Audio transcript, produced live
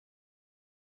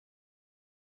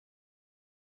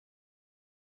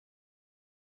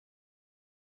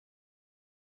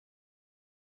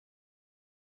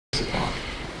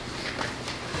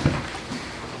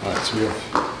So we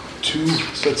have 2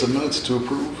 sets of minutes to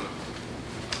approve.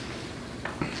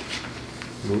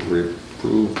 We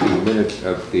approve the minutes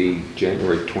of the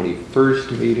January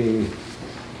 21st meeting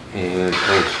and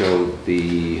also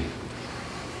the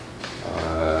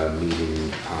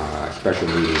special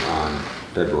meeting on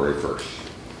February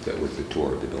 1st. That was the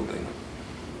tour of the building.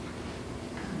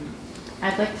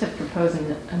 I'd like to propose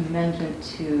an amendment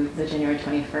to the January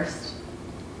 21st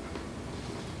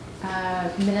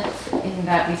minutes, in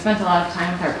that we spent a lot of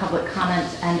time with our public comment,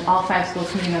 and all 5 school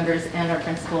committee members and our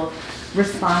principal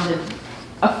responded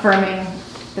affirming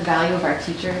the value of our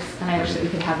teachers, and I wish that we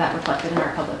could have that reflected in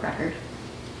our public record.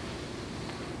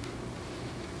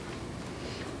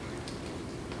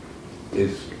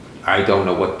 I don't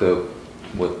know what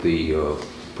the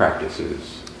practice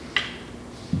is.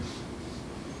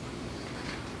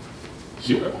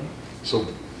 So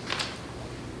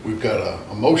we've got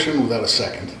a motion without a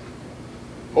second.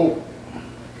 Oh,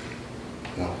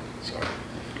 no, sorry.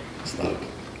 It's not a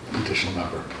additional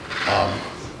member.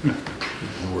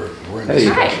 And we're in Hey,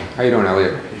 discussion. how you doing,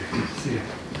 Elliot?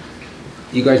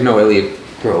 You guys know Elliot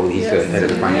Crow, he's the head of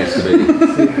the finance committee.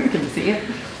 Good to see you.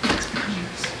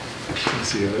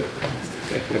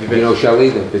 You know Shelley,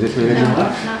 the business manager?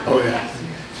 No. Oh, yeah.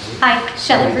 Hi,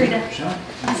 Shelley Frida. Nice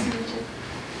to meet you.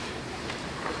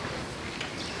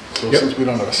 So since we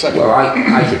don't have a second. Well,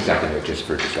 I should second it just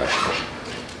for discussion.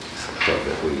 So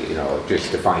that we,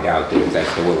 just to find out that if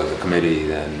that's the will of the committee,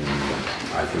 then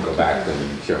I can go back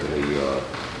and certainly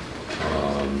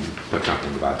put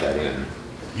something about that in.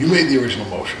 You made the original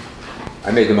motion I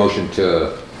made the motion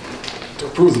to, to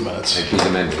approve the minutes. and she's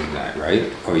amending that,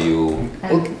 right? Or you,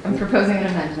 I'm proposing an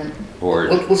amendment. or,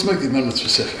 Let's make the amendment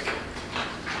specific.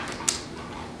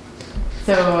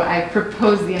 So I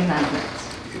propose the amendment.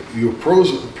 You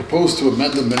propose to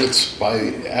amend the minutes by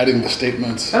adding the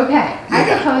statements. Okay, I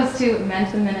Yeah. propose to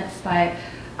amend the minutes by,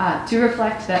 to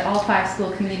reflect that all 5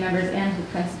 school committee members and the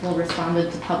principal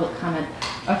responded to public comment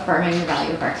affirming the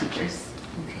value of our teachers.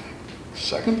 Okay.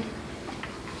 Second?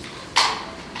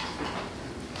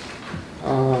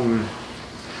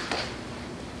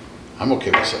 I'm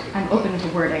okay with second. I'm open to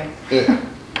wording. Yeah.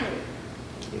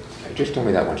 just tell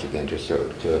me that once again, just so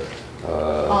to,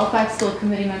 All 5 school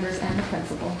committee members and the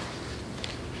principal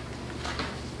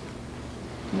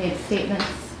made statements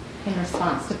in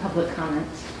response to public comment.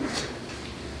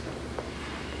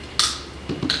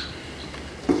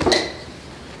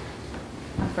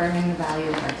 Affirming the value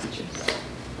of our teachers.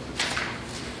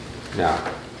 now,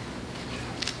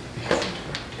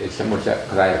 is someone,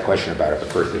 because I had a question about it, but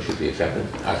first there should be a second,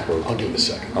 I suppose. I'll give it a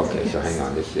second. Okay, so hang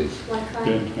on, this is Like,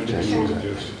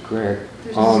 Greg.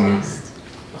 there's no next.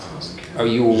 Are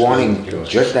you wanting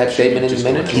just that statement in the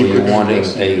minutes, or are you wanting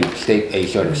a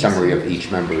sort of summary of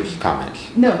each member's comments?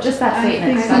 No, just that I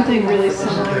statement. think something really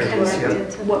similar Yeah.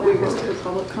 to what we wrote for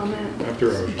public comment,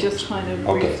 just kind of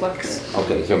Okay. reflects it.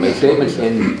 Okay, so make statements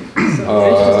in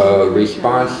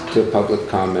response to public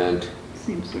comment.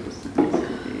 Seems like a sentence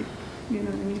could be, you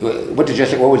know what I mean? What did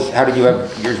Jessica, how did you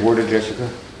have yours worded, Jessica?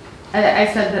 I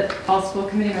said that all school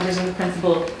committee members and the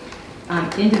principal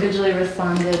individually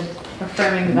responded,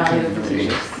 affirming the value of the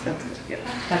teachers.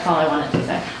 That's all I wanted to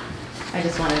say. I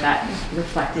just wanted that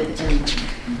reflected in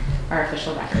our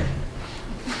official record,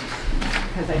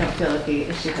 because I don't feel that the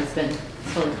issue has been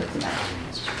fully put to bed.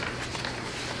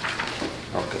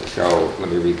 Okay, so let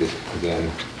me read this again.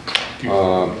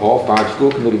 All 5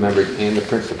 school committee members and the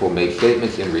principal made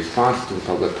statements in response to the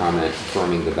public comment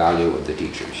affirming the value of the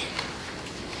teachers.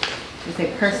 You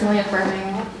say personally affirming,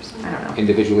 I don't know.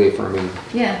 Individually affirming,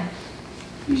 Yeah,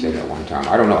 you said that one time.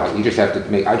 I don't know, you just have to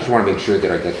make, I just want to make sure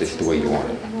that I get this the way you want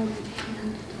it.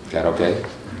 Is that okay?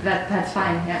 that's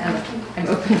fine. Yeah, I'm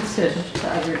open to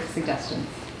other suggestions.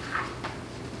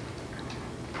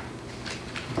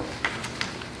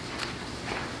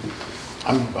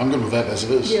 I'm good with that as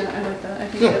it is. Yeah, I like that. I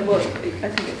think Yeah. I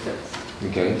think it fits.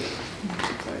 Okay.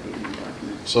 It's already in the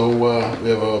document. So we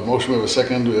have a motion, we have a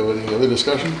second. Do we have any other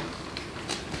discussion?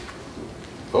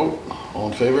 Vote. All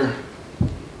in favor?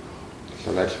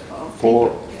 So that's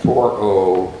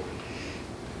 4-0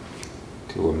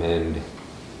 to amend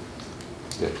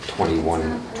the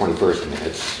 21st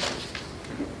minutes.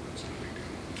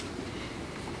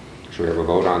 Should we have a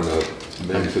vote on the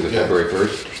minutes of the Yeah. February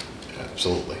 1st?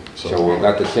 Absolutely. So we've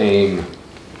got the same,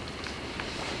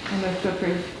 I move to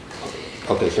approve.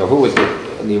 okay, so who was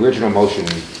the original motion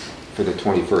for the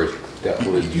 21st? That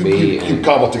was me You and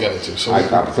cobbled together too. So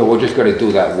so we're just gonna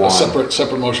do that a one.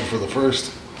 separate motion for the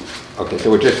first. Okay,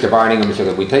 so we're just dividing them so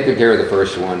that we take care of the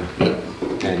first one,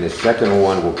 and the second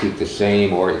one will keep the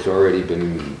same, or it's already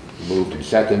been moved and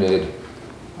seconded.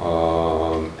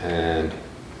 And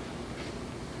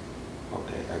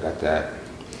that.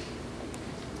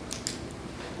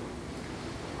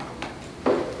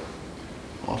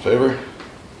 All in favor?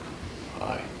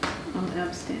 Aye. I'm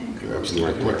abstaining. You're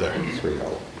absolutely right there.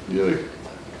 3-0. Yay.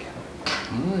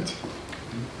 All right.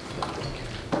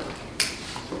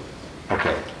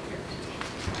 Okay.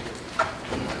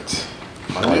 All right.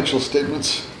 Financial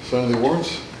statements, signing the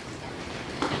warrants.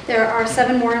 There are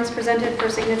 7 warrants presented for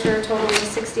signature totaling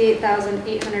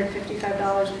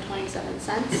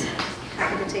 $68,855.27.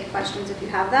 Happy to take questions if you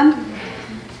have them.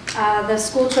 The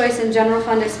school choice and general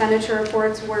fund expenditure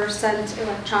reports were sent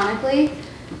electronically.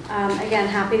 Again,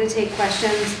 happy to take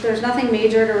questions. There's nothing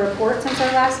major to report since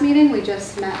our last meeting. We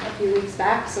just met a few weeks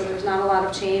back, so there's not a lot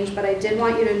of change, but I did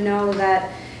want you to know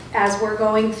that as we're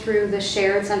going through the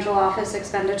shared central office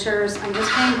expenditures, I'm just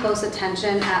paying close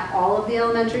attention at all of the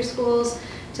elementary schools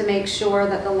to make sure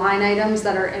that the line items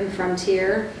that are in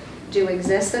Frontier do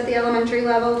exist at the elementary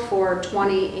level for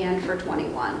 20 and for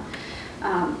 21.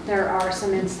 There are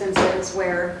some instances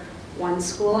where one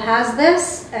school has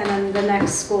this and then the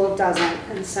next school doesn't.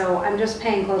 And so I'm just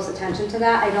paying close attention to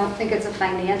that. I don't think it's a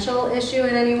financial issue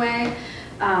in any way.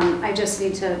 I just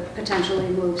need to potentially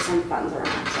move some funds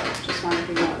around. So just wanted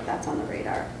to know if that's on the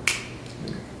radar.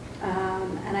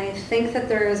 And I think that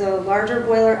there is a larger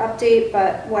boiler update,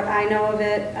 but what I know of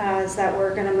it is that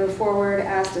we're going to move forward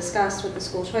as discussed with the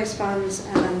school choice funds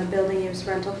and then the building use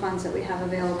rental funds that we have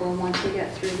available. And once we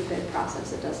get through the bid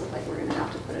process, it does look like we're going to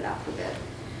have to put it out for bid.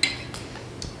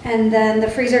 And then the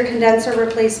freezer condenser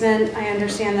replacement, I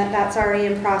understand that that's already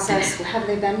in process. Have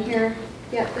they been here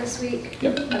yet this week?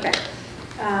 Yep. Okay.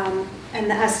 And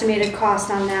the estimated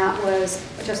cost on that was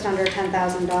just under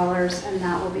 $10,000, and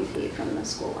that will be paid from the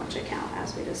school lunch account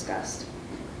as we discussed.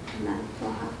 And then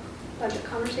we'll have budget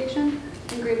conversation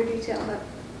in greater detail, but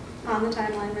on the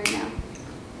timeline right now.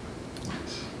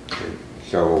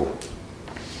 So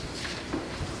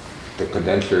the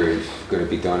condenser is going to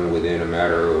be done within a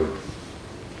matter of,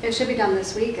 It should be done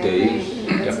this week, I Days.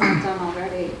 think, if it's not done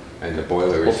already. and the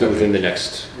boiler is Hopefully within the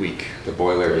subject, next week. the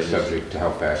boiler is subject to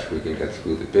how fast we can get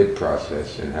through the bid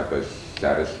process and have a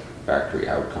satisfactory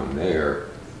outcome there.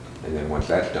 And then once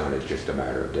that's done, it's just a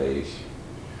matter of days.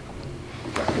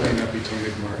 May not be till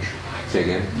mid-March. Say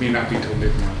again? May not be till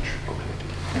mid-March, Okay.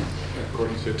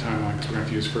 according to the timeline, because we're going to have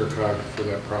to use FERCog for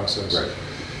that process. Right.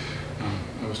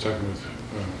 I was talking with,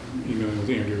 emailing with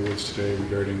Andrew Woods today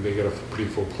regarding, they got a pretty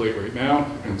full plate right now,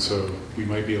 and so we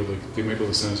might be able to, they might be able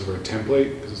to send us over a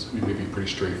template, because it may be pretty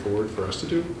straightforward for us to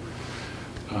do.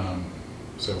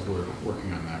 So we're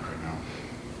working on that right now.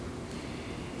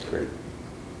 Great.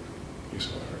 You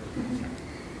saw that, right? Yeah.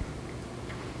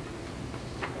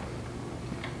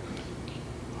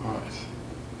 All right.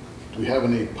 Do we have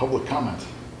any public comment?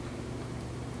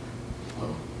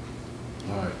 Oh.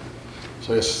 All right.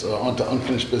 So I guess on to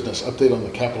unfinished business. Update on the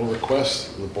capital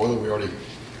request. The boiler, we already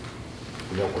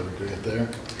forgot where we could get there.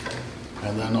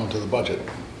 And then on to the budget.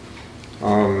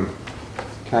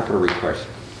 Capital request.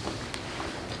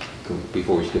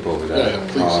 Before we skip over that. Yeah,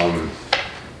 please.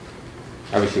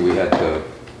 Obviously, we had the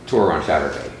tour on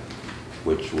Saturday,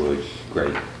 which was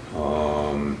great.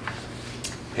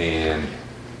 And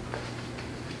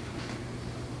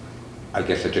I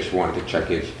guess I just wanted to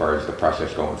check as far as the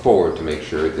process going forward to make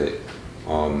sure that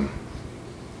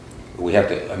we have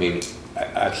to, I mean,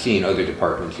 I've seen other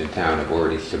departments in town have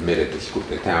already submitted,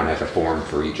 the town has a form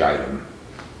for each item,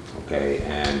 okay,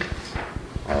 and,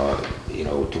 you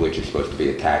know, to which is supposed to be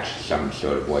attached some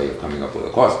sort of way of coming up with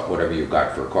a cost, whatever you've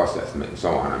got for a cost estimate and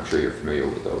so on. I'm sure you're familiar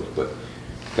with those, but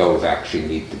those actually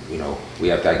need to, you know, we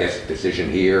have to, I guess, decision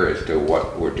here as to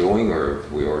what we're doing, or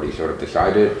have we already sort of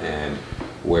decided, and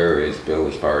where is Bill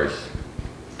as far as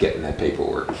getting that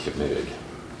paperwork submitted?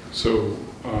 So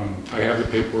I have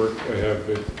the paperwork, I have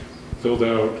it filled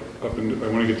out, I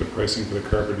want to get the pricing for the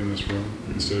carpet in this room,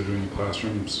 instead of doing the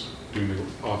classrooms, doing the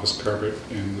office carpet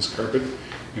and this carpet,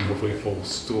 and hopefully it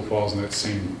still falls in that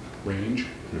same range.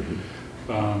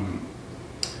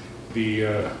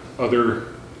 The other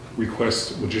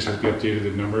requests will just have to be updated,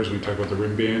 the numbers. We talked about the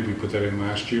rim band, we put that in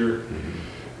last year.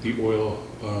 The oil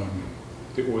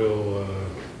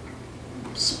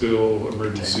spill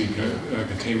emergency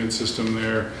containment system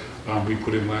there, we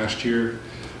put in last year.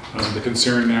 The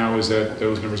concern now is that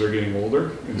those numbers are getting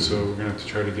older, and so we're going to have to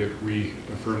try to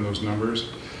reaffirm those numbers.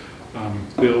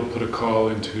 Bill put a call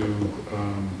into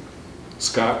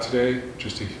Scott today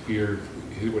just to hear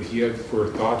what he had for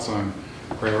thoughts on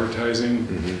prioritizing.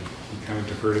 He kind of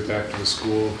deferred it back to the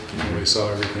school. You know, they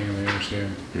saw everything and they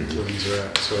understand where things are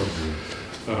at. So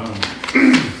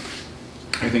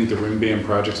I think the rim band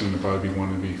project's going to probably be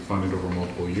one to be funded over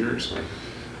multiple years.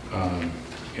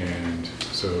 And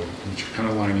So we're kind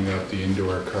of lining up the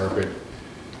indoor carpet,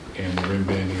 and the rim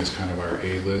banding is kind of our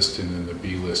A list, and then the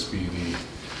B list be the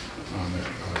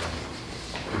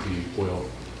oil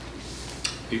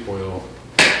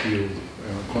field,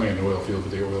 calling it an oil field,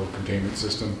 but the oil containment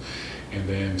system. And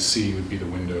then C would be the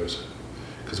windows,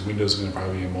 because windows is going to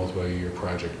probably be a multi-year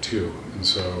project too. And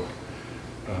so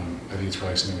I think it's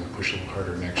probably something we'll push a little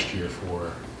harder next year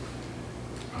for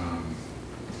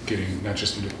getting not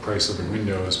just the price of the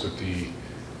windows, but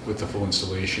what the full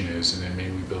installation is. And then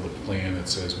maybe we build a plan that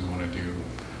says we want to do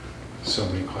so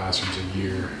many classrooms a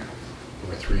year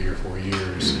over 3 or 4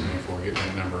 years, and if we're getting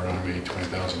that number around maybe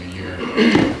 20,000 a year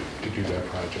to do that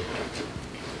project.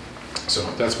 So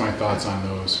that's my thoughts on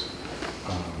those.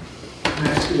 Can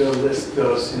I ask you to list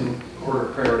those in order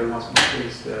of priority once more,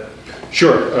 please?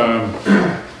 Sure.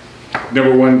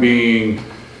 Number one being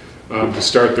to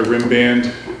start the rim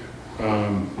band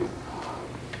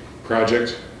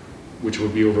project, which will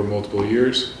be over multiple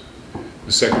years.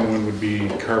 The second one would be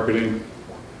carpeting,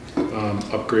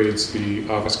 upgrades the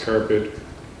office carpet.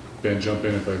 Ben, jump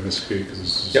in if I misspeak, because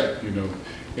this is, Yep.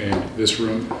 and this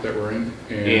room that we're in.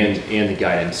 And the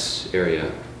guidance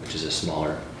area, which is a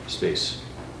smaller space.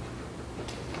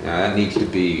 Now, that needs to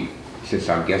be, since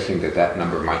I'm guessing that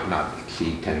number might not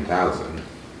exceed 10,000,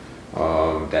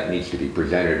 that needs to be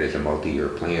presented as a multi-year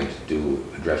plan to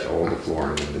address all the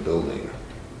flooring in the building,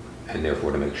 and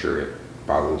therefore to make sure it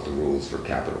follows the rules for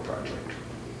capital project.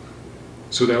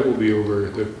 So that will be over,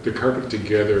 the carpet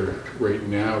together right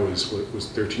now is, what was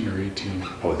 13 or 18?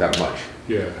 Oh, that much?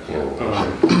 Yeah,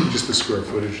 Oh, just the square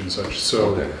footage and such,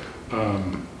 so. Okay.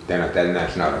 Then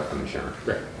that's not a concern.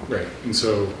 Right, and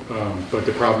so, but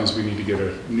the problem is we need to get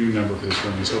a new number for this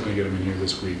room. He's hoping to get them in here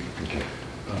this week. Okay.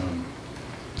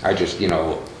 I just,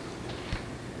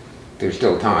 there's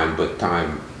still time, but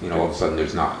time, all of a sudden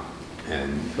there's not.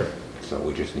 And Right. so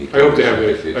we just need to. I hope to have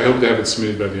it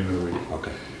submitted by the end of the week.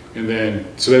 Okay. And then,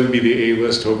 so that would be the A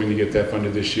list, hoping to get that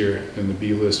funded this year. And the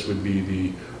B list would be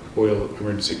the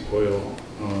emergency oil,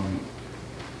 I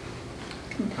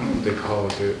don't know what they call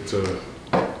it. It's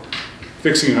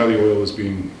fixing how the oil is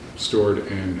being stored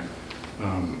and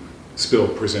spill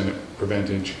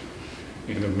preventage,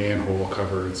 and a manhole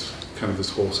cover. It's kind of this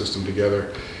whole system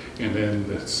together. And then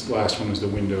this last one is the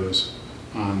windows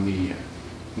on the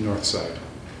north side,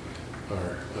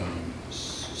 or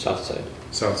South side.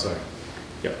 south side.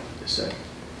 Yep, this side.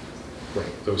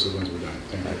 Right, those are the ones we're done.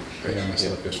 Thank you. I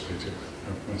messed up yesterday too.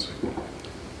 One second.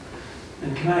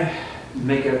 And can I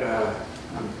make I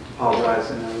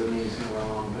apologize, I know the meeting's going to run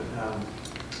long,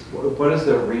 but what is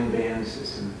the ring band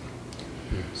system?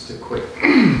 Just a quick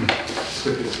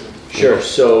Sure,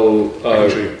 so, I can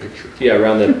show you a picture. yeah,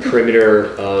 around the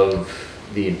perimeter of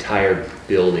the entire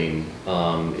building,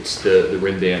 it's the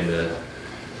rim band,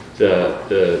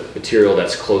 the material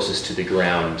that's closest to the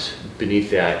ground.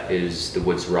 Beneath that is the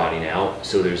wood's rotting out,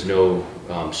 so there's no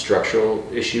structural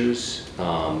issues,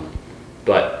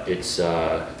 but it's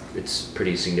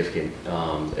pretty significant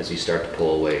as you start to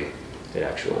pull away it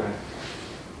actually. Right.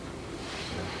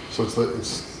 So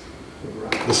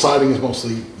the siding is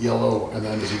mostly yellow, and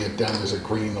then as you get down, there's a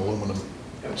green aluminum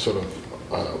sort of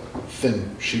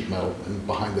thin sheet metal, and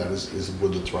behind that is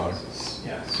wood that's rotting.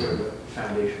 Yeah, sort of a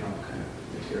foundational kind of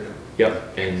material.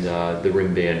 Yep, and the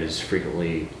rim band is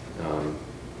frequently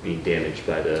being damaged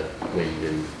by the wind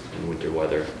and winter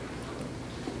weather.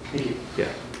 Thank you.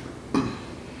 Yeah.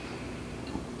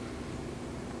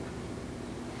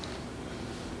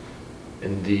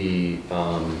 And the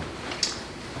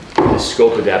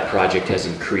scope of that project has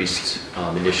increased.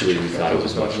 Initially, we thought it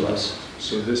was much less.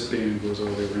 So this band goes all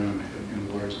the way around and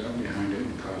the water's out behind it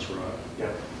and cause rot.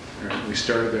 Yep. Right, we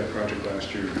started that project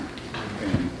last year,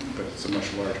 but it's a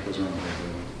much larger, goes around the whole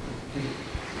building.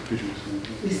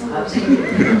 We still have some.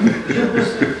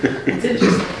 It's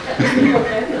interesting. It's new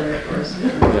vocabulary, of course.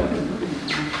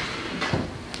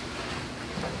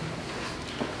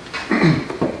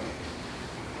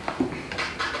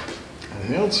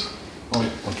 Anything else on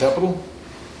capital?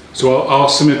 So I'll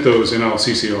submit those and I'll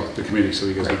CC the committee so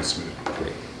you guys can submit it.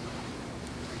 Great.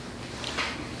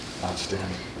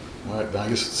 Outstanding. All right, now I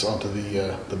guess it's on to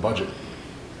the budget.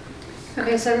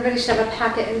 Okay, so everybody should have a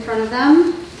packet in front of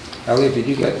them. Elliot, did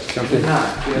you get something?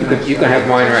 Yeah. You can have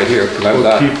mine right here, because I've Well,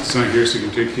 got, Keith's not here, so you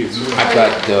can take Keith's. I've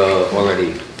got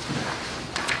already.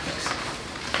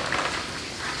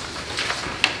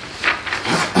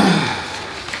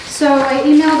 So I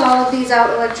emailed all of these out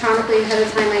electronically ahead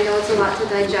of time. I know it's a lot to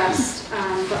digest,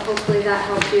 but hopefully that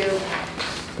helped you.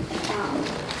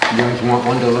 You guys want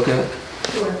one to look at?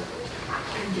 Sure.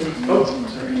 Oh,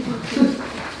 sorry.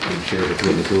 Share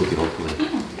between the two of you, hopefully.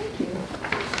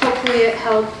 hopefully it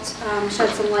helped shed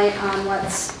some light on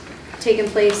what's taken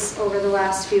place over the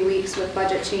last few weeks with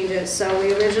budget changes. So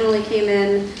we originally came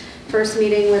in first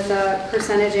meeting with a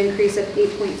percentage increase of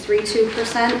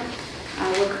 8.32%.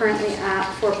 We're currently at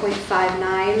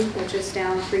 4.59, which is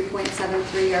down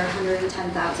 3.73 or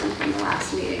 110,000 from the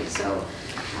last meeting. So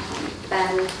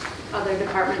Ben, other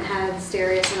department heads,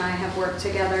 Darius and I have worked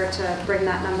together to bring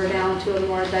that number down to a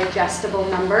more digestible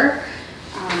number.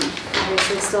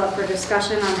 Obviously still up for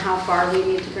discussion on how far we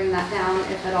need to bring that down,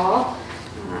 if at all.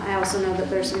 I also know that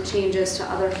there's some changes to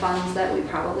other funds that we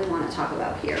probably want to talk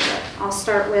about here, but I'll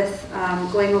start with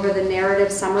going over the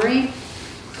narrative summary,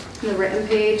 the written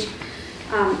page.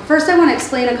 First, I want to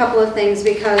explain a couple of things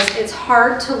because it's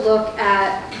hard to look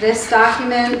at this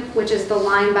document, which is the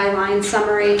line-by-line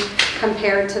summary,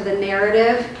 compared to the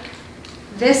narrative.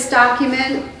 This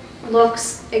document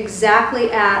looks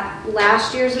exactly at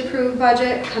last year's approved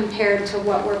budget compared to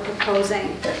what we're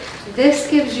proposing. This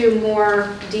gives you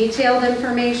more detailed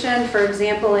information. For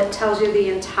example, it tells you the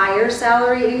entire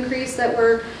salary increase that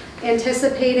we're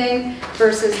anticipating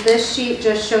versus this sheet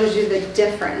just shows you the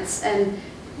difference. And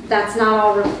that's not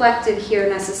all reflected here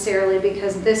necessarily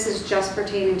because this is just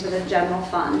pertaining to the general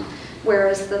fund.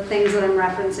 Whereas the things that I'm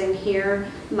referencing here,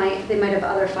 they might have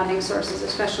other funding sources,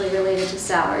 especially related to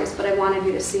salaries, but I wanted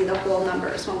you to see the whole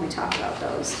numbers when we talk about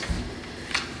those.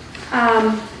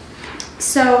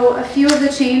 So a few of the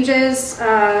changes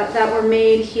that were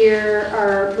made here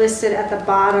are listed at the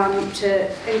bottom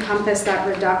to encompass that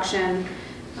reduction.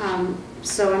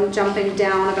 So I'm jumping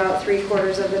down about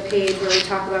 3/4 of the page where we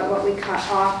talk about what we cut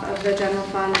off of the general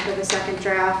fund for the second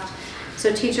draft.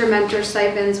 So teacher mentor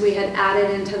stipends we had added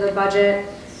into the budget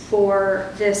for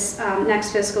this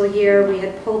next fiscal year. We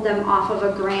had pulled them off of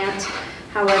a grant.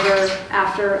 However,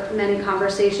 after many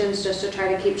conversations just to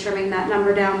try to keep trimming that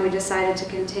number down, we decided to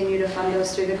continue to fund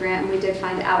those through the grant, and we did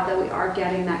find out that we are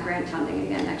getting that grant funding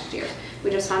again next year. We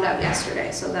just found out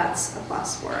yesterday, so that's a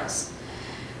plus for us.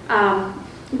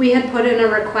 We had put in a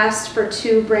request for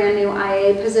 2 brand new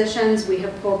IA positions. We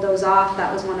have pulled those off.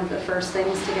 That was one of the first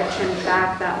things to get trimmed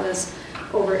back. That was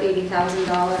over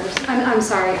 $80,000. I'm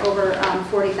sorry, over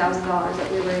 $40,000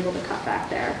 that we were able to cut back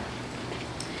there.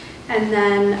 And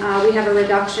then we have a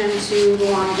reduction to the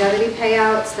longevity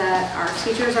payouts that our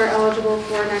teachers are eligible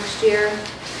for next year.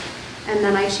 And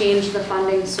then I changed the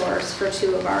funding source for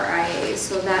 2 of our IAs,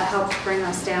 so that helped bring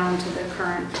us down to the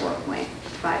current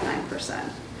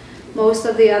 4.59%. Most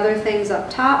of the other things up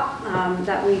top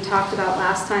that we talked about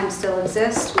last time still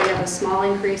exist. We have a small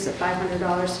increase of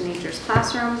 $500 to Nature's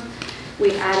Classroom.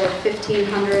 We added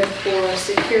 $1,500 for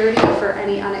security for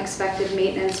any unexpected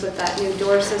maintenance with that new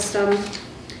door system.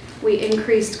 We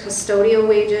increased custodial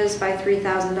wages by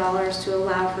 $3,000 to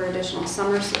allow for additional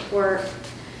summer support.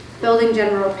 Building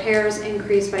general repairs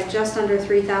increased by just under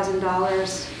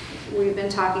 $3,000. We've been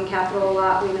talking capital a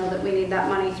lot. We know that we need that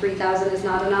money. $3,000 is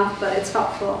not enough, but it's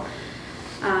helpful.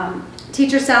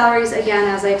 Teacher salaries, again,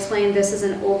 as I explained, this is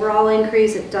an overall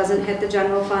increase. It doesn't hit the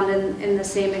general fund in the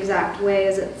same exact way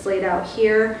as it's laid out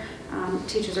here.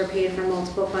 Teachers are paid from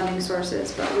multiple funding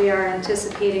sources, but we are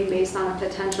anticipating, based on a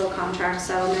potential contract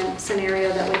settlement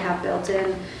scenario that we have built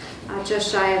in, just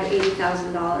shy of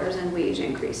 $80,000 in wage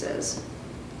increases.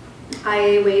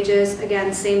 IA wages,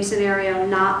 again, same scenario,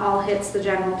 not all hits the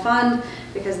general fund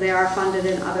because they are funded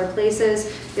in other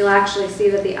places. You'll actually see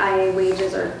that the IA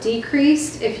wages are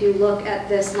decreased if you look at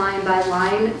this line by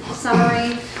line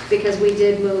summary because we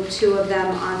did move 2 of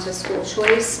them onto school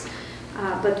choice.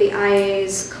 But the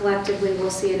IAs collectively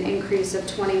will see an increase of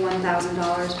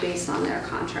 $21,000 based on their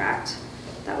contract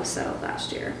that was settled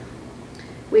last year.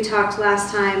 We talked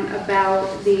last time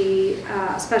about the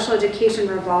special education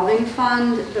revolving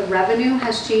fund. The revenue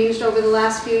has changed over the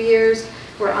last few years.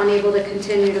 We're unable to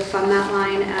continue to fund that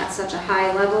line at such a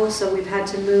high level, so we've had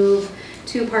to move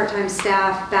 2 part-time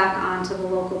staff back onto the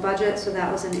local budget, so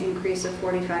that was an increase of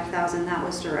 $45,000. That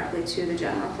was directly to the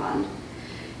general fund.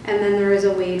 And then there is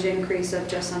a wage increase of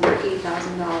just under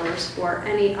 $8,000 for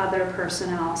any other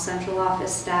personnel, central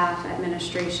office staff,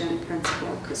 administration,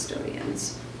 principal,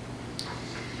 custodians.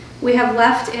 We have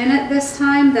left in at this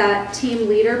time that team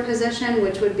leader position,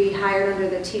 which would be hired under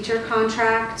the teacher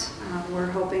contract. We're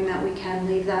hoping that we can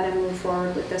leave that and move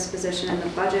forward with this position in the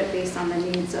budget based on the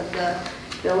needs of the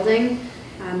building.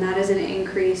 That is an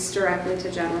increase directly to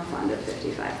general fund of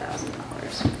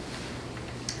 $55,000.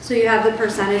 So you have the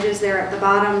percentages there at the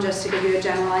bottom just to give you a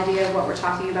general idea of what we're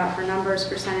talking about for numbers,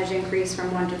 percentage increase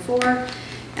from 1 to 4.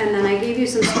 And then I gave you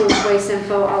some school choice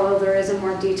info, although there is a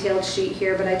more detailed sheet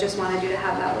here, but I just wanted you to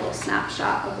have that little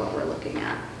snapshot of what we're looking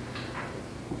at.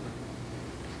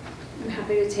 I'm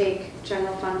happy to take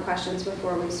general fund questions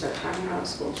before we start talking about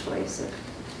school choice, if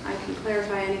I can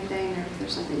clarify anything, or if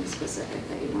there's something specific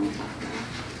that you want to talk about.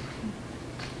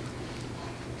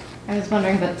 I was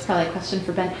wondering, but it's probably a question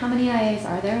for Ben. How many IAs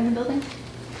are there in the building?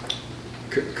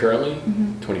 Currently,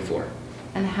 Mhm. 24.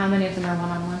 And how many of them are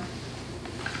one-on-one?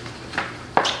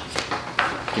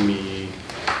 Give me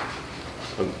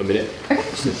a minute. Okay.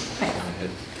 Just to- Okay. go ahead.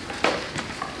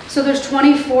 So there's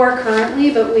 24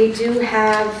 currently, but we do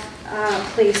have a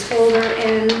placeholder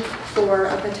in for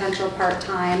a potential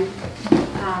part-time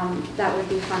that would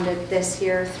be funded this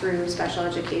year through special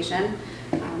education,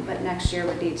 but next year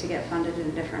would need to get funded in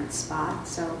a different spot.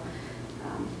 So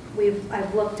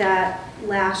I've looked at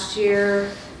last year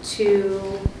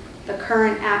to the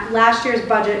current, last year's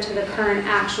budget to the current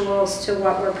actuals to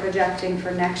what we're projecting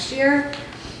for next year.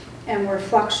 And we're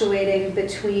fluctuating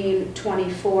between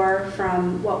 24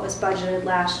 from what was budgeted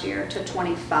last year to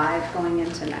 25 going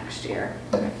into next year.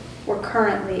 We're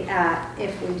currently at,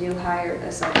 if we do hire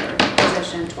this other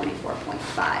position,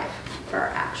 24.5 for our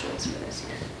actuals for this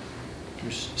year.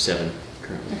 There's 7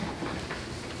 currently.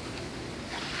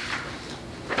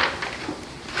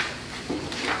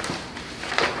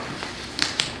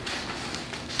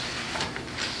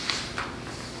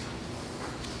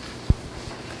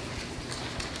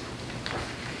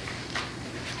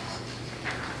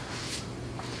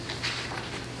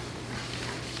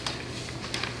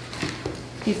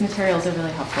 These materials are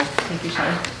really helpful. Thank you,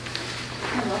 Shelley.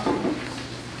 You're welcome.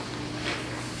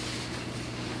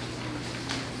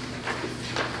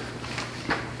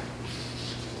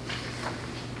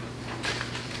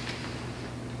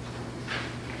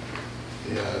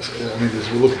 Yeah, I mean, as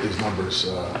we look at these numbers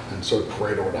and sort of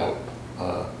Pareto it out,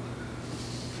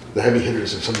 the heavy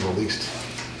hitters are some of the least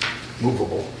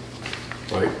movable,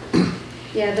 right?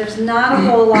 Yeah, there's not a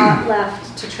whole lot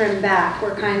left to trim back.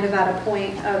 We're kind of at a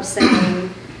point of saying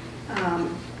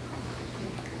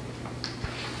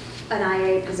an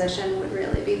IA position would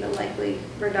really be the likely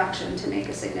reduction to make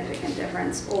a significant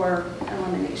difference, or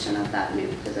elimination of that new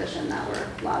position that we're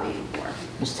lobbying for.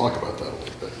 Let's talk about that a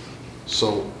little bit.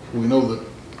 So we know that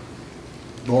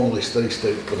normally steady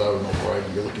state without an override,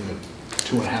 you're looking at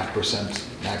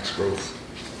 2.5% max growth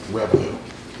revenue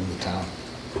in the town,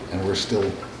 and we're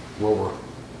still over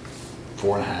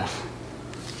 4.5.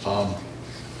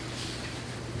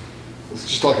 Let's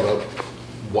just talk about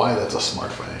why that's a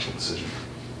smart financial decision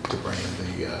to bring in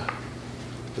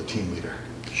the team leader.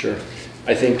 Sure.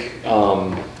 I think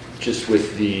just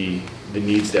with the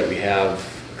needs that we have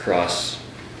across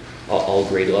all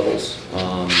grade levels,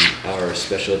 our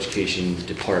special education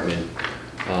department,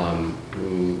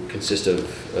 who consists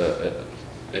of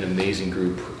an amazing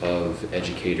group of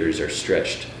educators, are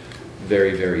stretched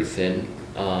very, very thin.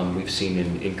 We've seen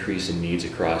an increase in needs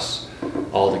across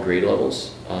all the grade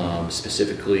levels,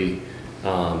 specifically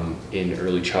in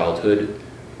early childhood,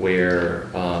 where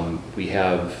we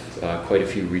have quite a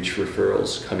few REACH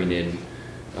referrals coming in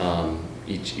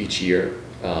each year,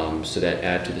 so that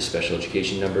add to the special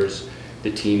education numbers.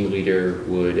 The team leader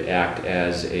would act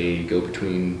as a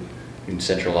go-between in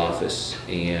central office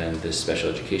and the special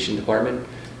education department.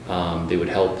 They would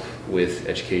help with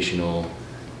educational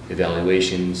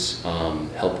evaluations,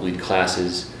 help lead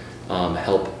classes,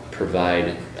 help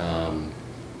provide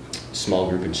small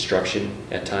group instruction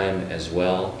at time as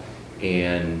well.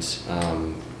 And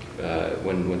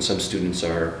when some students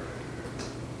are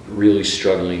really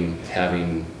struggling,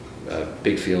 having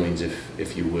big feelings,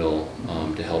 if you will,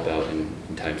 to help out in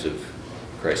times of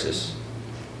crisis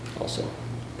also.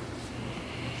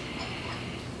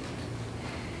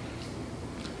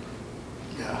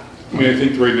 Yeah. I mean, I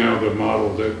think right now the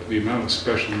model, the amount of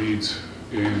special needs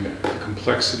and the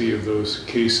complexity of those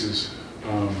cases,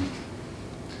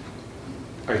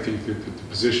 I think that the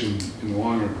position in the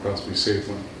long run could possibly save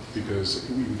one, because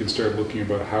we can start looking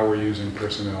about how we're using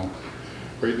personnel.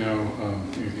 Right now,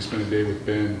 if you spend a day with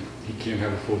Ben, he can't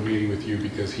have a full meeting with you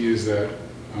because he is that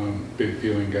big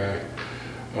feeling guy.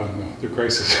 No, the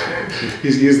crisis.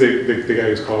 he is the guy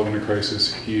who's called in a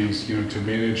crisis. He's, to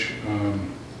manage,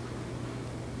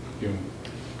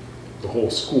 the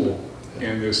whole school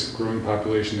and this growing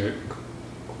population that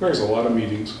requires a lot of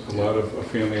meetings, a lot of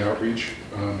family outreach,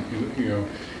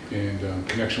 and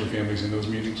connection with families in those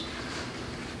meetings.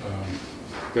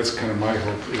 That's kind of my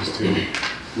hope, is to,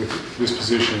 with this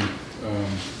position,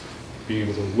 being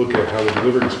able to look at how we're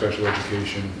delivering special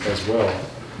education as well,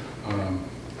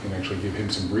 and actually give him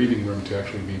some breathing room to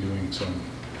actually be doing some,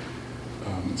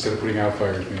 instead of putting out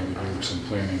fires, being able to do some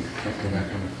planning and that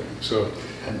kind of thing. So,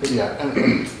 And the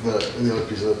other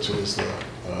piece of that too is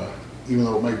even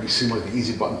though it might seem like the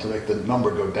easy button to make the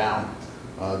number go down,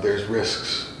 There's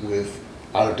risks with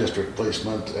out-of-district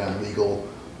placement and legal.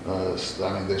 I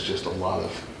mean, there's just a lot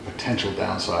of potential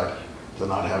downside to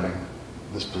not having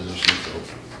this position filled.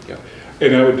 Yeah.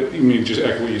 And I would, I mean, just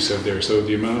echo what you said there. So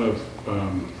the amount of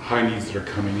high needs that are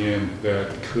coming in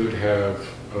that could have,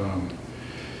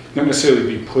 not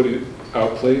necessarily be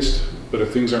outplaced, but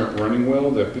if things aren't running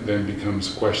well, that then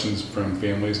becomes questions from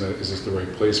families, that is this the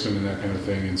right placement and that kind of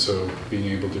thing. And so being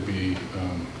able to be,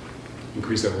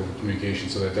 increase that level of communication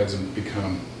so that doesn't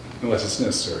become, unless it's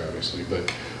necessary, obviously, but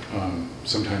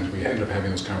sometimes we end up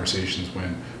having those conversations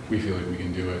when we feel like we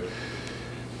can do it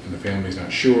and the family's not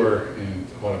sure, and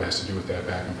a lot of it has to do with that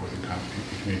back and forth in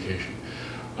communication.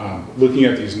 Looking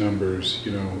at these numbers,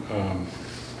 you know, I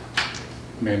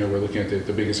mean, I know we're looking at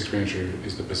the biggest expenditure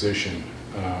is the position.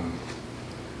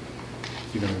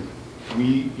 You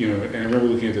know, and I remember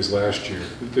looking at this last year,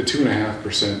 the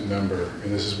 2.5% number,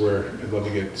 and this is where I'd love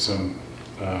to get some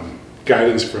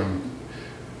guidance from,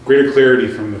 greater clarity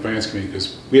from the finance committee,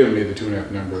 because we haven't made the 2.5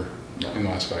 number in the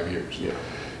last 5 years. Yeah.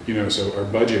 You know, so our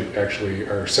budget, actually,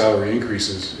 our salary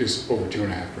increases is over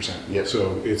 2.5%. Yeah.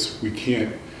 So we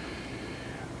can't,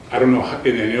 I don't know,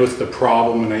 and I know it's the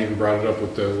problem, and I even brought it up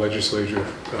with the legislature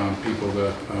people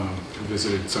who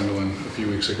visited Sunderland a few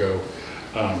weeks ago.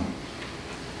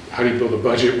 How do you build a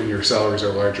budget when your salaries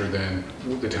are larger than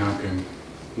the town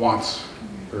wants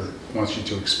you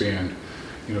to expand,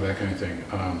 you know, that kind of thing.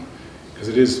 Because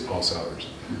it is all salaries.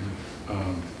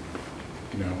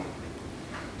 You know,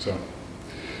 so.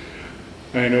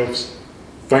 I know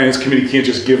finance committee can't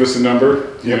just give us a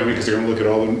number, you know, because they're going to look at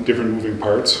all the different moving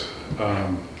parts. But,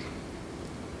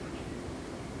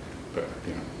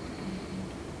 you know.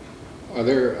 Are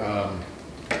there,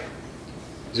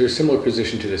 is there a similar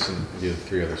position to this in the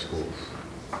 3 other schools?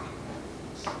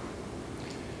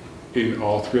 In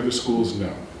all 3 other schools,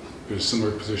 no. There's a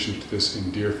similar position to this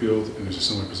in Deerfield, and there's a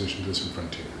similar position to this in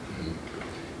Frontier.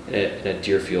 And at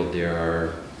Deerfield, there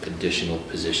are additional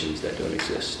positions that don't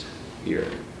exist here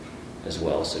as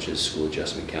well, such as school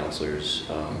adjustment counselors,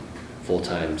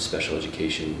 full-time special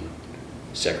education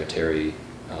secretary,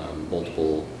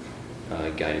 multiple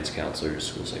guidance counselors,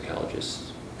 school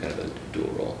psychologists, kind of a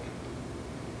dual role.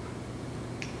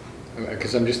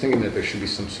 Because I'm just thinking that there should be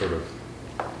some sort of,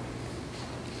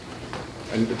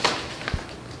 and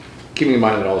keeping in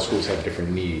mind that all the schools have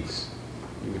different needs,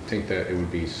 you would think that it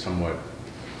would be somewhat,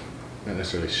 not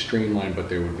necessarily streamlined, but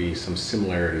there would be some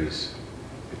similarities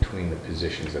between the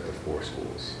positions at the 4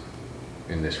 schools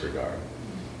in this regard.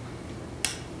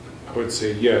 I would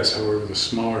say yes, however, the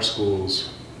smaller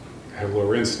schools have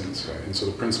lower incidence, right? And so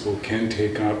the principal can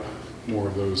take up more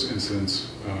of those incidents,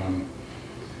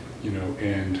 you know,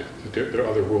 and there are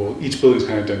other roles. Each building is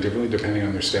kind of done differently depending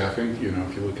on their staffing. You know,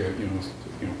 if you look at, you know,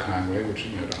 Conway, which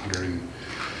you had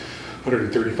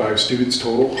 135 students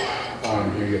total,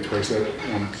 you get twice that,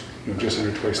 you know, just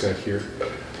under twice that here.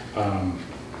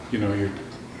 You know,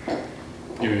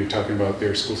 you're talking about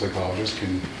their school psychologist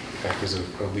can act as a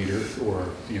leader, or,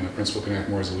 you know, the principal can act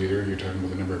more as a leader. You're talking about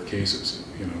the number of cases,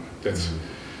 you know, that's,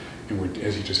 and we're,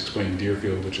 as you just explained,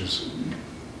 Deerfield, which is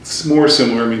more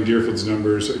similar. I mean, Deerfield's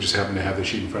numbers, I just happen to have the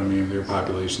sheet in front of me, and their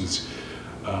populations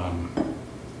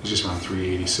is just around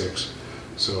 386.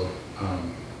 So,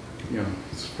 you know,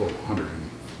 it's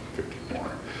 450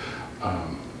 more.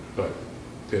 But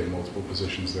they have multiple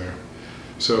positions there.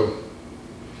 So,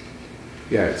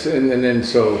 Yeah, it's, and then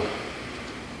so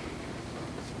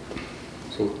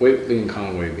Whately and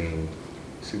Conway being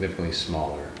significantly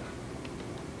smaller,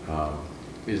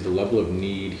 is the level of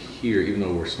need here, even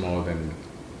though we're smaller than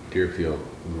Deerfield,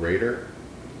 greater?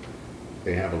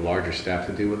 They have a larger staff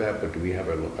to deal with that, but do we have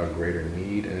a greater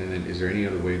need? And then is there any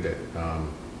other way that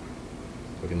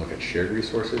we can look at shared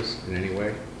resources in any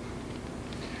way?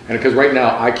 And because right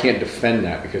now I can't defend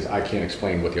that because I can't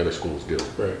explain what the other schools do.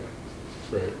 right,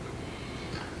 right.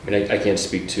 And I can't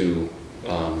speak to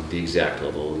the exact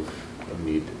level of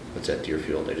need that's at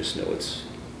Deerfield. I just know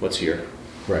what's here.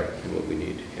 Right. And what we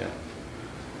need, yeah.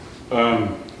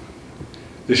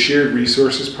 The shared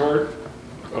resources part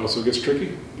also gets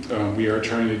tricky. We are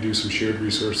trying to do some shared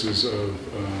resources of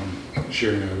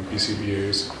sharing of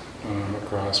BCBAs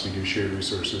across. We do shared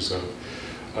resources of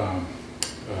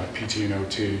PT and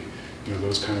OT, you know,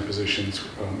 those kind of positions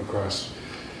across.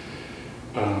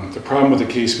 The problem with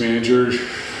the case manager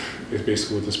is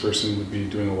basically what this person would be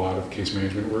doing a lot of case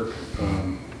management work.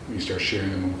 You start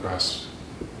sharing them across,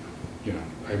 you know,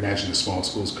 I imagine the small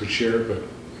schools could share, but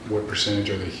what percentage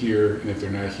are they here? And if they're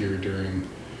not here during,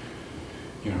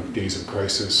 you know, days of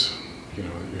crisis, you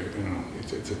know,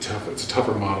 it's a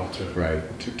tougher model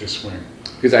to swing.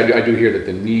 Because I do hear that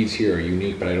the needs here are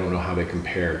unique, but I don't know how they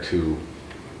compare to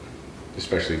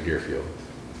especially Deerfield.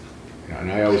 You know,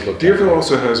 and I always look. Deerfield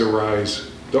also has a rise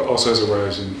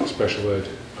in special ed,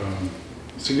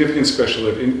 significant special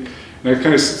ed. And I've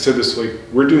kind of said this, like,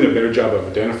 we're doing a better job of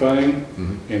identifying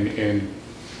and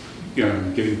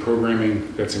getting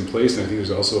programming that's in place. And I think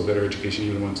there's also a better education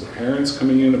even amongst the parents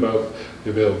coming in about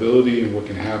the availability and what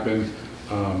can happen.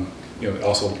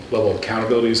 Also level of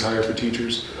accountability is higher for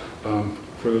teachers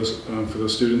for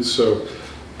those students. So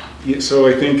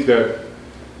I think that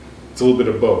it's a little bit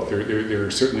of both.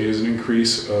 There certainly is an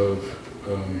increase of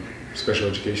special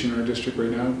education in our district right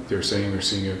now. They're saying they're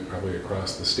seeing it probably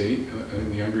across the state in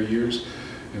the younger years,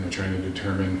 and they're trying to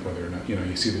determine whether or not,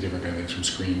 you see the different kind of things from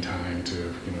screen time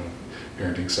to,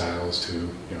 parenting styles to,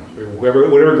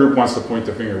 whatever group wants to point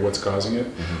the finger at what's causing it.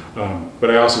 But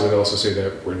I also would also say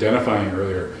that we're identifying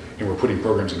earlier and we're putting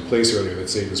programs in place earlier that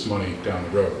save us money down the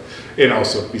road. And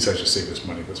also, besides just save us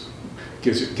money, this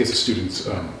gives the students,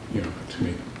 to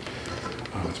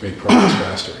make progress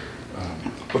faster.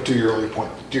 But to your earlier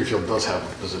point, Deerfield does have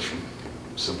a position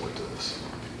similar to this.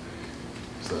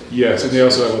 Yes, and they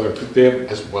also have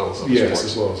as well as other yes, sports.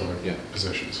 as well as other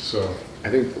positions. So I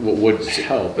think what would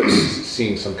help is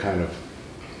seeing some kind of,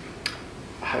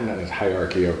 not as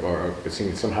hierarchy but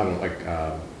seeing some kind of like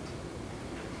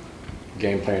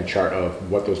game plan chart of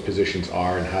what those positions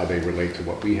are and how they relate to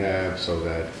what we have, so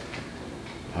that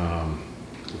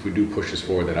if we do push this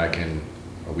forward, that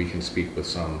we can speak with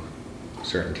some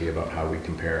certainty about how we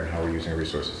compare and how we're using our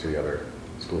resources to the other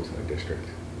schools in the district.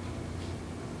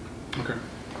 okay.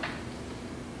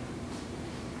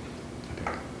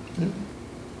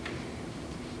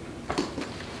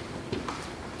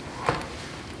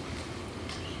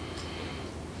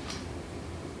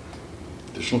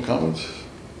 Additional comments?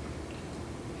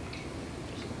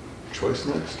 Choice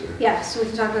next? Or? Yeah, so we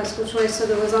can talk about school choice. So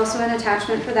there was also an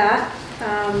attachment for that.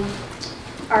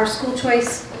 Our school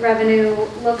choice revenue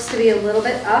looks to be a little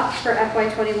bit up for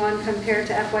FY21 compared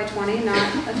to FY20,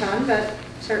 not a ton, but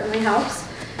certainly helps.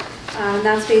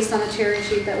 That's based on a cherry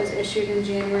sheet that was issued in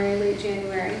January, late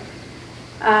January.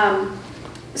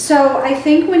 So I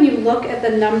think when you look at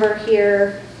the number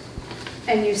here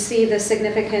and you see the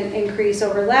significant increase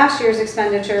over last year's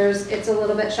expenditures, it's a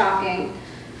little bit shocking.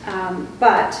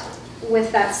 But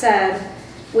with that said,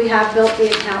 we have built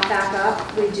the account back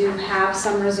up. We do have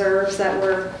some reserves that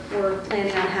we're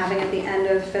planning on having at the end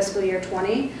of fiscal year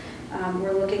 20.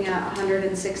 We're looking at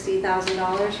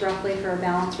 $160,000 roughly for a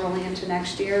balance rolling into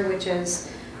next year, which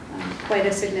is quite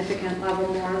a significant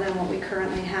level more than what we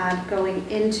currently had. Going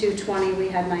into 20, we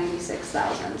had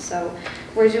 $96,000. So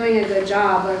we're doing a good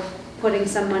job of putting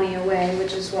some money away,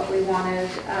 which is what we wanted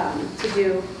to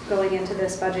do going into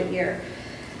this budget year.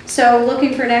 So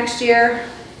looking for next year,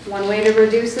 one way to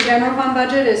reduce the general fund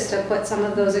budget is to put some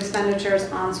of those expenditures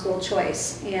on school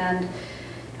choice. And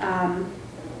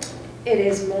it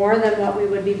is more than what we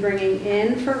would be bringing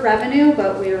in for revenue,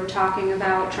 but we were talking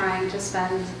about trying to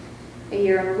spend a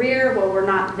year in arrear. Well, we're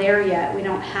not there yet. We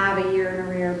don't have a year in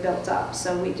arrear built up,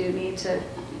 so we do need to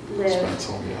live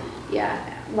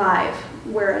live,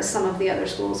 whereas some of the other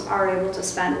schools are able to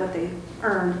spend what they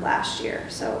earned last year.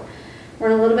 So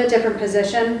we're in a little bit different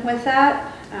position with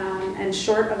that, and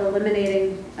short of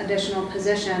eliminating additional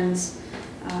positions,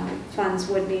 funds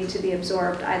would need to be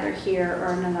absorbed either here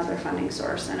or in another funding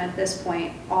source. And at this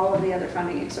point, all of the other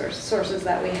funding sources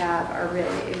that we have are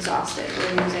really exhausted.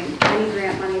 We're using any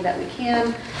grant money that we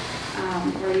can.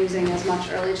 We're using as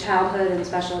much early childhood and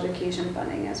special education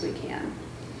funding as we can.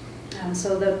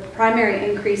 So the primary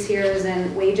increase here is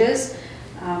in wages.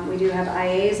 We do have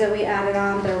IAs that we added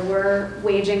on. There were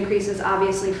wage increases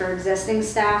obviously for existing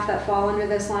staff that fall under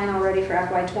this line already for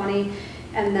FY20.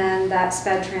 And then that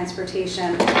sped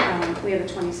transportation, we have a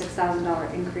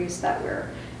 $26,000 increase that we're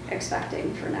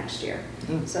expecting for next year.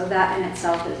 So that in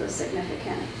itself is a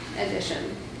significant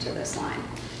addition to this line.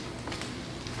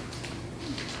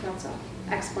 That's an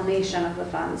explanation of the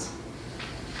funds.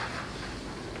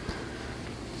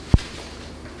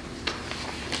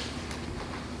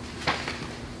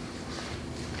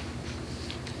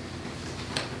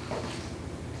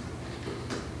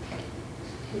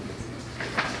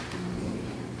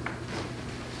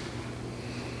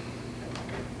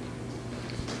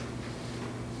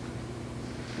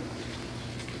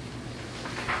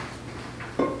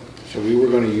 So we were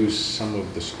going to use some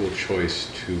of the school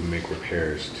choice to make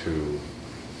repairs to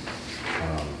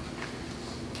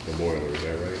the boiler, is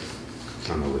that right? It's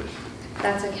on the list.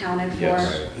 That's accounted for.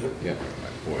 Yes. Yep.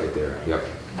 Right there, yep.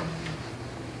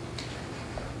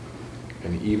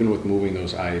 And even with moving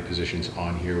those IA positions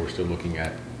on here, we're still looking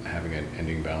at having an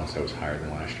ending balance that was higher than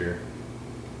last year?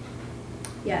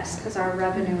 Yes, because our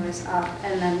revenue is up.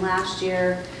 And then last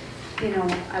year,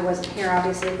 I wasn't here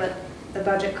obviously, but the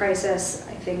budget crisis,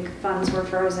 I think funds were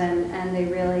frozen, and they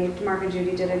really, Mark and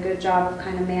Judy did a good job of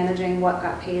kind of managing what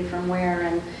got paid from where,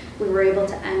 and we were able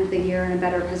to end the year in a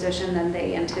better position than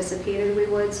they anticipated we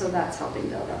would, so that's helping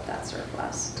build up that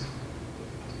surplus.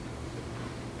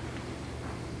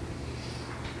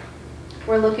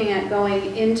 We're looking at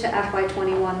going into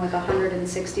FY21 with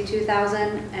 162,000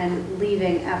 and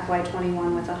leaving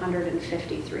FY21 with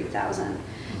 153,000.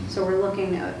 So we're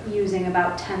looking at using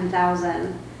about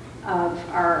 10,000 of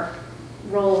our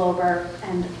rollover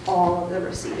and all of the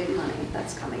receiving money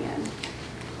that's coming in.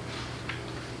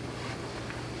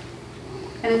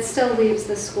 And it still leaves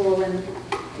the school in,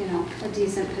 a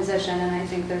decent position, and I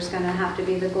think there's going to have to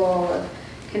be the goal of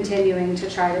continuing to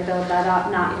try to build that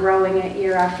up, not growing it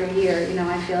year after year.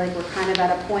 I feel like we're kind of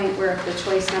at a point where if the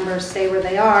choice numbers stay where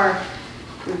they are,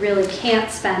 we really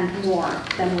can't spend more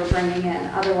than we're bringing in.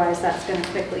 Otherwise, that's going to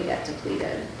quickly get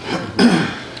depleted.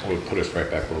 It would put us right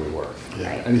back where we were. Yeah,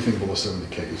 Right. anything below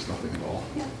 70K is nothing at all.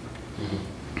 Yeah.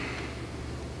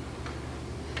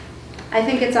 I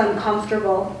think it's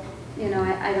uncomfortable.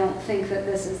 I don't think that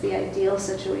this is the ideal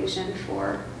situation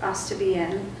for us to be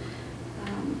in.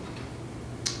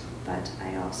 But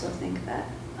I also think that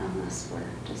unless we're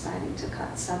deciding to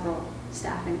cut several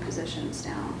staffing positions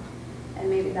down, and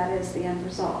maybe that is the end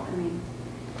result.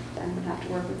 Then we'd have to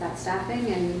work with that staffing,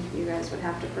 and you guys would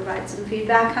have to provide some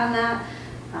feedback on that.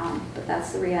 But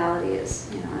that's the reality is,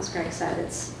 as Greg said,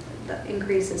 it's the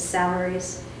increase is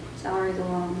salaries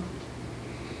alone.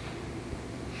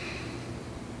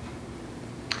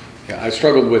 Yeah, I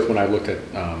struggled with when I looked at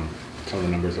some of the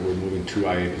numbers that we're moving 2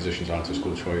 IA positions onto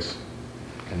school choice,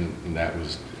 and that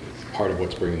was part of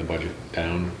what's bringing the budget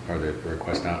down, or the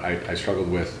request down. I struggled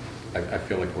with, I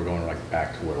feel like we're going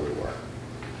back to where we were.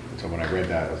 And so when I read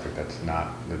that, I was like, that's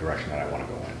not the direction that I want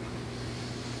to go in.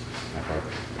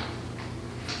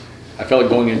 I felt like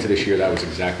going into this year, that was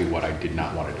exactly what I did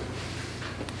not want to do.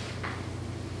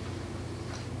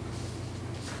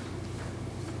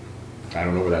 I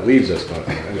don't know where that leaves us, but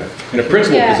in a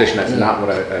principal Yeah. position, that's not what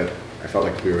I felt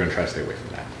like we were going to try to stay away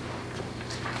from that.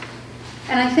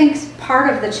 And I think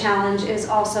part of the challenge is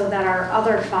also that our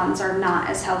other funds are not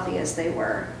as healthy as they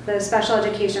were. The special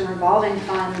education revolving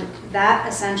fund, that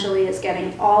essentially is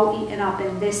getting all eaten up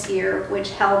in this year,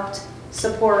 which helped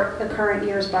support the current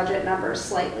year's budget numbers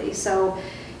slightly. So,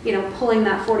 pulling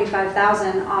that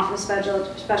 45,000 off of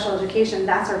special education,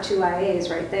 that's our 2 IAs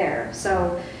right there.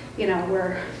 So,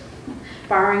 we're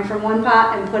borrowing from one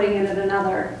pot and putting it in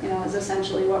another, is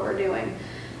essentially what we're doing.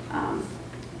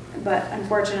 But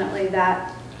unfortunately,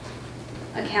 that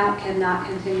account cannot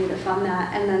continue to fund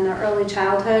that. And then the early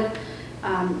childhood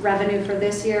revenue for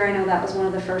this year, I know that was one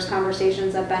of the first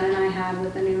conversations that Ben and I had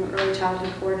with the new early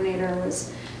childhood coordinator,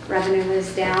 was revenue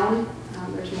is down.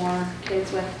 There's more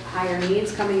kids with higher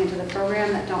needs coming into the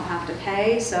program that don't have to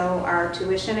pay, so our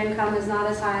tuition income is not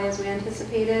as high as we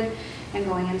anticipated. And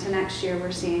going into next year,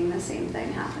 we're seeing the same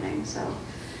thing happening. So,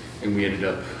 And we ended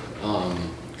up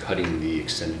cutting the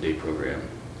extended day program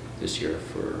this year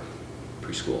for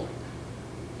preschool.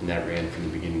 And that ran from the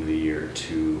beginning of the year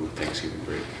to Thanksgiving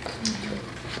break. Mm-hmm.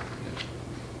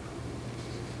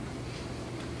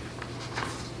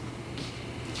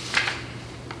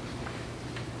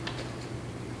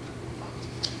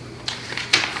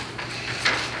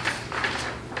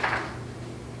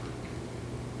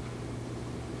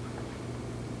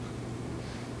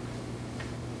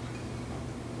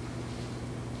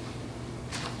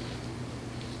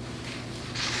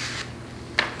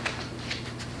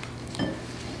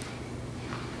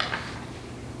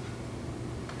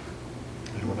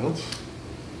 Anyone else?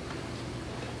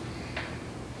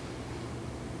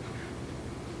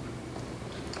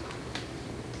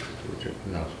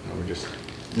 No, we're just,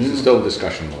 this is still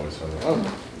discussion mode, so. Oh,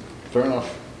 fair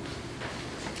enough.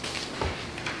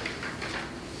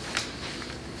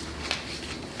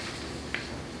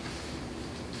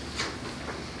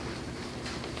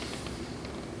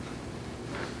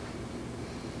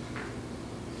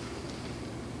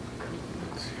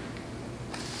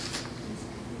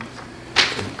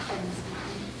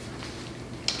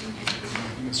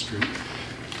 That's true.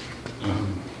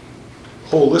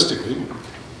 Holistically,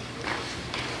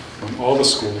 from all the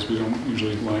schools, we don't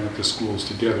usually line up the schools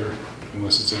together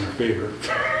unless it's in our favor.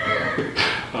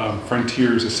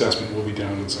 Frontier's assessment will be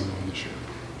down in Sunderland this year.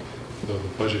 Though the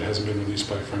budget hasn't been released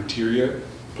by Frontier yet,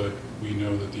 but we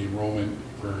know that the enrollment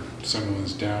for Sunderland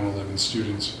is down 11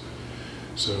 students.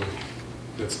 So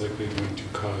that's likely going to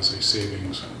cause a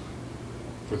savings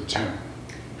for the town.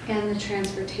 and the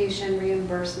transportation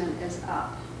reimbursement is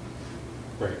up.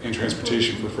 Right, and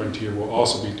transportation for Frontier will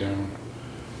also be down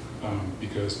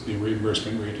because the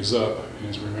reimbursement rate is up. And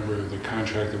as you remember, the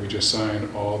contract that we just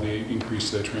signed, all the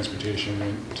increase to that transportation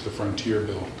went to the Frontier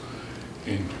bill.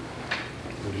 And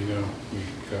what do you know? We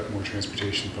got more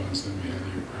transportation funds than we had the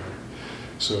year prior.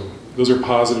 So those are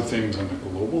positive things on the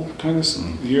global kind of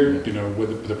year, you know,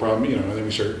 with the problem, you know, and then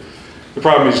the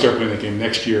problem is you start playing that game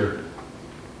next year,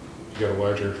 you got a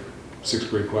larger 6th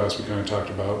grade class we kind of talked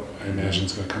about. I imagine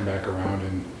it's going to come back around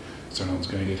and Sunderland's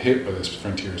going to get hit by this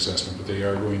Frontier assessment, but they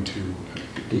are going to,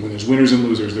 when there's winners and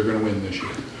losers, they're going to win this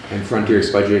year. And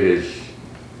Frontier's budget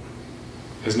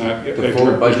Has not, the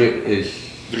full budget is,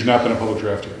 there's not been a public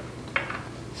draft yet.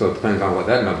 so it depends on what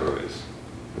that number is.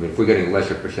 I mean, if we're getting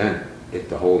lesser percent, if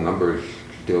the whole number is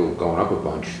still going up a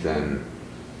bunch, then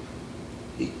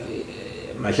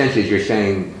my sense is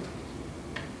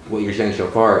what you're saying so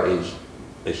far is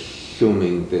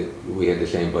assuming that we had the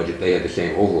same budget, they had the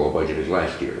same overall budget as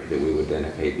last year, that we would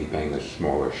then be paying a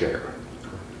smaller share.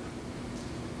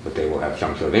 But they will have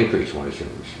some sort of increase, one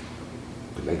assumes,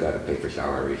 because they got to pay for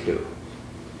salaries too.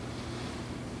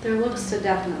 There looks to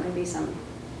definitely be some.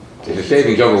 There's a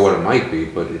savings over what it might be,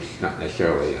 but it's not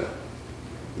necessarily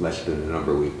less than the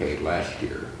number we paid last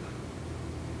year.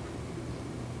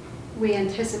 We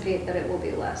anticipate that it will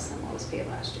be less than what was paid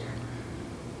last year.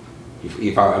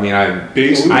 I mean, I don't have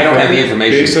the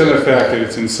information. Based on the fact that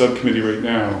it's in subcommittee right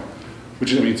now,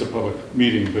 which, I mean, it's a public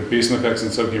meeting, but based on the fact it's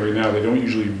in subcommittee right now, they don't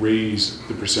usually raise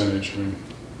the percentage. I mean,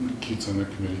 Keith's on the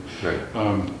committee. Right.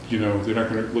 You know, they're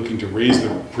not looking to raise the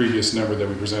previous number that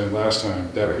we presented last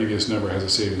time. That previous number has a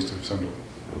savings to Sunderland.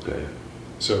 Okay.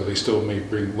 So they still may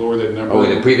lower that number. Oh,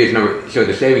 the previous number, so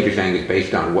the savings you're saying is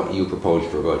based on what you proposed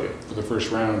for budget? For the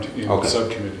first round in the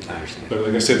subcommittee. I understand. But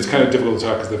like I said, it's kind of difficult to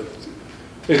talk because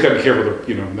they've got to be careful to,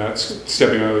 you know, not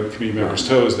stepping on the committee members'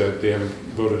 toes that they haven't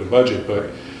voted a budget, but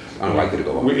unlikely to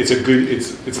go up.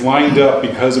 It's lined up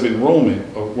because of enrollment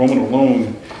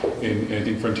alone, and I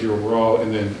think Frontier overall,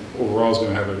 and then overall is going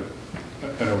to have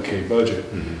an okay budget.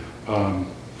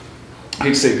 I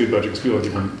hate to say good budget because people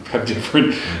have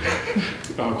different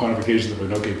quantifications of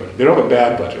an okay budget. They don't have a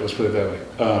bad budget, let's put it that way.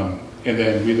 And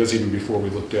then that's even before we're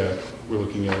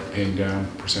looking at paying down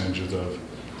percentages of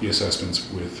the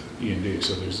assessments with E&D.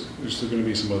 So there's still going to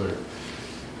be some other.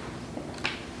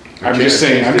 I'm just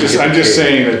saying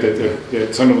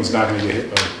that Sunderland's not going to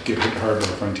get hit hard by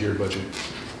the Frontier budget.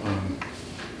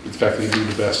 In fact, they do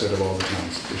the best out of all the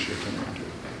towns this year coming around to it.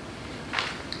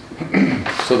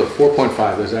 So the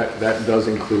 4.5, that does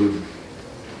include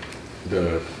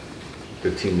the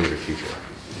team leader teacher?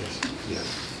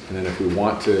 Yes. And then if we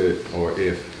want to, or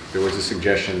if there was a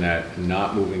suggestion that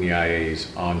not moving the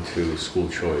IAs onto school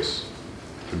choice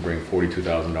would bring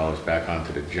 $42,000 back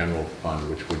onto the general fund,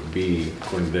 which would be,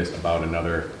 according to this, about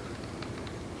another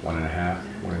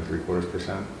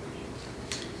 1.75%.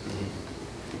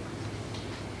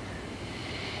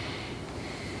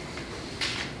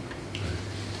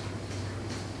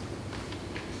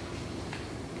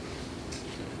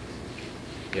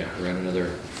 Yeah, around another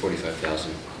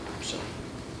 45,000, so.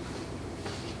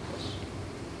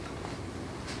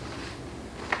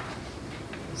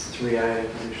 It's 3 IA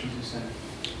positions, you said?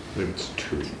 I believe it's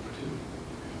 2.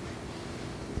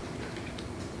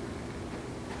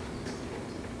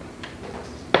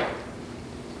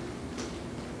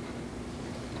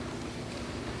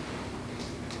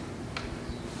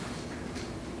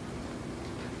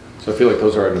 So I feel like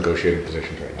those are our negotiating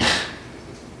positions right now.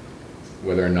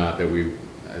 Whether or not that we,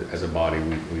 as a body,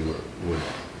 we would,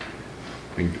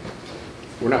 I mean,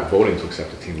 we're not voting to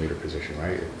accept a team leader position,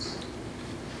 right? It's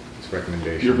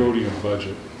recommendation. You're voting on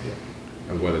budget.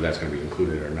 And whether that's going to be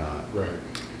included or not. Right.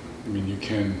 I mean, you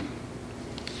can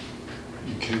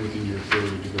within your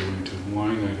authority to go into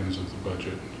line items of the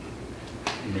budget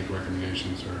and make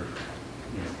recommendations or,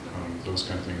 you know, those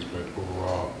kind of things, but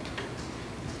overall.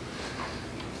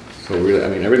 So really, I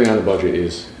mean, everything on the budget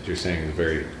is, as you're saying, is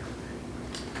very,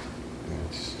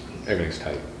 everything's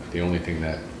tight. The only thing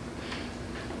that...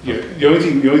 Yeah, the only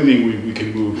thing we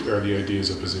can move are the ideas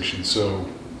of positions. So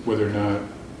whether or not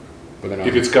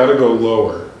if it's got to go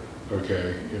lower,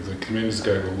 okay, if the committee's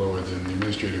got to go lower than the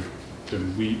administrative,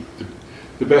 then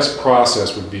the best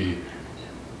process would be,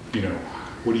 you know,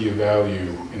 what do you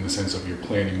value in the sense of your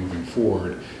planning moving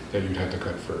forward that you'd have to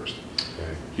cut first?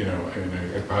 Right. You know,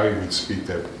 and I probably would speak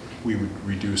that we would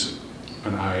reduce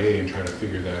an IA and try to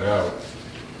figure that out.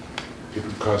 It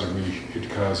would cause a major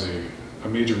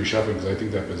reshuffling because I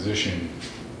think that position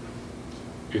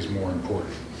is more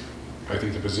important. I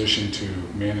think the position to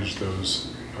manage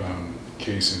those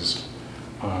cases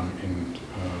and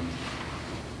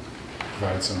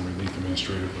provide some relief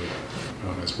administratively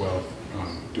as well,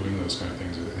 doing those kind of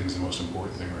things, I think is the most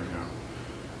important thing right now.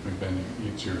 Ben,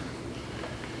 it's your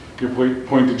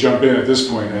point to jump in at this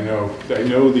point. I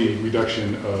know the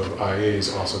reduction of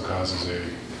IAs also causes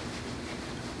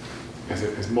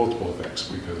has multiple effects,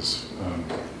 because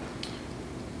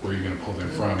where you're going to pull them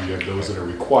from, you have those that are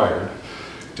required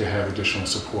to have additional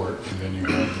support, and then you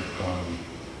have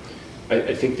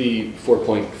I think the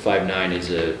 4.59 is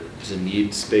a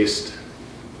needs-based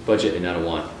budget and not a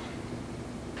want.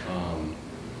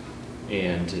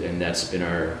 And that's been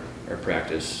our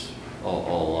practice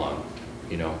all along,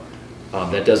 you know.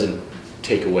 That doesn't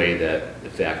take away the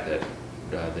fact that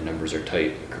the numbers are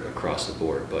tight across the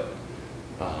board, but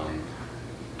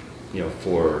you know,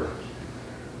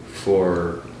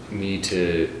 for me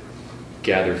to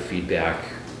gather feedback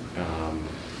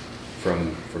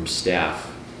from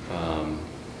staff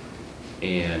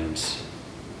and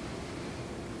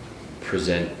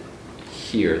present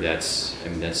here, that's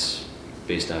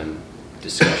based on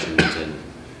discussions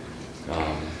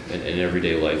and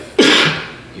everyday life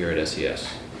here at SES.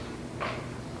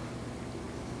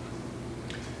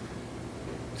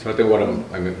 So I think what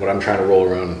I'm trying to roll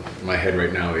around in my head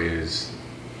right now is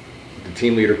the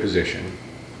team leader position,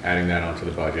 adding that onto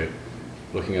the budget,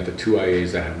 looking at the 2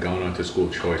 IAs that have gone onto school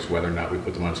choice, whether or not we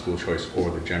put them on school choice or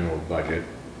the general budget,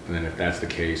 and then if that's the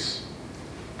case,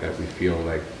 that we feel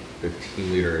like the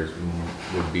team leader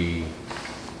would be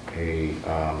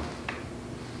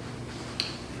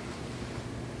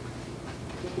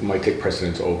might take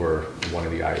precedence over one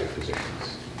of the IA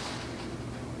positions,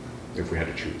 if we had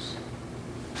to choose.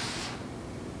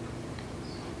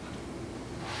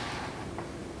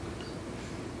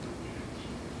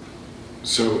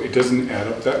 So it doesn't add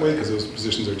up that way, because those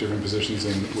positions are different positions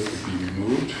than what would be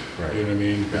removed. Right. You know what I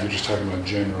mean? But you're just talking about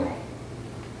general.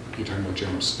 You're talking about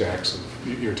general stacks of.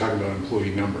 You're talking about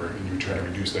employee number, and you're trying to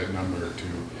reduce that number to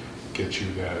get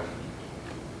you that.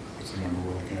 What's the number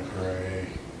we're looking at for IA?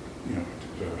 You know,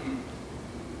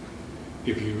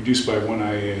 if you reduce by 1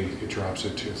 IA, it drops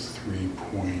it to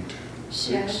 3.6.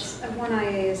 Yes, 1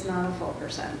 IA is not a full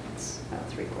percent. It's about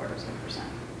 3/4%.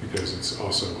 Because it's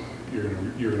also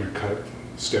you're gonna cut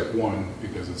step 1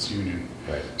 because it's union.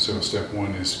 Right. So step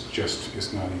 1 is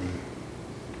it's not even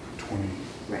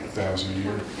 20,000 a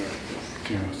year.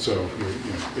 You know, so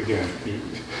again.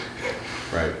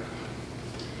 Right.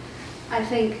 I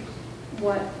think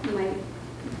what might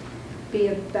be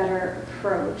a better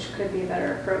approach, could be a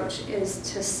better approach, is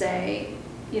to say,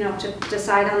 you know, to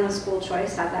decide on the school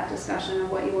choice, have that discussion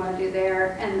of what you want to do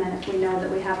there, and then if we know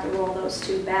that we have to roll those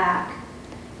 2 back,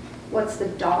 what's the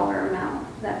dollar amount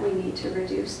that we need to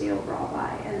reduce the overall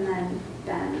by? And then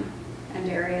Ben and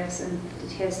Darius and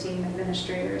his team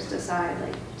administrators decide,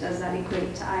 like, does that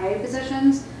equate to IA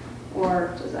positions, or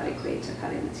does that equate to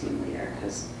cutting the team leader?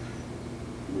 Because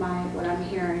what I'm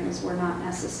hearing is we're not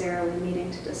necessarily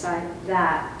needing to decide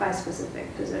that by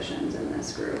specific positions in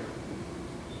this group.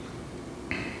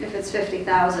 If it's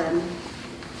 50,000,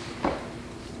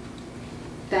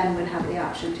 Ben would have the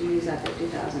option to use that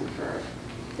 50,000 for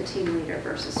the team leader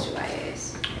versus 2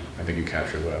 IAs. I think you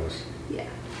captured what I was. Yeah.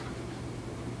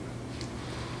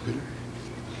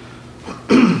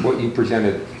 What you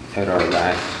presented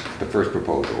at the first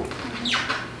proposal,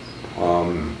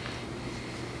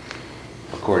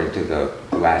 according to the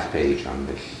last page on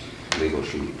this legal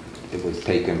sheet, it was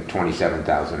taken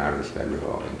 27,000 out of the sped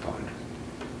revolving fund.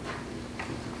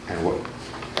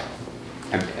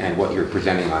 And what you're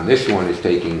presenting on this one is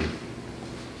taking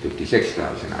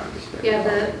 56,000 out of the sped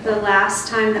revolving fund. The last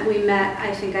time that we met,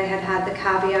 I think I had the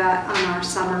caveat on our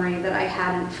summary that I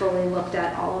hadn't fully looked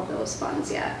at all of those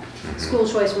funds yet. Mm-hmm. School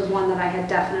choice was one that I had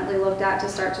definitely looked at to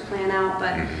start to plan out,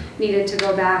 but needed to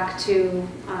go back to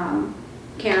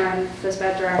Karen, the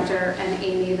SPED director, and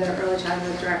Amy, the early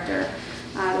childhood director,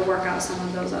 to work out some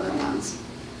of those other ones.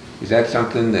 Is that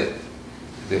something that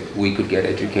we could get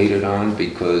educated on?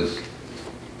 Because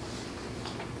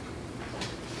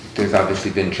there's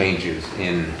obviously been changes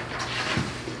in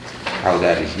how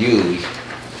that is used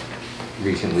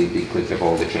recently because of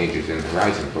all the changes in the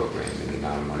Horizon program and the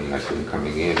amount of money that's been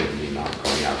coming in and the amount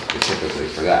going out specifically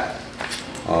for that.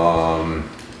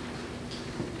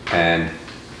 And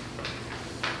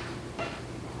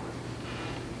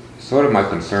sort of my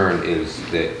concern is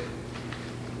that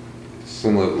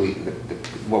similarly,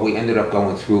 what we ended up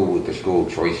going through with the school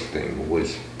choice thing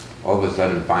was all of a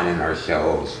sudden finding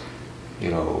ourselves,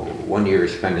 you know, 1 year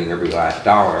spending every last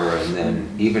dollar, and then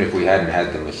even if we hadn't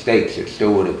had the mistakes, it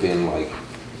still would have been like,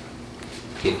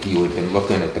 if you had been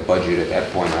looking at the budget at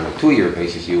that point on a 2-year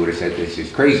basis, you would have said this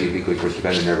is crazy because we're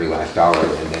spending every last dollar,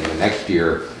 and then the next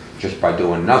year, just by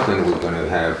doing nothing, we're going to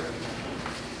have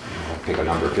pick a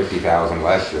number, 50,000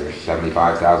 less or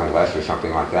 75,000 less or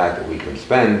something like that we can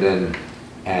spend,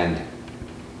 and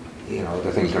you know,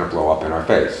 the thing's gonna blow up in our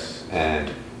face.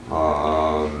 And,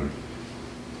 or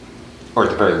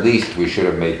at the very least, we should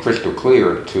have made crystal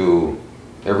clear to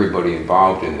everybody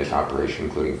involved in this operation,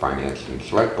 including finance and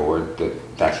select board,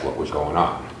 that that's what was going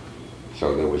on.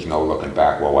 So there was no looking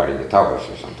back, well, why didn't you tell us,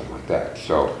 or something like that.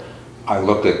 So I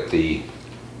look at the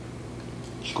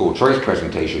school choice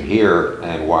presentation here,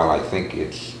 and while I think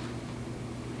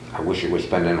I wish it was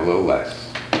spending a little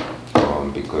less,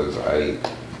 because I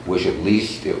wish at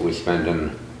least it was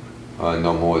spending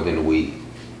no more than we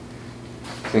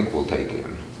think we'll take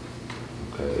in,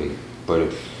 okay? But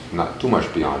it's not too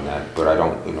much beyond that, but I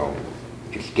don't, you know,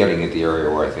 it's getting at the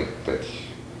area where I think that's,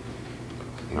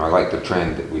 you know, I like the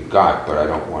trend that we've got, but I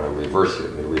don't want to reverse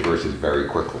it. It reverses very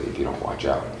quickly if you don't watch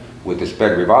out. With the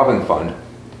sped revolving fund,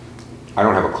 I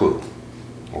don't have a clue,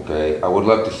 okay? I would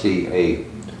love to see a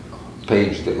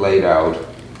page that laid out,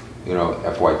 you know,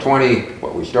 FY20,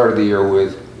 what we started the year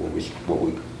with, what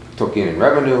we took in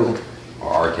revenue, or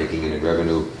are taking in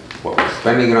revenue, what we're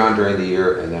spending it on during the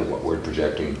year, and then what we're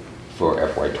projecting for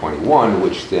FY21,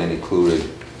 which then included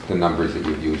the numbers that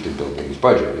you've used in building this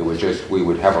budget. It was just, we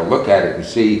would have a look at it and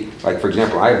see, like for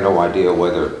example, I have no idea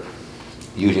whether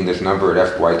using this number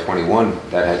at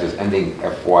FY21, that has us ending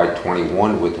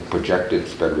FY21 with a projected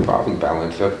sped revolving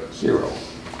balance of 0.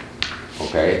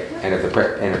 Okay, and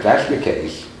if that's the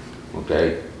case,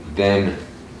 okay, then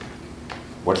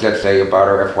what's that say about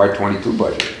our FY22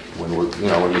 budget? When we're, you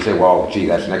know, when you say, well, gee,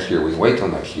 that's next year, we can wait till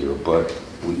next year, but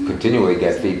we continually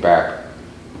get feedback,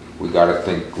 we got to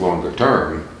think longer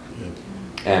term,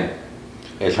 and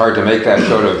it's hard to make that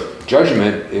sort of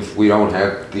judgment if we don't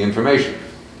have the information.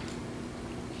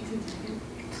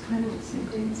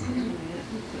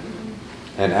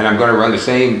 And I'm going to run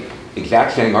the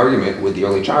exact same argument with the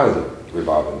early childhood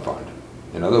revolving fund.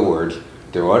 In other words,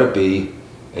 there ought to be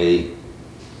a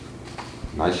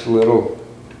nice little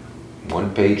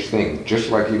one-page thing,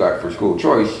 just like you got for school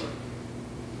choice,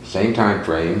 same time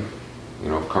frame, you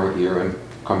know, current year and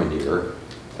coming year,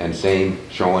 and same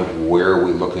showing where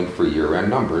we're looking for year-end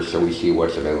numbers so we see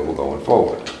what's available going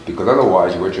forward. Because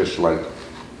otherwise, we're just like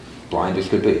blind as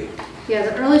could be. Yeah,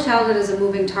 the early childhood is a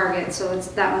moving target, so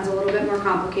that one's a little bit more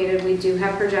complicated. We do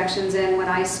have projections in. When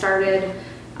I started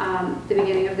the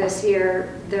beginning of this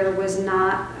year, there was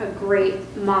not a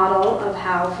great model of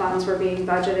how funds were being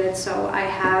budgeted, so I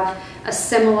have a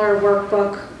similar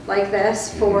workbook like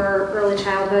this for early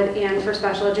childhood and for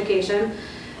special education.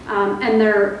 And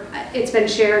it's been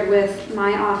shared with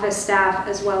my office staff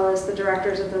as well as the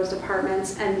directors of those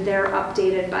departments, and they're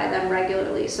updated by them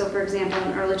regularly. So for example,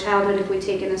 in early childhood, if we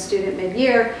take in a student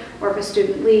mid-year or if a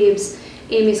student leaves,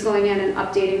 Amy's going in and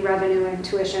updating revenue and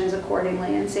tuitions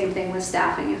accordingly, and same thing with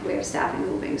staffing if we have staffing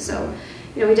moving. So,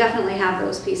 you know, we definitely have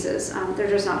those pieces. They're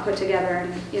just not put together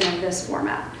in, you know, this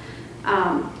format.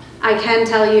 I can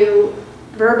tell you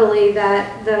verbally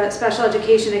that the special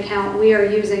education account, we are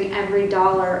using every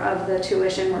dollar of the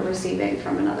tuition we're receiving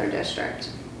from another district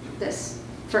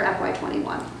for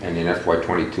FY21. And in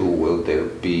FY22, will there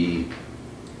be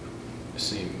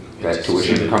Same that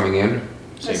tuition coming in?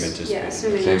 Same anticipated. Yeah,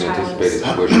 assuming Same the child anticipated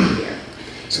is tuition. here.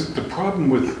 So the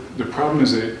problem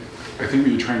is that I think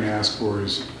what you're trying to ask for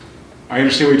is, I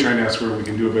understand what you're trying to ask for, we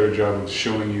can do a better job of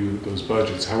showing you those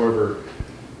budgets. However,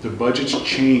 the budgets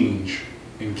change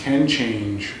and can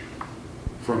change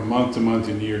from month to month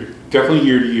and definitely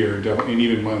year to year, and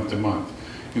even month to month.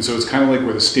 And so it's kind of like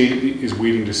where the state is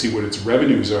waiting to see what its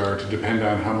revenues are to depend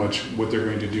on what they're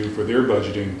going to do for their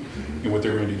budgeting and what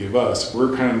they're going to give us.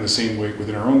 We're kind of in the same way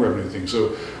within our own revenue thing.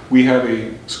 So we have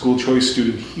a school choice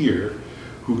student here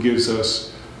who gives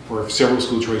us, or several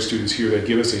school choice students here that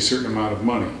give us a certain amount of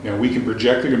money. Now we can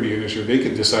project they're going to be an issue. They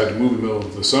could decide to move in the middle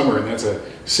of the summer, and that's a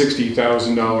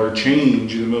 $60,000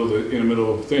 change in the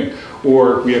middle of the thing.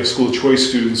 Or we have school choice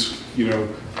students, you know,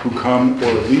 who come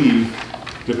or leave,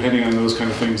 depending on those kind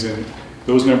of things, and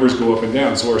those numbers go up and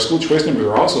down. So our school choice numbers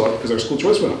are also up because our school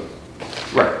choice went up.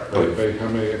 Right. By how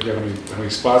many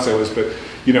spots that was, but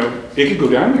you know, it could go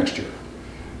down next year.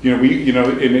 You know, we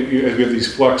have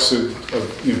these flux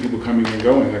of you know, people coming and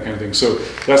going, that kind of thing. So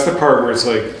that's the part where it's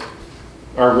like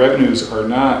our revenues are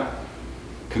not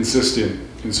consistent,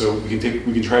 and so we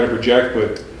can try to project,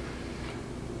 but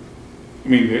I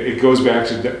mean, it goes back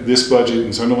to this budget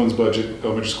and Sunderland's budget,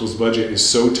 elementary school's budget is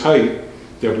so tight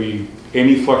that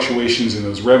any fluctuations in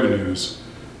those revenues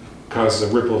causes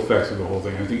a ripple effect of the whole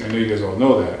thing. I know you guys all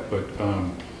know that, but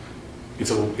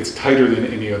it's tighter than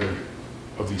any other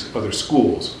of these other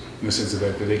schools in the sense of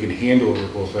that they can handle a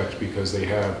ripple effect because they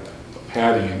have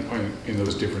padding in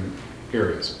those different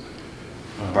areas.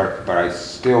 But I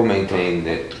still maintain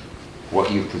that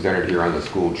what you presented here on the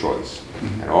school choice,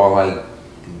 and all I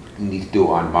need to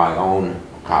do on my own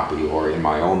copy or in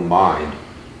my own mind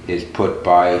is put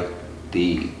by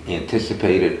the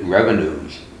anticipated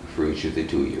revenues for each of the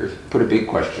 2 years, put a big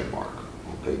question mark,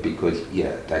 okay? Because,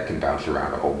 yeah, that can bounce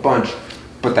around a whole bunch,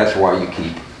 but that's why you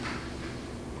keep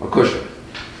a cushion.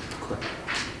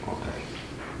 Okay.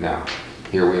 Now,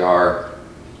 here we are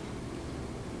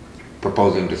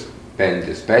proposing to spend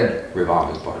the sped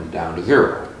revolving fund down to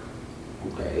 0.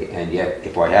 Okay, and yet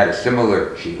if I had a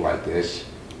similar sheet like this,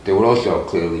 there would also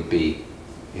clearly be,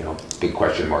 you know, big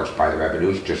question marks by the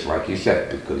revenues, just like you said,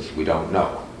 because we don't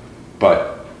know.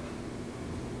 But,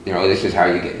 you know, this is how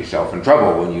you get yourself in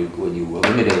trouble when you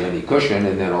eliminate any cushion,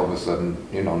 and then all of a sudden,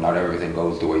 you know, not everything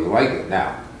goes the way you like it.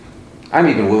 Now, I'm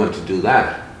even willing to do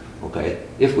that, okay,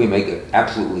 if we make it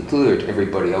absolutely clear to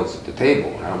everybody else at the table,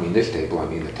 and I don't mean this table, I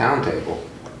mean the town table,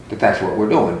 that that's what we're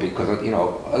doing, because, you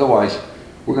know, otherwise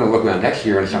we're going to look around next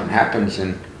year and something happens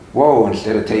and, whoa,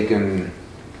 instead of taking,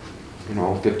 you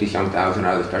know, 50-some thousand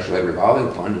out of the special ed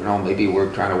revolving fund, you know, maybe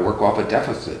we're trying to work off a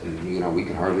deficit and, you know, we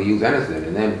can hardly use anything.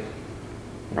 And then,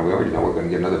 you know, we already know we're going to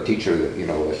get another teacher that, you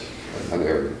know,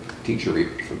 another teacher,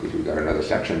 because we've got anoting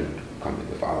section coming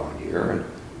the following year.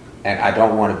 And I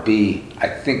don't want to be, I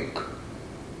think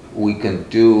we can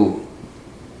do,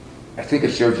 I think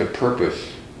it serves a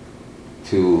purpose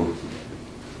to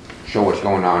show what's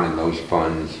going on in those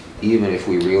funds, even if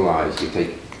we realize you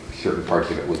take certain parts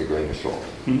of it with a grain of salt.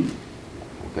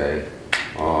 Okay,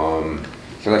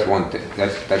 so that's one thing.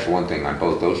 That's one thing on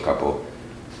both those couple.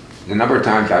 The number of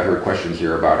times I've heard questions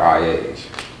here about IAs.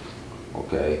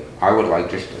 Okay, I would like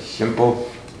just a simple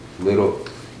little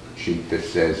sheet that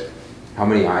says how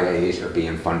many IAs are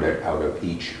being funded out of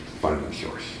each funding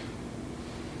source.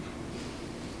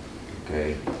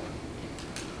 Okay.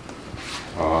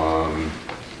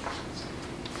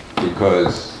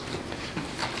 Because,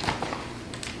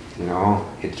 you know,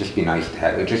 it'd just be nice to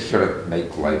have, it just sort of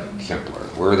make life simpler.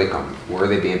 Where are they coming? Where are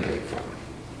they being paid from?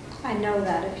 I know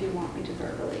that if you want me to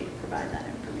verbally provide that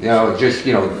information. You know, just,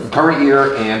 you know, current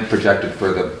year and projected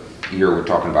for the year we're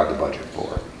talking about the budget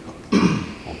for.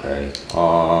 Okay.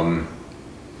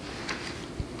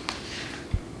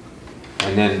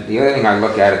 And then the other thing I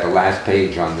look at the last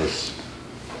page on this,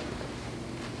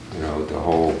 you know, the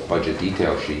whole budget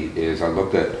detail sheet, is I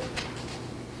looked at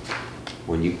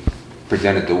when you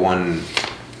presented the one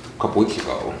a couple weeks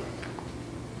ago,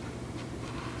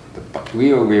 the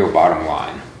real bottom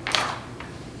line,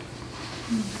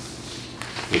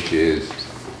 which is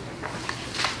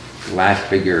the last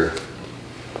figure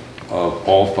of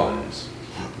all funds,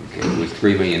 okay, was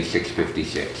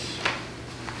 $3,656,000.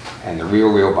 And the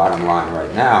real bottom line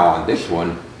right now on this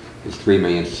one is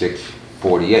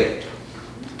 $3,648,000.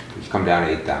 It's come down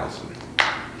 8,000.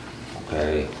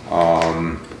 Okay,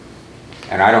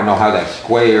 and I don't know how that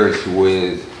squares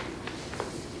with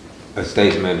a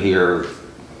statement here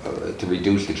to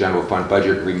reduce the general fund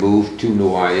budget, remove 2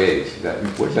 new IAs.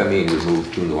 What does that mean,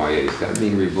 remove 2 new IAs? Does that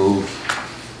mean remove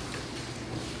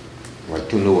like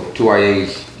 2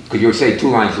 IAs? Because you would say 2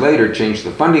 lines later, change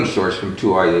the funding source from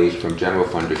 2 IAs from general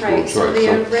fund to school Right, choice. so the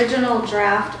original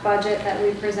draft budget that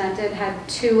we presented had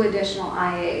 2 additional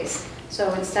IAs.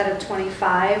 So instead of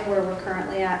 25, where we're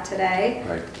currently at today,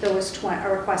 Right. there was a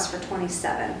request for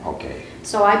 27. Okay.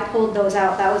 So I pulled those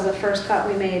out. That was the first cut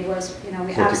we made was, you know,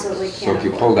 we absolutely can't So if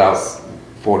you afford pulled out this.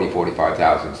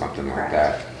 45,000, something like Correct.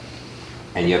 that,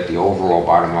 and yet the overall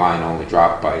bottom line only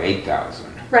dropped by 8,000.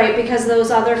 Right, because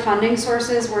those other funding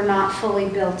sources were not fully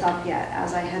built up yet.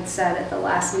 As I had said at the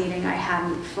last meeting, I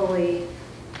hadn't fully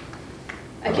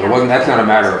accounted That's not a for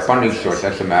matter those of funding expenses. source,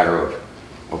 that's a matter of,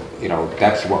 you know,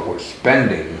 that's what we're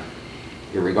spending,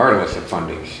 regardless of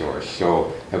funding source.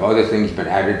 So have other things been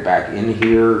added back in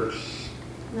here?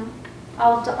 No,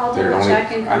 I'll That it double only-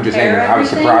 check and I'm just saying, compare I was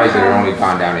everything surprised that it from only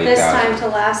gone down 8,000. this time to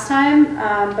last time,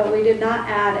 but we did not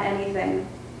add anything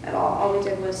at all. All we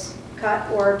did was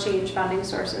cut or change funding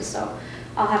sources, so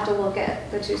I'll have to look at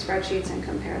the 2 spreadsheets and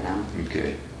compare them.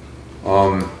 Okay.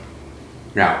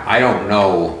 Now, I don't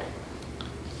know,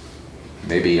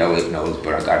 maybe Elliot knows,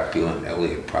 but I got a feeling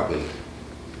Elliot probably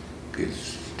is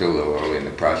still a little early in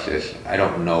the process. I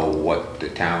don't know what the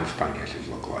town's finances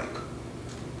look like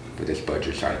for this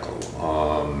budget cycle.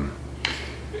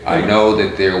 I know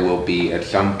that there will be at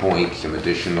some point some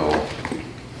additional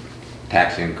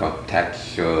tax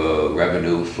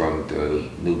revenue from the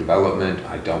new development.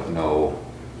 I don't know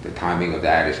the timing of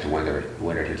that as to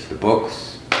when it hits the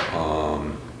books.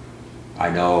 I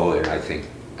know, and I think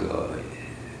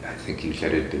you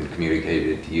said it had been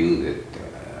communicated to you that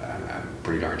I'm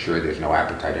pretty darn sure there's no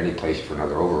appetite any place for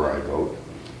another override vote.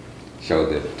 so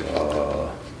that,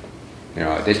 you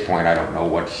know, at this point, I don't know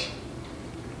what's,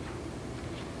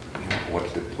 you know,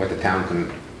 what the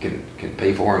town can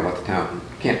pay for and what the town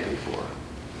can't pay for.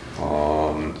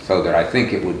 So that I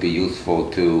think it would be useful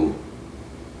to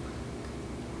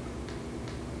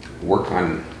work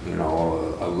on, you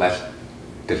know, a less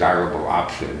desirable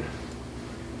option.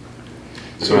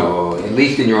 So, at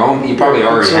least in your own, you probably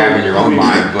already have in your own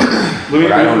mind, but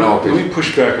I don't know if Let me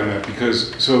push back on that,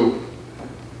 because, so,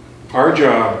 our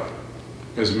job,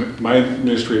 as my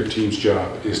administrative team's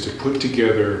job, is to put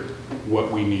together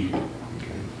what we need.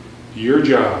 Your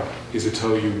job is to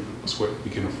tell you what we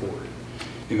can afford.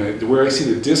 And where I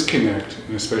see the disconnect,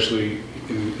 and especially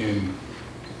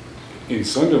in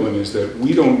Sunderland, is that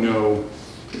we don't know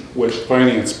what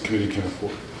finance committee can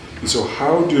afford. And so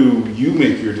how do you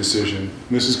make your decision? And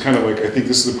this is kind of like, I think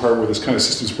this is the part where this kind of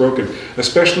system's broken,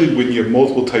 especially when you have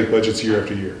multiple tight budgets year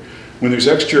after year. When there's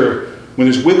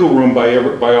wiggle room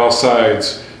by all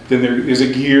sides, then there's a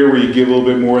year where you give a little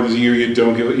bit more, there's a year you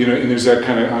don't give, you know, and there's that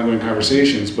kind of ongoing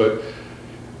conversations. But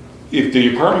if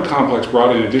the apartment complex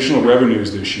brought in additional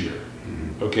revenues this year,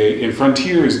 okay, and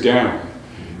Frontier is down,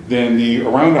 then the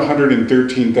around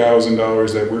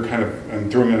 $113,000 that we're kind of, I'm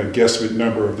throwing out a guesstimate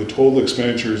number of the total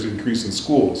expenditures increase in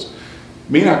schools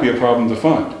may not be a problem to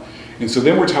fund. And so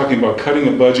then we're talking about cutting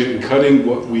a budget and cutting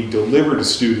what we deliver to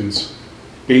students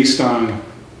based on.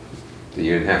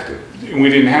 you didn't have to. And we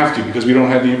didn't have to, because we don't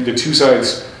have the two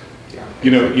sides,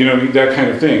 you know, that kind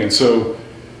of thing. And so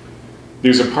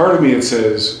there's a part of me that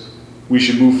says we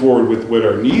should move forward with what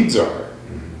our needs are.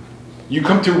 You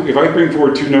come through, if I bring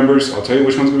forward two numbers, I'll tell you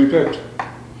which one's going to be picked.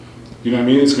 You know what I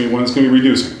mean? It's going to be one that's going to be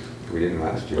reducing. We didn't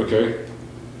last year. Okay.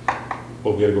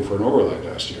 Well, we had to go for an override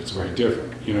last year. It's very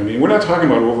different. You know what I mean? We're not talking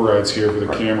about overrides here for the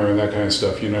camera and that kind of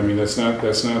stuff. You know what I mean? That's not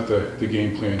the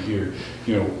game plan here.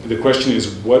 You know, the question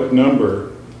is what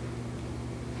number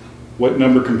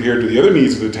compared to the other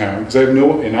needs of the town? Because I have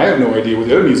no idea what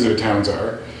the other needs of the towns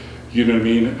are. You know what I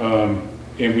mean?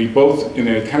 And we both, and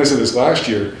I kind of said this last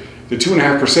year, the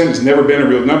 2.5% has never been a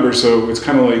real number, so it's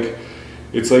kind of like,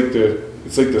 it's like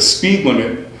the speed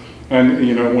limit, and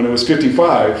you know, when it was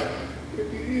 55,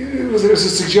 it was a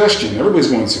suggestion, everybody's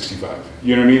going 65,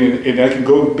 you know what I mean, and I can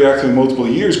go back to multiple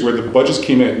years where the budgets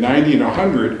came in at 90 and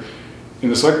 100,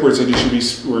 and the select board said you should be,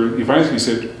 or the finance committee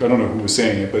said, I don't know who was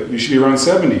saying it, but you should be around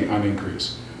 70 on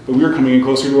increase, but we were coming in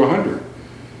closer to 100.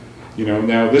 You know,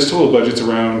 now this total budget's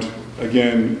around,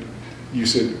 again, you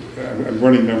said, I'm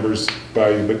running numbers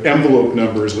by you, but envelope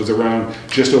numbers was around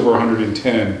just over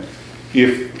 110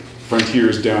 if Frontier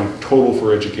is down total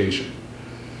for education.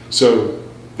 So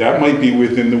that might be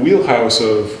within the wheelhouse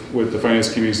of what the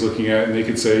finance committee is looking at, and they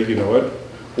could say, you know what,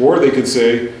 or they could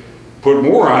say, put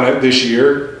more on it this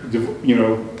year, you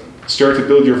know, start to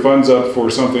build your funds up for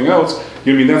something else. You know what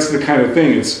I mean? That's the kind of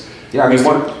thing. It's, yeah, I mean,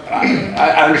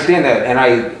 I understand that,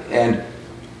 and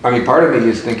I mean, part of me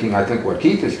is thinking, I think what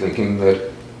Keith is thinking,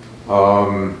 that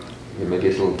maybe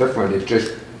it's a little different. It's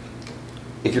just,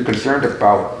 if you're concerned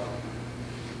about,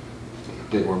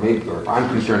 or if I'm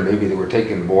concerned maybe that we're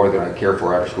taking more than I care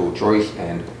for out of school choice,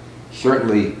 and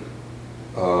certainly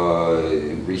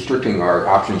restricting our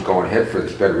options going ahead for the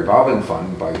sped revolving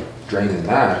fund by draining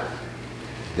that,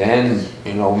 then,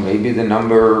 you know, maybe the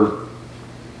number,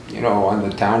 you know, on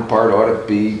the town part ought to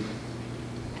be,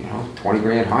 you know, 20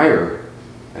 grand higher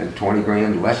and 20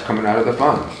 grand less coming out of the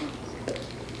funds.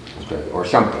 Okay, or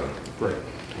something. Right.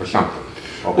 Or something.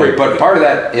 Okay, but part of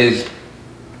that is,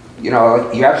 you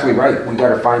know, you're absolutely right. We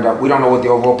got to find out. We don't know what the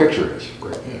overall picture is.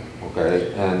 Right. Yeah.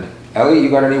 Okay, and Ellie, you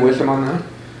got any wisdom on that?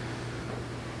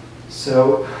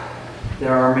 So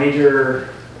there are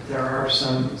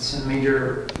some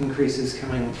major increases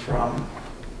coming from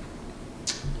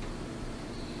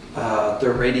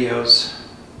the radios.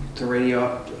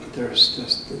 There's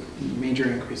just the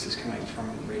major increases coming from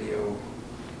radio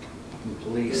and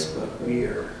police, but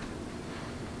we're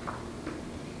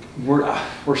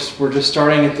just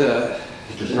starting at the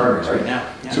right now.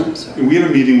 Yeah, so and we had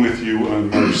a meeting with you on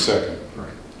March 2nd.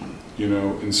 Right. You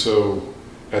know, and so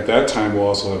at that time we'll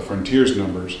also have Frontier's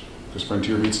numbers, because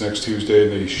Frontier meets next Tuesday,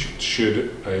 and they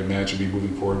should, I imagine, be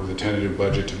moving forward with a tentative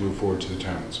budget to move forward to the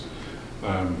towns.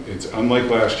 It's unlike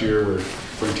last year where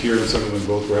Frontier and Sunderland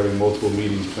both were having multiple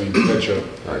meetings playing catch up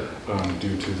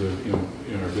due to the, you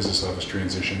know, our business office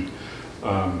transition.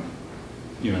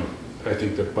 You know, I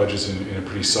think the budget's in a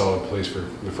pretty solid place for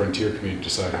the Frontier committee to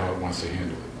decide how it wants to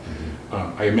handle it.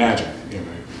 I imagine, you know,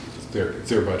 it's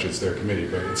their budget, it's their committee,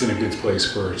 but it's in a good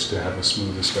place for us to have a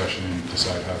smooth discussion and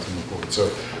decide how to move forward.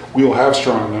 So we will have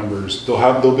strong numbers. They'll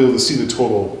be able to see the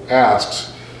total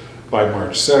asks by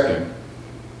March 2nd.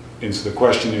 And so the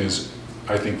question is,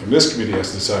 I think from this committee has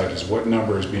to decide is what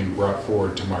number is being brought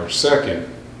forward to March 2nd.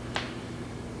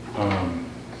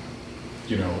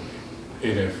 You know,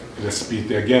 and if this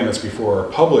again, that's before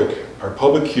our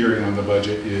public hearing on the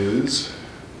budget is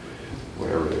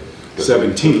Whatever. the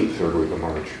 17th. Third week of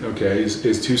March. Okay, is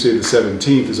Tuesday the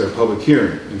 17th is our public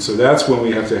hearing. And so that's when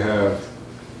we have to have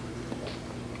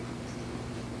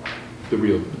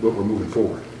what we're moving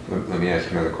forward. Let me ask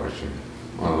another question.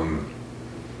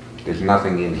 There's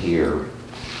nothing in here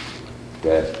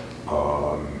that,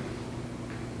 I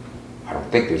don't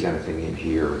think there's anything in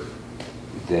here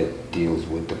that deals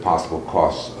with the possible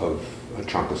costs of a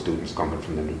chunk of students coming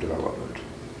from the new development.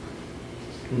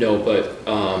 No, but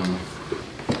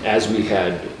as we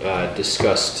had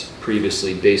discussed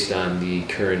previously, based on the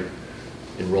current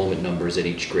enrollment numbers at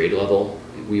each grade level,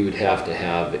 we would have to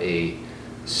have a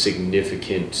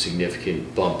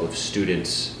significant bump of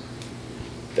students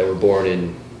that were born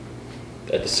in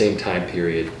at the same time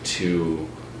period to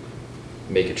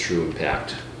make a true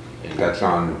impact. And That's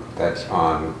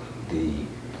on the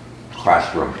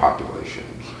classroom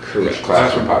populations. Correct. Each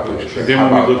classroom population.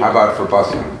 Then when we look- How about for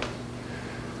busing?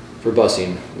 for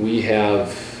busing, we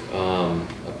have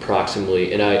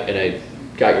approximately, and I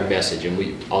got your message,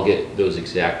 and I'll get those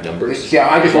exact numbers. Yeah,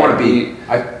 I just want to be,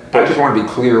 I just want to be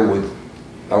clear with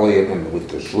Elliot and with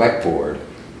the select board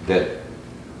that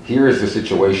here is the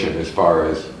situation as far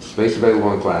as space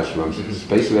available in classrooms,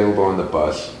 space available on the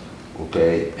bus,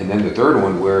 okay? And then the third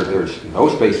one where there's no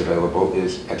space available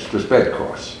is extra sped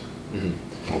costs,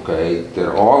 okay?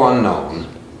 They're all unknown,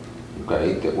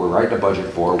 okay? That we're writing a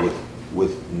budget for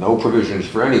with no provisions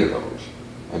for any of those.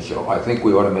 And so I think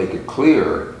we ought to make it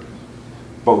clear,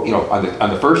 but you know, on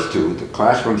the first two, the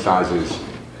classroom sizes,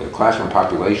 the classroom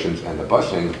populations and the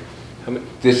busing,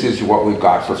 this is what we've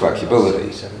got for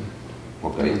flexibility.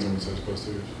 Okay? Depends on what size bus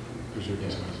it is. There's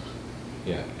different sizes.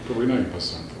 Yeah. But we're not even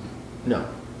bus on. No.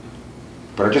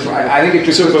 But I think it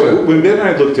just. So, but when Ben and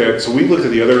I looked at, so we looked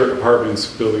at the other apartments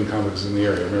building complexes in the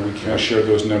area. Remember, we kind of shared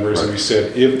those numbers, and we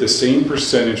said if the same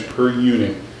percentage per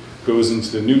unit goes into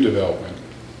the new development,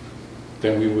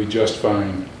 then we would be just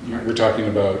fine. We're talking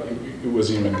about it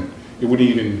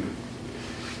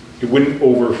wouldn't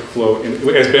overflow. And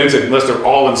as Ben said, unless they're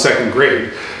all in second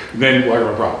grade, then we'll have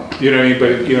a problem. You know what I mean?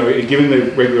 But you know, given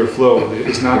the regular flow,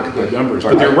 it's not good numbers.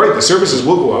 But they're right. The services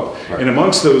will go up, and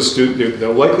amongst those, the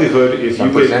likelihood if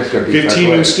you get 15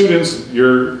 new students,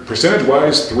 your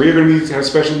percentage-wise, 3 are going to have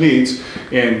special needs,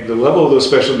 and the level of those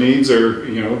special needs are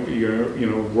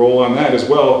roll on that as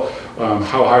well.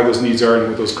 How high those needs are and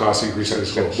what those cost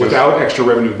increases will, without extra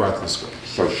revenue brought to the school.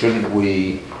 So shouldn't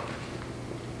we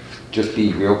just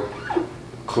be real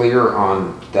clear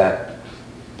on that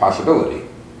possibility?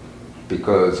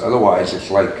 Because otherwise it's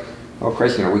like, oh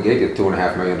Christ, you know, we gave you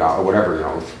 $2.5 million, or whatever, you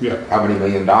know, Yeah. how many $1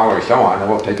 million, so on, and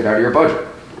we'll take it out of your budget,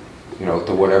 you know,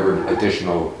 to whatever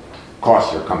additional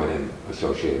costs are coming in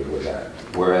associated with that.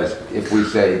 Whereas if we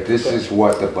say this is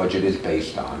what the budget is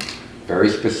based on, very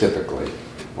specifically,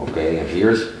 okay, and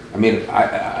here's, I mean,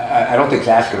 I don't think it's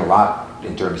asking a lot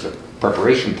in terms of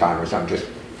preparation time or something, just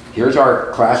here's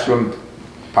our classroom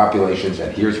populations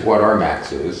and here's what our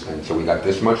max is, and so we got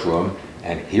this much room,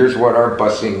 and here's what our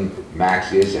busing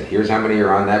max is, and here's how many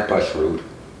are on that bus route,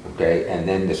 okay, and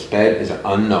then the sped is an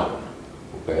unknown,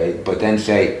 okay, but then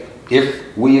say,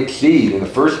 if we exceed in the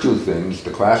first two things,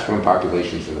 the classroom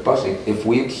populations and the busing, if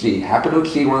we happen to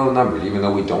exceed one of the numbers, even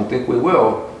though we don't think we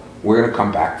will, we're going to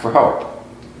come back for help,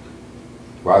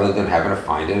 rather than having to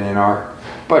find it in our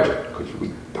budget, because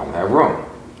we don't have room,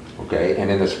 okay, and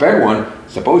in the sped one,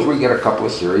 suppose we get a couple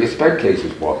of serious sped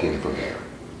cases walk in from there.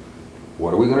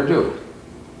 What are we going to do?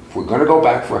 If we're going to go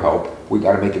back for help, we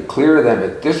got to make it clear to them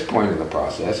at this point in the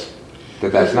process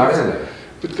that that's not in there.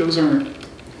 But those aren't,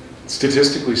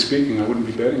 statistically speaking, I wouldn't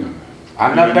be betting on that.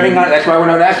 I'm not betting on it. That's why we're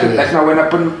not asking. That's not, we're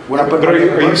not putting. But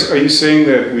are you saying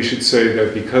that we should say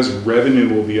that because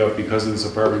revenue will be up because of this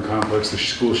apartment complex, the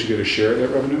school should get a share of that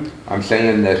revenue? I'm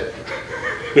saying that.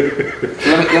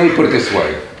 let me put it this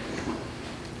way.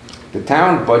 The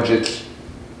town budgets.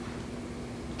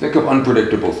 Think of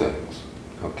unpredictable things.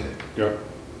 Okay. Yeah.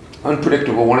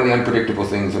 Unpredictable. One of the unpredictable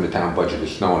things in the town budget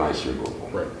is snow and ice removal.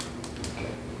 Right. Okay.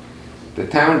 The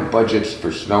town budgets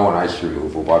for snow and ice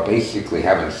removal by basically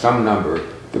having some number,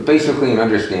 but basically an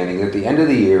understanding that at the end of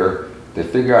the year, they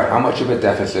figure out how much of a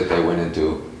deficit they went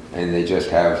into, and they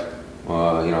just have,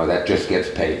 that just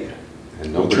gets paid.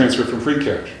 And We'll transfer from free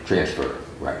cash. Transfer,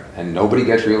 right. And nobody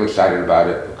gets real excited about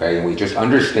it, okay? And we just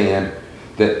understand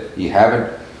that you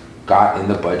haven't got in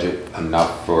the budget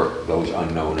enough for those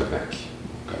unknown events,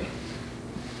 okay?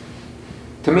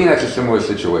 To me, that's a similar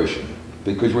situation.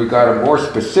 because we got a more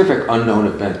specific unknown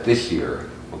event this year,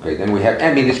 okay, than we have.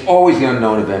 I mean, it's always the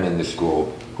unknown event in the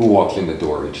school, who walks in the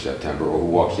door each September, or who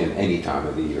walks in any time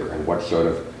of the year, and what sort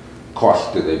of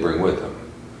costs do they bring with them,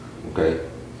 okay?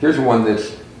 Here's one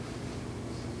that's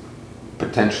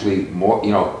potentially more,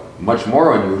 much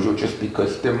more unusual, just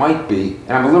because there might be,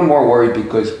 and I'm a little more worried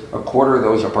because a quarter of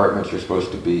those apartments are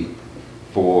supposed to be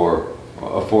for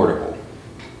affordable,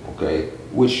 okay?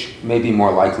 Which may be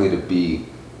more likely to be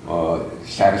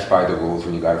satisfy the rules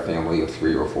when you got a family of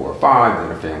 3 or 4 or 5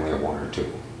 than a family of 1 or 2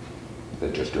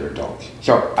 that just are adults.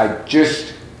 So I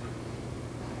just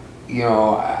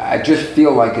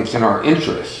feel like it's in our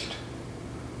interest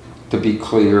to be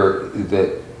clear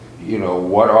that,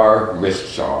 what our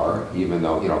risks are, even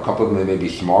though, a couple of them may be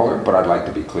smaller, but I'd like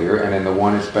to be clear. And then the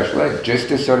one in special ed, just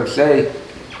to sort of say,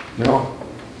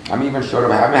 I'm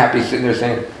happy sitting there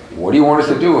saying, what do you want us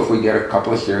to do if we get a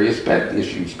couple of serious bed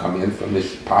issues come in from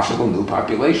this possible new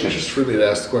population? Just for me to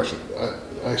ask the question,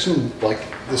 I assume like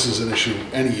this is an issue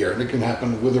any year, and it can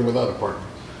happen with or without a partner.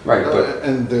 Right, but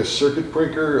and the circuit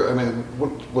breaker, I mean,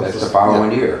 what's that's the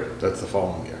following year. That's the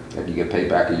following year. And you get paid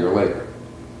back a year later.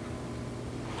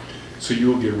 So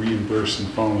you will get reimbursed in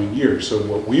the following year. So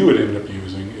what we would end up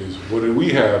using is, what do we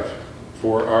have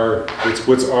for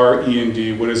what's our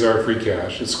E&D, what is our free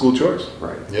cash? It's school choice.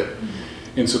 Right. Yep.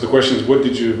 And so the question is, what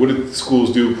did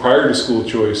schools do prior to school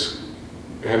choice,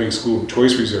 having school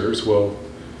choice reserves? Well,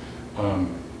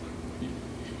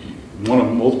 one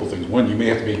of multiple things. One, you may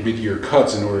have to make mid-year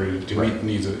cuts in order to meet the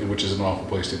needs, which is an awful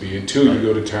place to be. And two, you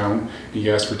go to town and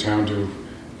you ask for town to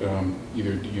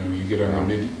either you get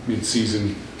on a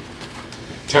mid-season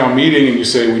town meeting and you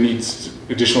say we need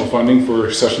additional funding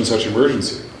for such and such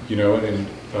emergency.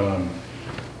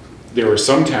 There were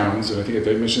some towns, and I think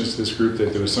I mentioned this to this group,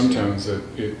 that there were some towns that,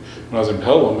 when I was in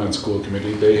Pelham on school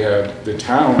committee, the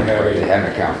town had They had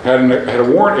an account. had a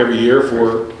warrant every year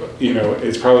for,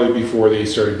 it's probably before they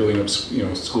started building up,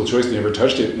 school choice. They never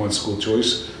touched it once school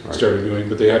choice started doing,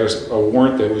 but they had a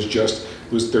warrant that was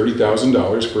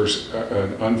 $30,000 for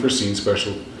an unforeseen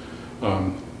special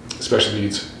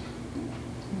needs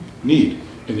need,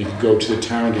 and you could go to the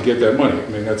town to get that money. I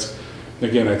mean,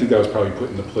 again, I think that was probably put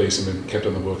into place and been kept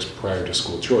on the books prior to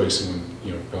school choice, and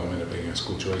when Pelham ended up being a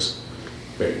school choice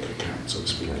bank account, so to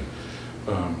speak.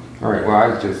 All right.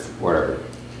 Well, whatever.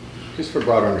 Just for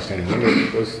broader understanding,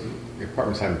 those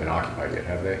apartments haven't been occupied yet,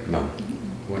 have they? No.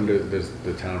 When does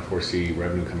the town foresee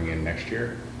revenue coming in next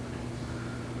year?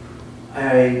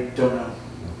 I don't know.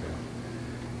 Okay.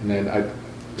 And then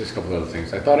just a couple of other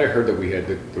things. I thought I heard that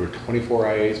there were 24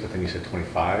 IAs, but then you said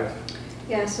 25.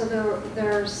 Yeah, so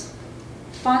there's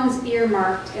funds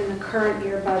earmarked in the current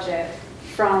year budget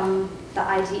from the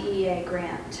IDEA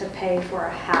grant to pay for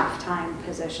a half-time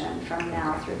position from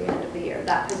now through the end of the year.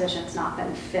 That position's not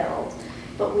been filled,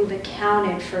 but we've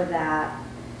accounted for that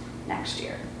next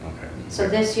year. Okay. So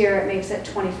this year it makes it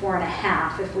 24 and a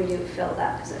half if we do fill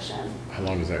that position. How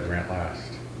long does that grant last?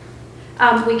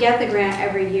 We get the grant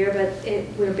every year, but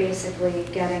we're basically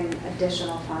getting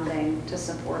additional funding to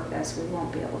support this. We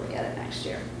won't be able to get it next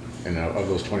year. And of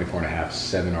those 24 and a half,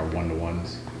 7 are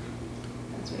one-to-ones?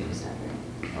 That's what you said,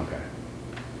 right? Okay.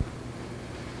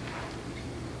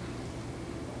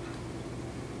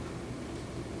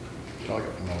 That's all I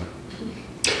got for the moment.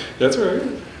 That's all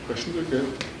right. Questions are good.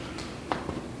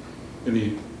 And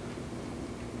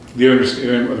the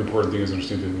other important thing is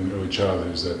understanding in early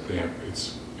childhood is that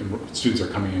students are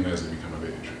coming in as they become of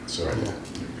age. So,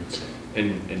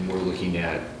 And we're looking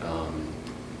at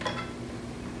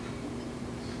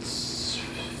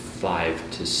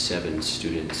 5 to 7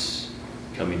 students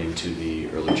coming into the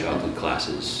early childhood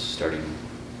classes starting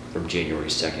from January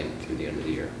 2nd through the end of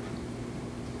the year.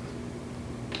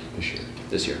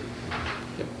 This year.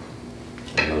 Yep.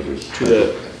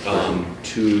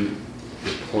 To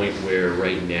the point where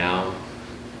right now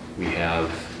we have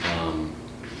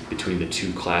between the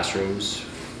 2 classrooms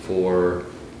 4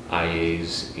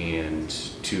 IAs and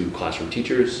 2 classroom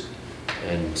teachers,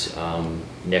 and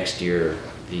next year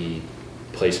the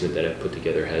placement that I've put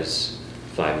together has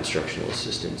 5 instructional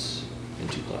assistants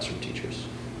and 2 classroom teachers.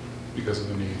 because of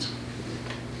the needs.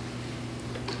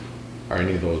 Are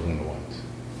any of those one-to-ones?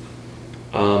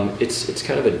 It's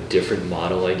kind of a different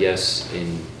model, I guess,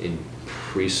 in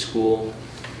preschool.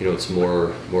 It's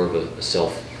more of a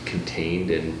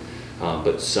self-contained, and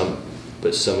but some of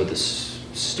the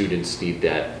students need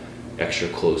that extra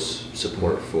close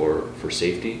support for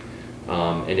safety.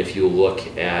 And if you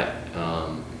look at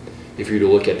if you were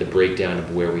to look at the breakdown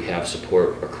of where we have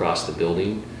support across the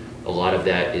building, a lot of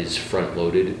that is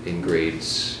front-loaded in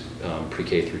grades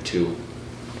pre-K through 2,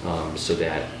 so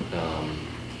that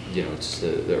you know, it's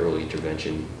the early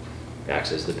intervention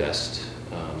acts as the best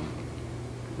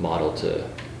model to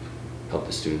help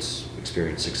the students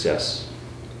experience success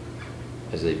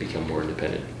as they become more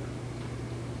independent.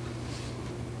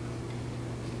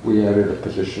 We added a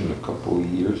position a couple of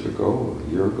years ago,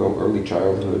 a year ago, early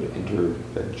childhood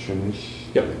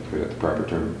interventionist. Yep. Is that the proper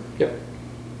term? Yep,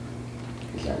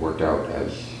 Has that worked out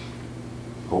as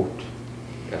hoped?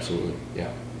 absolutely,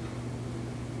 yeah.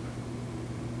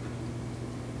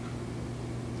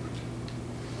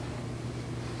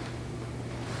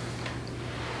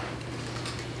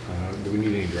 Do we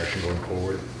need any direction going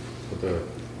forward with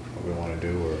what we want to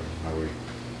do, or how we?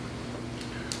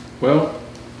 Well,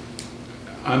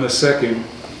 on the 2nd,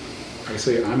 I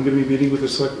say I'm going to be meeting with the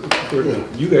select board.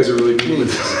 Yeah. You guys are really meeting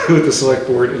with the select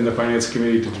board and the finance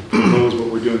committee to propose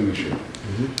what we're doing this year.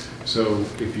 So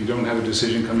if you don't have a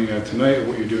decision coming out tonight of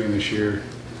what you're doing this year,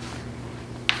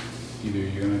 either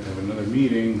you're going to have another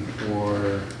meeting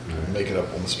or Make it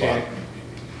up on the spot.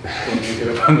 or make it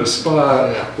up on the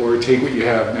spot, or take what you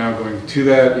have now going to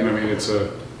that. You know, I mean, it's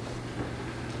a.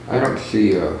 I don't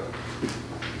see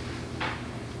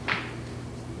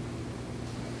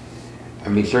I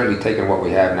mean, certainly taking what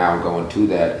we have now and going to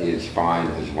that is fine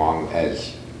as long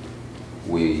as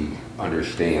we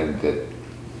understand that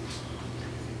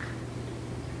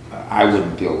I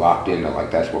wouldn't feel locked into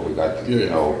like that's what we got to, you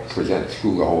know, present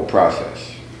through the whole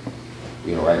process.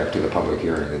 You know, right up to the public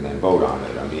hearing and then vote on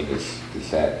it. I mean, is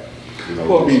that, you know.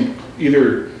 Well, I mean,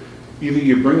 either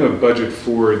you bring a budget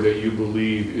forward that you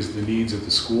believe is the needs of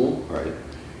the school. Right.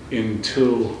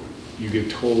 Until you get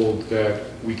told that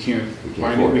we can't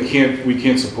afford we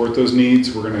can't support those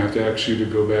needs, we're gonna have to ask you to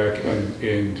go back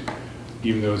and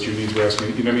even though it's your needs we're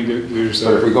asking, you know, I mean, there's.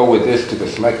 But if we go with this to the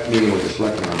meeting with the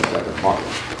selectmen on the 2nd of March.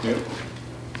 Yep.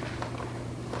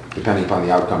 Depending upon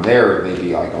the outcome there, it may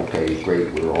be like, okay,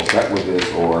 great, we're all set with this,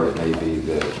 or it may be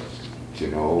that, you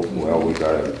know, well, we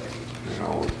got a, you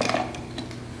know,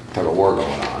 tug of war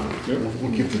going on. Yep.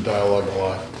 We'll keep the dialogue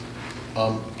alive.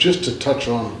 Just to touch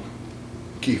on,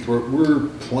 Keith, we're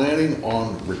planning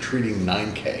on retreating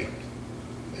 9K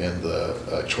in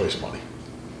the choice money.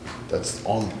 That's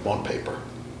on paper,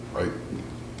 right?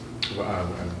 What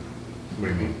do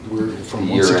you mean? We're from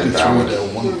Year-end 163 balance. to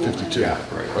 152, Yeah,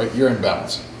 right? Year-end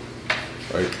balance,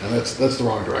 right? And that's the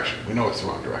wrong direction. We know it's the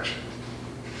wrong direction.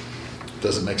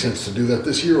 Does it make sense to do that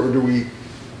this year, or do we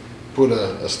put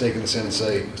a stake in the sand and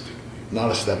say,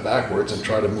 not a step backwards and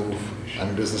try to move, I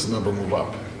mean, does this number move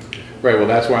up? Right, well,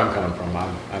 that's where I'm coming from.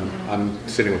 I'm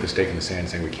sitting with a stake in the sand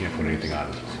saying we can't put anything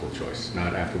on school choice,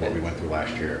 not after what we went through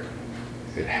last year.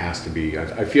 It has to be,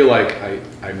 I feel like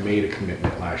I made a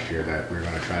commitment last year that we were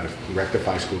gonna try to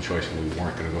rectify school choice and we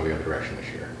weren't gonna go the other direction this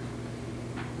year.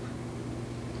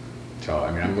 So,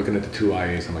 I mean, I'm looking at the 2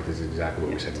 IAs, I'm like, this is exactly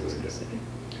what we said we would do.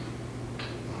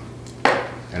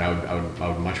 And I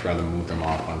would much rather move them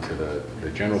off onto the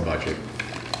general budget.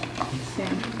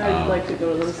 Same. I'd like to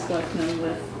go to the selectmen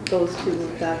with those two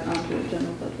moved back onto the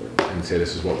general budget. And say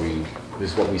this is what we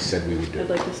said we would do. I'd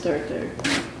like to start there.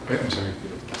 Wait, I'm sorry.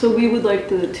 So we would like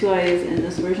the 2 IAs in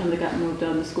this version that got moved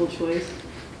on to school choice.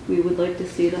 We would like to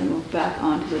see them move back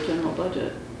onto the general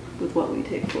budget with what we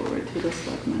take forward to the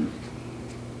selectmen.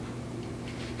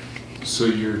 So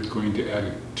you're going to add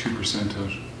a 2%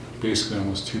 of, basically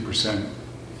almost 2%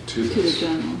 to this. To the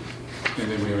general. And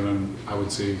then we have I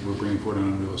would say we're bringing forward an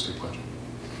unrealistic budget.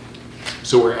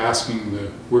 So we're asking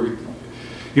you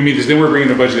mean, because then we're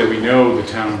bringing a budget that we know the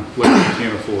town likely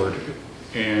can't afford,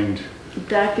 and.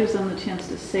 That gives them the chance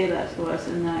to say that to us,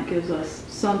 and that gives us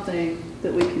something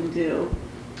that we can do.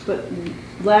 But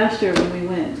last year when we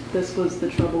went, this was the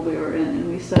trouble we were in,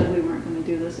 and we said we weren't going to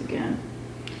do this again.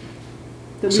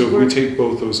 So if we take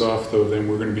both those off, though, then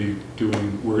we're going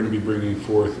to be bringing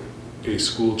forth a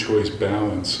school choice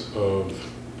balance of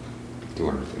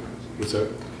 200,000. what's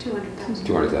that? 200,000.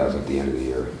 200,000 at the end of the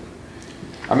year.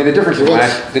 I mean, the difference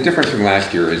from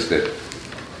last year is that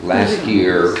last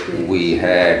year we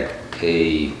had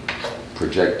a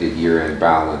projected year-end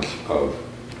balance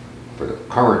for the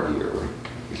current year,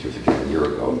 which was again a year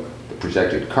ago. The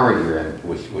projected current year-end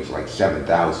was like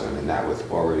 7,000, and that was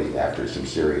already after some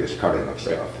serious cutting of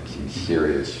stuff and some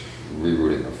serious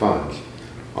rerouting of funds.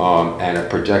 And a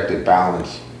projected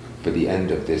balance for the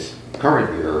end of this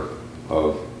current year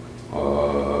of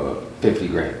 50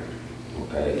 grand.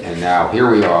 Okay, and now here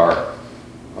we are,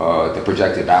 the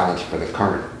projected balance for the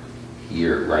current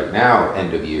year right now,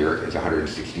 end of year, is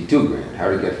 162 grand. How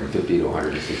did it get from 50 to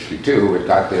 162? It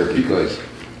got there because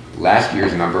last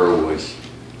year's number was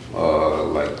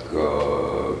I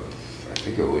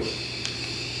think it was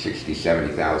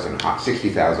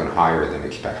 60,000 higher than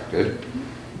expected.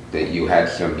 that you had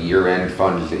some year-end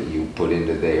funds that you put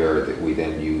into there that we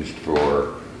then used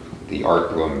for the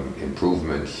art room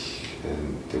improvements,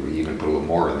 and that we even put a little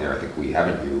more in there, I think we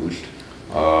haven't used.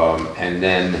 And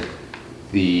then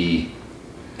the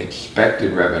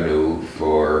expected revenue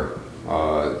for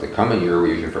the coming year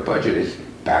we're using for budget is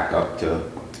back up to,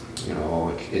 you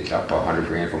know, it's up 100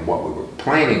 grand from what we were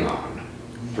planning on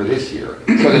for this year.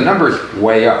 So the number's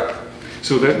way up.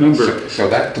 So that number, So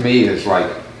that to me is like,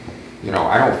 you know,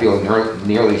 I don't feel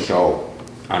nearly so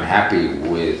unhappy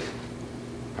with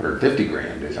 150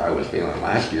 grand as I was feeling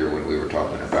last year when we were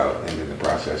talking about ending the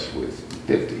process with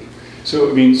 50. so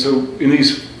I mean, so in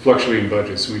these fluctuating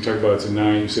budgets, when we talk about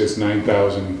you say it's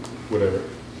 9,000, whatever,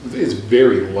 it's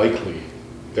very likely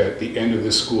that at the end of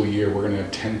this school year, we're gonna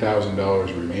have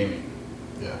 $10,000 remaining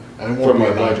Yeah. And it won't from be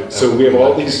our a nine- budget. So we have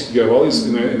all these, you have all these,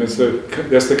 and that's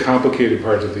the complicated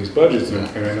parts of these budgets, and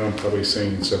I know I'm probably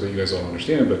saying stuff that you guys all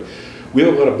understand, but we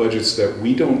have a lot of budgets that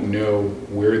we don't know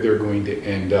where they're going to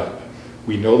end up.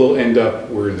 We know they'll end up,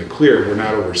 we're in the clear, we're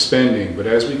not overspending, but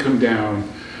as we come down,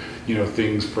 you know,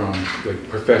 things from like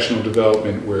professional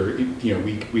development where, you know,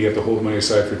 we have to hold money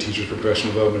aside for teachers'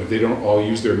 professional development. If they don't all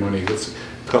use their money, let's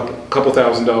couple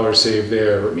 $1,000s saved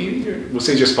there, or maybe we'll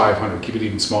say just 500, keep it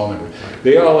even small number.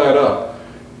 They all add up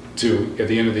to, at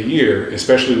the end of the year,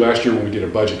 especially last year when we did a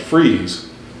budget freeze,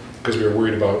 because we were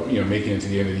worried about, you know, making it to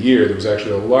the end of the year, there was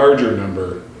actually a larger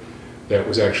number that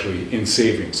was actually in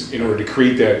savings in order to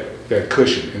create that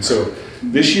cushion. And so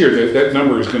this year, that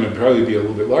number is going to probably be a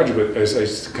little bit larger, but as I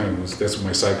kind of was, that's what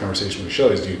my side conversation with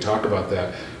Shelley is, do you talk about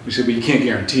that? We said, but you can't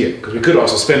guarantee it, because we could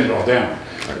also spend it all down.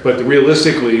 But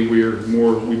realistically,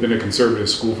 we've been a conservative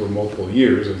school for multiple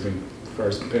years, I think, as far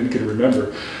as Ben can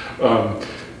remember.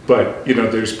 But, you know,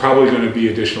 there's probably going to be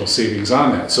additional savings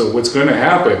on that. So what's going to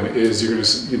happen is you're going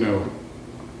to, you know,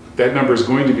 that number is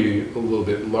going to be a little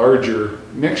bit larger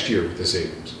next year with the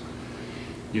savings.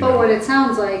 You But know? what it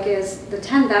sounds like is the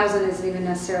 10,000 isn't even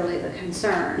necessarily the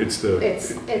concern. It's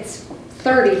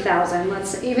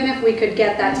 30,000. Even if we could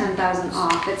get that 10,000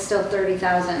 off, it's still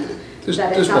 30,000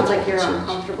 that it there's sounds like multiple you're concerns.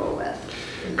 uncomfortable with.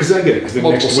 Because I get it, because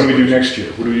what do we do next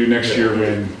year? What do we do next year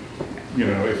when, you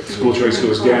know, if school choice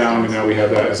goes down and now we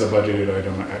have that as a budgeted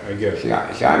item? I get it. See,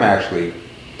 I'm actually,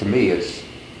 to me, it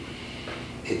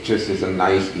just is a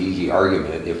nice, easy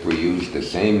argument if we use the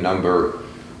same number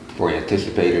for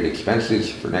anticipated expenses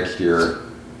for next year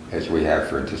as we have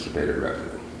for anticipated revenue.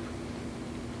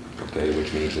 Okay,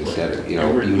 which means instead of, you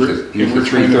know, use the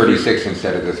 336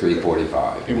 instead of the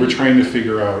 345. And we're trying to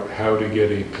figure out how to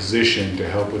get a position to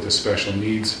help with the special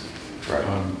needs. Right.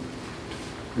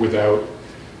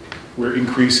 We're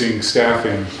increasing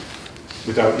staffing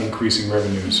without increasing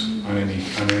revenues on any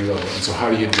level. And so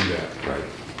how do you do that? Right.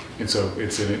 And so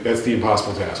that's the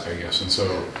impossible task, I guess. And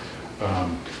so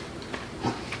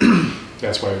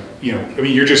that's why, you know, I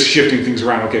mean, you're just shifting things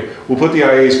around. Okay, we'll put the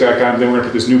IAs back on, then we're gonna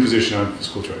put this new position on for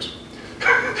school choice.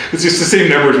 It's just the same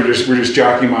numbers, we're just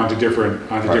jockeying onto different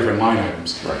line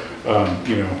items. Right.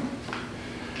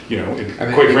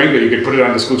 Quite frankly, you could put it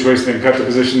on the school choice and then cut the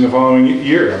position the following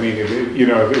year. I mean, if we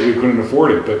couldn't afford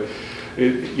it, but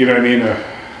you know what I mean? I don't know,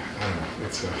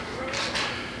 it's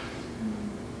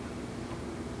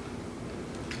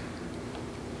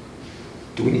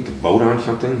Do we need to vote on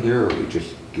something here, or are we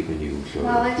just giving you, so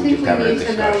Well, I we think just we having a need to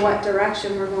know discussion? what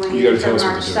direction we're going You gotta in tell for us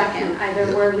what March to do. 2nd.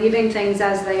 Either we're leaving things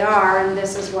as they are, and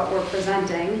this is what we're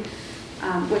presenting,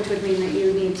 which would mean that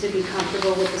you need to be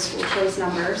comfortable with the school choice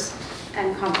numbers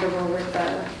and comfortable with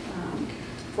the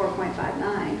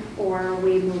 4.59, or are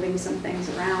we moving some things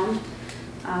around?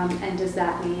 And does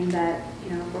that mean that,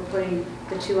 you know, if we're putting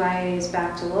the 2 IAs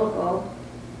back to local,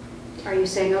 are you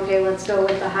saying, okay, let's go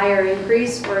with the higher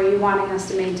increase, or are you wanting us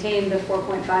to maintain the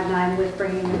 4.59 with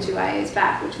bringing the 2 IAs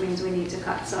back, which means we need to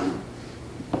cut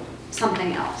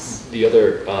something else? The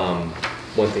other,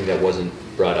 one thing that wasn't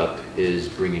brought up is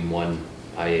bringing one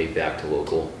IA back to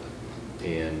local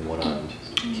and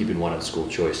keeping one on school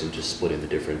choice and just splitting the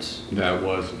difference. That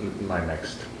was my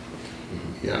next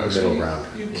Yeah, I was middle thinking- ground.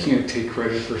 You can't take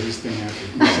credit for his thing after.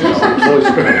 That's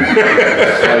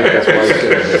why I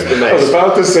said It's been I was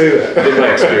about to say that. been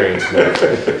my experience.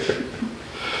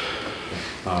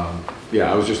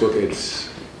 Yeah, I was just looking, it's,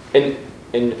 And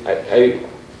I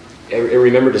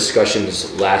remember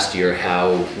discussions last year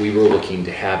how we were looking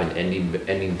to have an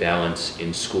ending balance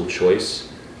in school choice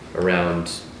around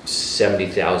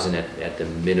 70,000 at the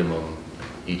minimum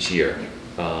each year.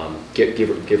 Give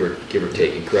or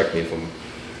take, and correct me if I'm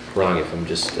wrong, if I'm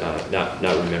just not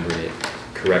remembering it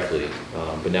correctly.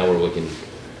 But now we're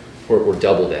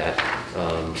double that.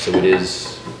 So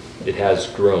it has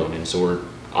grown, and so we're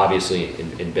obviously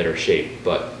in better shape.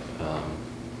 But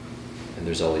And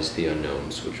there's always the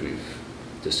unknowns, which we've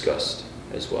discussed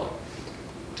as well.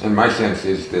 And my sense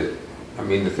is that, I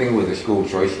mean, the thing with the school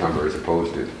choice number as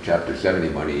opposed to Chapter 70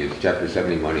 money is Chapter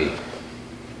 70 money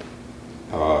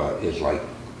is like,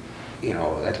 you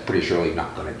know, that's pretty surely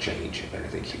not going to change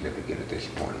anything significant at this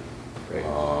point. Right.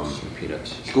 Some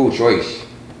peanuts. School choice,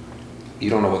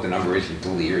 you don't know what the number is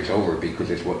until the year's over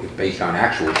because it's based on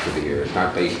actuals for the year. It's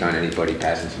not based on anybody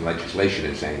passing some legislation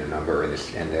and saying a number. And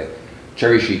the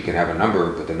cherry sheet can have a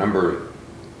number, but the number,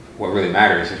 what really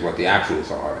matters is what the actuals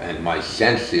are. And my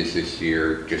sense is this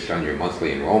year, just on your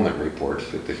monthly enrollment reports,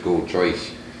 that the school choice,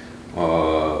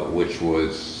 which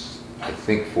was, I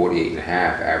think, 48 and a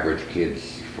half average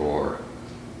kids for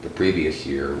the previous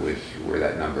year was where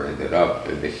that number ended up,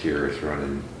 and this year it's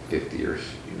running 50 or,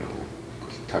 you know,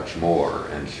 a touch more.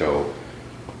 And so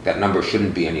that number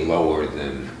shouldn't be any lower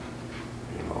than,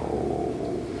 you know,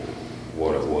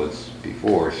 what it was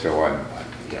before. So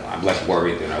I'm less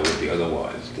worried than I would be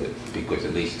otherwise, because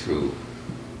at least through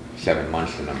 7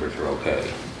 months the numbers are okay.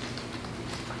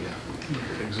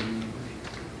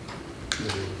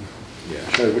 Yeah.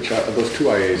 Shelley, which are those two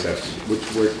IAs?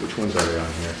 Which ones are they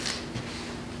on here?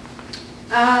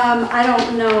 I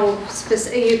don't know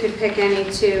you could pick any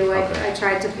two. Okay. I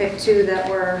tried to pick two that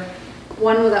were,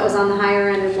 one that was on the higher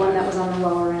end and one that was on the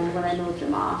lower end when I moved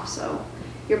them off. So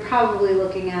you're probably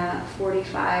looking at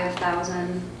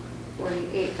 45,000,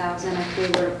 48,000 if we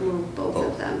were to move both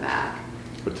of them back.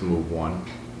 But to move one?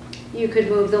 You could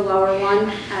move the lower one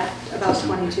at about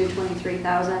 22,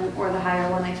 23,000, or the higher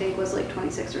one I think was like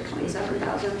 26 or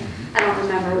 27,000. I don't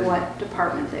remember what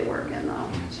department they work in though.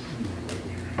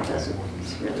 Doesn't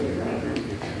really irrelevant.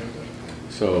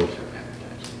 So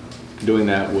doing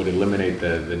that would eliminate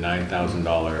the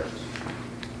 $9,000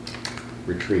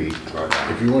 retreat.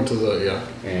 If you went to the, yeah,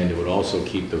 And it would also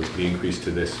keep the increase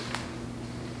to this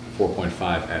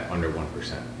 4.5 at under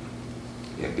 1%.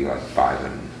 It'd be like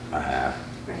 5.5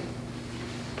 Right.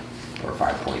 or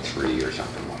 5.3 or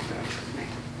something like that.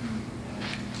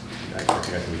 I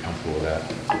think I can be comfortable with that.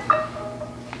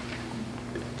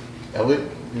 Elliot?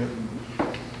 Yeah.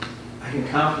 I can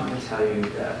confidently tell you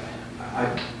that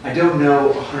I don't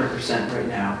know 100% right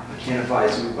now. I can't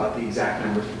advise you about the exact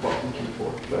numbers of what we can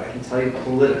afford, but I can tell you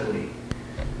politically,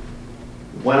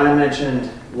 when I mentioned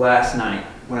last night,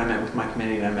 when I met with my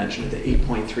committee and I mentioned the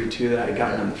 8.32 that I had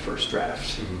gotten in the first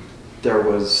draft, there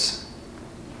was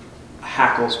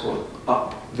hackles were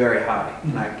up very high.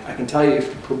 And I can tell you if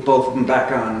you put both of them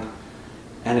back on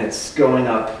and it's going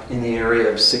up in the area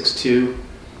of 6.2,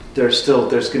 there's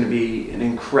going to be an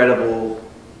incredible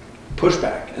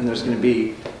pushback, and there's going to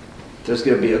be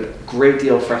a great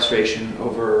deal of frustration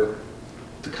over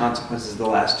the consequences of the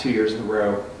last 2 years in a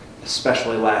row,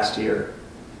 especially last year.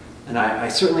 And I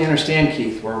certainly understand,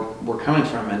 Keith, where we're coming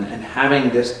from, and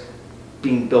having this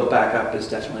being built back up is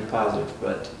definitely positive,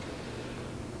 but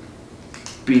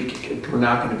we're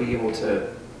not going to be able to.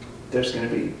 There's going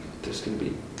to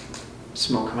be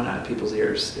smoke coming out of people's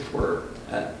ears if we're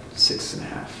at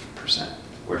 6.5%.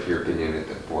 What's your opinion at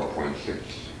the 4.6?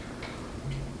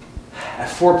 At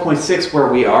 4.6 where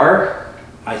we are,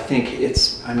 I think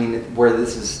where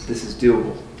this is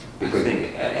doable. Because, I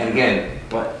think. and again,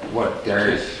 what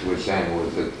Darius was saying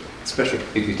was that Especially.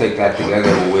 if you take that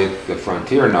together with the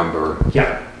Frontier number,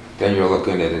 Yeah. then you're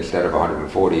looking at, instead of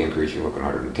 140 increase, you're looking at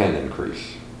 110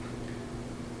 increase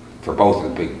for both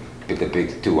of the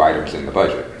big two items in the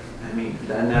budget. I mean,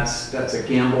 then that's a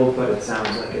gamble, but it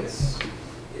sounds like it's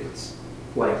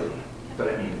likely.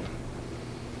 But I mean,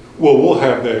 Well, we'll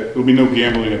have that, there'll be no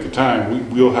gambling at the time.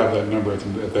 We'll have that number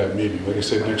at that meeting. Like I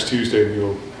said, next Tuesday,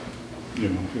 it'll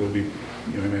be,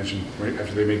 I imagine, right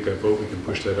after they make that vote, we can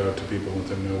push that out to people and let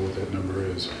them know what that number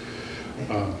is.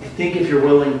 I think if you're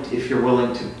willing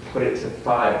to put it to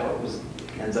 5, what was it?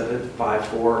 Ends up at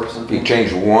 5.4 or If something. you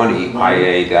change one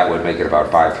IA, that would make it about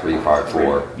 5.3,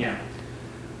 5.4. Yeah.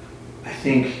 I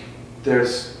think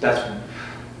there's going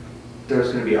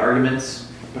to be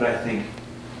arguments, but I think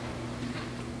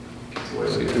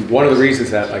One of the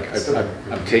reasons that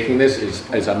I'm taking this is,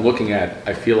 as I'm looking at,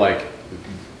 I feel like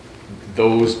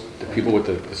the people with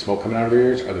the smoke coming out of their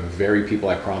ears are the very people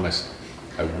I promised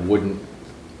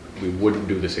we wouldn't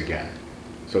do this again.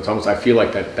 So it's almost, I feel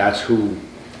like that's who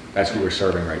we're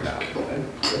serving right now.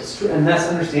 that's true, and that's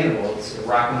understandable. It's a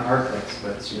rock and a hard place,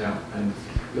 but and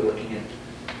you're looking at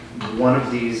one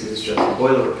of these is just a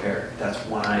boiler repair. That's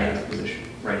one IA position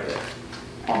right there,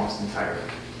 almost entirely.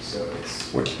 So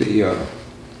it's. What's the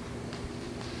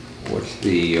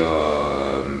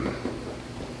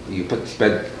you put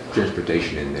sped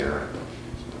transportation in there.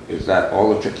 Is that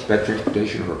all of sped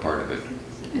transportation or part of it?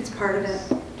 It's part of it.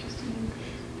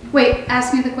 Wait,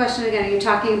 ask me the question again. Are you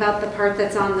talking about the part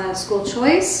that's on the school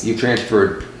choice? You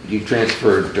transferred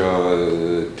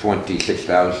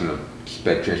 26,000 of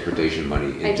sped transportation money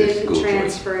I into didn't school choice.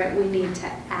 transfer it, we need to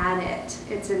add it.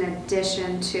 It's in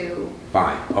addition to,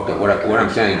 Fine, okay, what I'm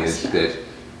saying is that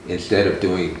instead of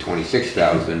doing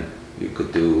 26,000, you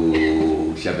could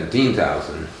do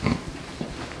 17,000,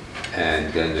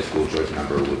 and then the school choice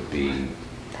number would be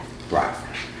flat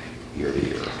year to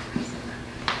year.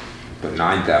 Put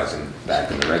 9,000 back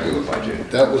in the regular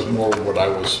budget. That was more what I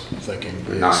was thinking.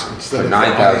 Is instead Put of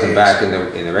 9,000 IAs, back in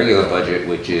the regular budget,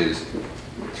 which is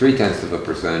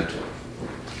 0.3%,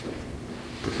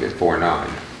 4.9.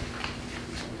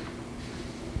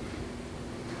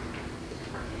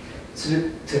 So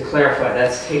to clarify,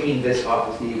 that's taking this off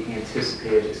of the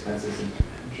anticipated expenses and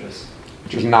just,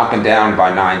 Just knocking down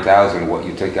by 9,000 what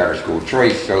you take out of school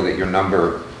choice so that your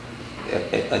number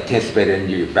anticipated in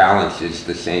your balance is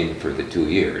the same for the 2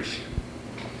 years.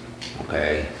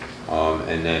 Okay,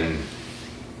 and then,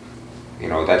 you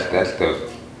know, that's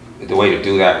the way to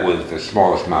do that with the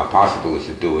smallest amount possible is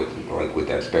to do it like with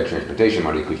that sped transportation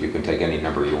money, because you can take any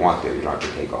number you want there. You don't have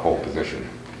to take a whole position.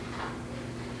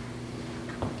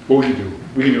 What we can do,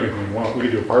 we can do anything we want, we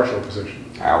can do a partial position.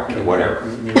 Okay, whatever.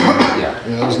 Maybe, Yeah.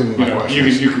 Yeah, that was gonna be You my know, question.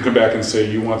 you can come back and say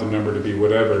you want the number to be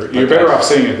whatever. You're better off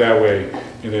saying it that way,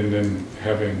 and then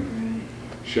having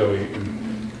Shelley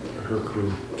and her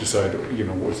crew decide, you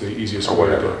know, what's the easiest Or way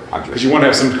to do whatever. it. I'm just- Because you want to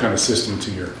have some kind of system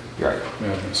to your Right.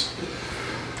 madness.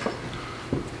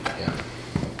 Yeah.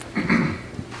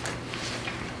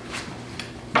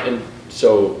 And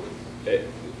so,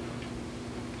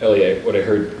 Elliot, what I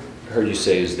heard you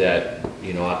say is that,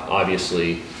 you know,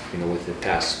 obviously, you know, with the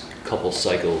past couple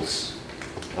cycles,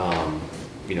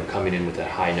 you know, coming in with a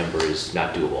high number is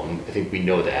not doable. And I think we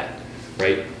know that,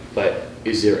 right? But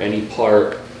is there any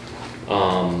part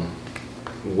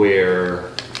where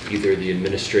either the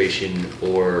administration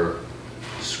or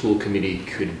school committee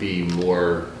could be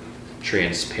more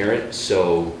transparent?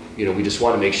 So, you know, we just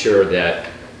want to make sure that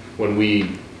when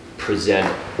we present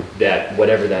that,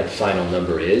 whatever that final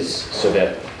number is, so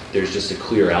that there's just a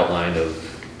clear outline of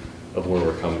where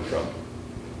we're coming from.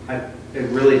 it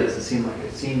really doesn't seem like,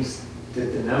 it seems that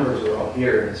the numbers are all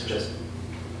here and it's just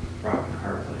rock and a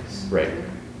hard place. Right.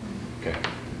 Okay.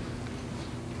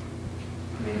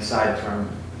 I mean, aside from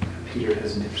Peter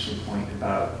has an interesting point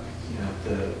about, you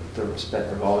know, the respect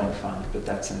revolving fund, but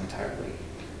that's not.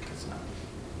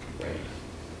 Right.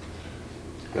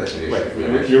 That's an issue. Right, for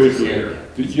the you're next looking year.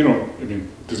 at, you don't, I mean,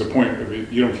 there's a point of it,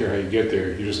 you don't care how you get there,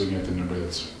 you're just looking at the number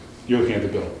you're looking at the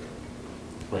bill.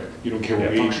 Right, you don't care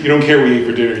what we eat, you don't care what we ate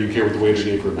for dinner, you care what the waiter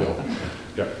gave for a bill.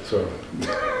 Yeah, so,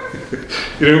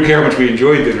 you don't care how much we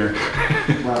enjoyed dinner,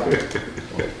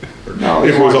 No,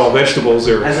 if it was all vegetables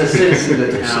or. As a citizen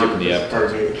of the Skipping town, the it's part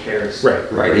of me that cares. Right.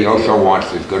 Right, he also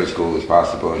wants as good a school as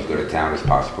possible, as good a town as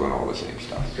possible, and all the same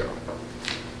stuff.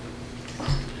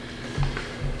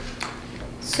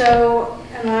 so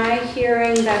am I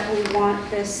hearing that we want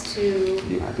this to,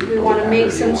 You have to we go want with to that, or make do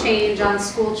you some want- change on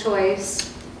school choice?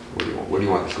 What do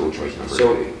you want the school choice number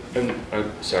So, to be?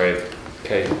 sorry,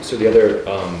 okay, so the other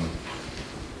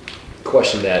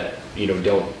question that, you know,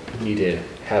 don't need to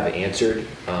have answered,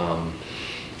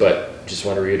 but just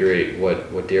want to reiterate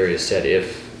what Darius said.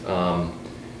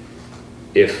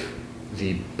 If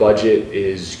the budget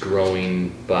is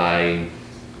growing by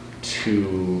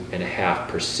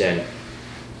 2.5%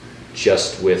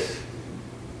 just with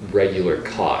regular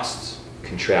costs,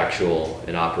 contractual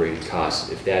and operating costs,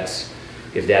 if that's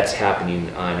happening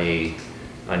on a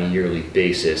yearly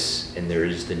basis and there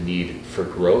is the need for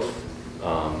growth,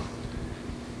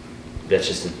 that's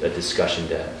just a discussion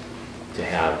to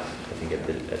have, I think, at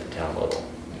the town level.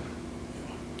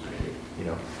 You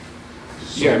know?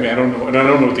 Yeah, I mean, I don't know, and I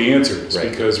don't know what the answer is, Right.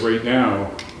 because right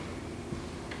now,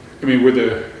 I mean, we've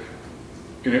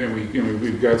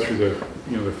got through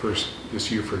this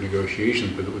year for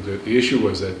negotiations, but the issue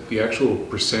was that the actual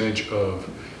percentage of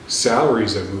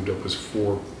salaries that moved up was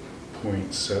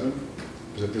 4.7.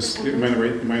 Was it this, am I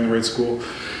in the right school?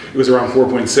 It was around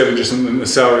 4.7 just in the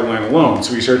salary line alone.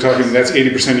 So we started talking, that's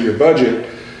 80% of your budget.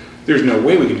 There's no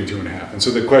way we can do 2.5. And so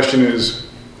the question is,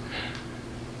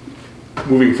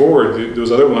 moving forward,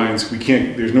 those other lines, we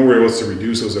can't, there's nowhere else to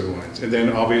reduce those other lines. And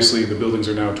then obviously the buildings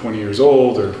are now 20 years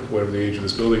old, or whatever the age of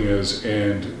this building is,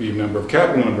 and the number of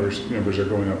capital numbers are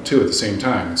going up too at the same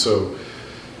time. And so,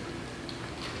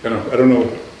 I don't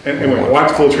know. Anyway, I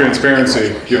want full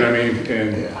transparency, you know what I mean?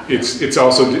 And it's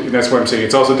also, that's why I'm saying,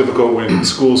 it's also difficult when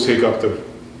schools take up the,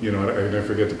 you know, I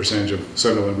forget the percentage of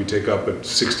Sunderland we take up, but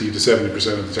 60 to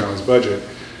 70% of the town's budget,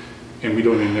 and we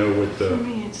don't even know what For the,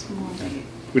 me, it's more like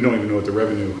we don't even know what the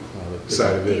revenue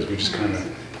side of it is. We just kind of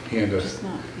hand a Just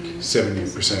not being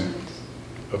 70%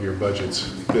 of your budget's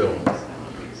bill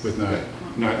with not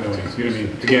knowing, you know what I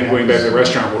mean? Again, going back to the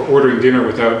restaurant, we're ordering dinner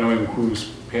without knowing who's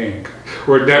paying,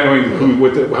 or not knowing how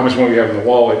much money we have in the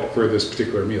wallet for this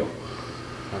particular meal.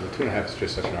 The 2.5 is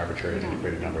just such an arbitrary and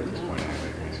inflated number at this point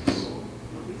anyway. I mean,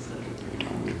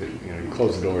 it's, you know, you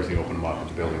close the doors, you open them up, and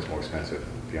the building's more expensive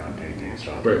beyond anything,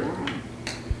 so. Right.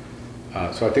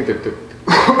 So I think that the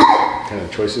kind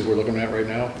of choices we're looking at right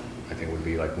now, I think would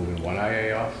be like moving one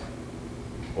IA off,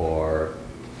 or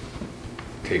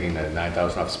taking the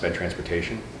 9,000 off sped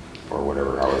transportation. Or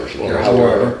whatever, Or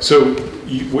however. So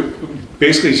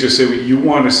basically, it's just say what you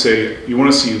want to say. You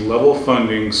want to see level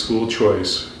funding school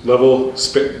choice, level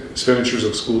expenditures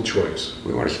of school choice.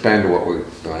 We want to spend what we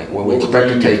expect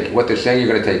to take, what they're saying you're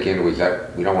going to take in, is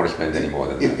that we don't want to spend any more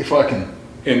than that. If I can,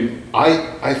 And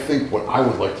I think what I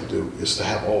would like to do is to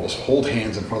have all of us hold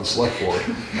hands in front of the select board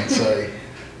and say,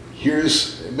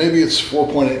 here's, maybe it's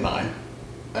 4.89,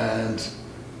 and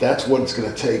that's what it's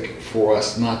gonna take for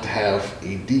us not to have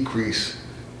a decrease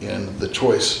in the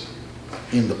choice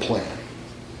in the plan.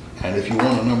 And if you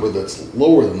want a number that's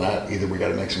lower than that, either we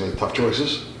gotta make some really tough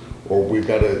choices, or we've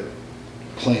gotta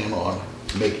plan on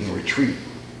making a retreat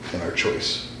in our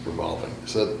choice revolving.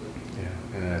 So Yeah,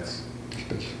 and that's,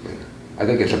 I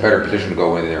think it's a better position to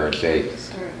go in there and say,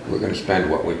 we're going to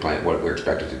spend what we're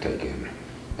expected to take in,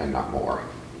 and not more.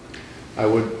 I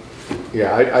would,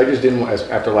 yeah, I just didn't,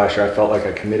 after last year, I felt like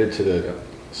I committed to the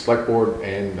select board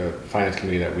and the finance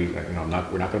committee that we're not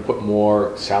going to put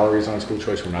more salaries on school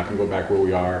choice. We're not going to go back where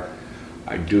we are.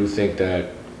 I do think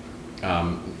that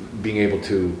being able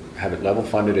to have it level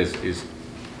funded is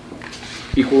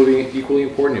equally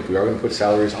important. If we are going to put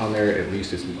salaries on there, at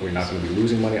least we're not going to be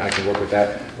losing money. I can work with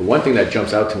that. The one thing that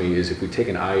jumps out to me is if we take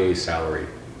an IA salary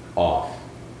off,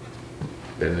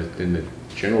 then the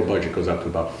general budget goes up to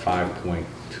about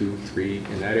 5.23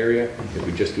 in that area. If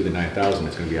we just do the 9,000,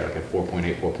 it's going to be like at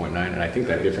 4.8, 4.9, and I think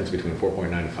that difference between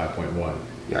 4.9 and 5.1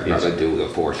 Yeah, I'd rather do the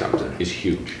 4 something. is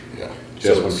huge. yeah.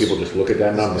 Just when people just look at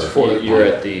that number. You're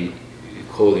at the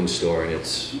clothing store and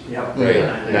it's Yep. right,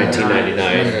 Yeah. 19.99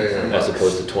 Yeah. as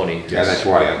opposed to 20. Yeah, that's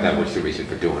why, that was the reason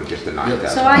for doing just the 9,000.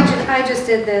 So I just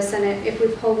did this, and if we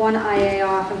pull one IA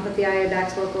off and put the IA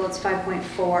back to local, it's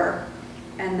 5.4.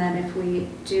 And then if we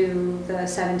do the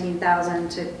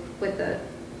 17,000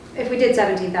 if we did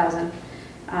 17,000,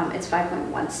 it's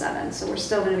 5.17, so we're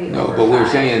still gonna be No, over but we're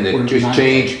 5. saying that just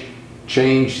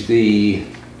change the,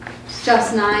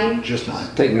 Just 9? Just 9.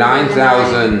 take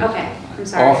 9,000 Okay, I'm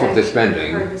sorry. off of the I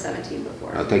spending. heard the 17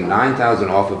 before. I'll take 9,000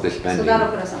 off of the So spending. that'll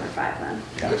put us under 5 then,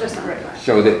 Yeah. just under 5.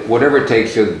 So that whatever it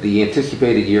takes, so the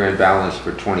anticipated year-end balance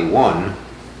for '21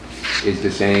 is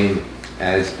the same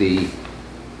as the,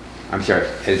 I'm sorry,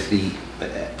 as the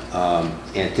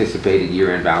anticipated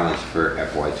year-end balance for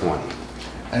FY '20.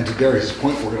 And to Gary's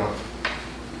point, we're gonna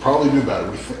probably do better.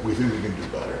 We think we can do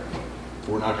better.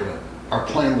 We're not gonna, our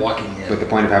plan walking in. But the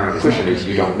point of having a cushion is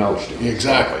you don't know, Stu.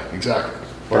 Exactly, exactly.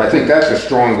 But I think that's a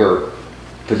stronger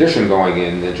position going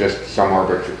in than just some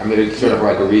arbitrary, I mean, it's sort of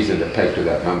like a reason to peg to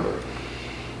that number,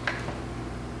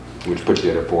 which puts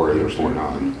you at a 4.8 or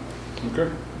 4.9. okay,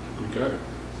 we got it.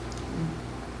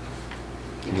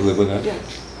 Can you live with that?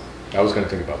 I was going to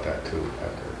think about that too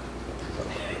after.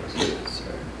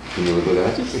 Can you live with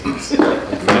that? I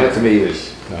mean, that to me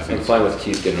is, I'm fine with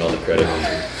Keith getting all the credit.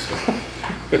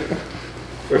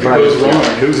 If it goes wrong,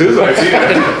 it was his idea.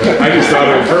 I just thought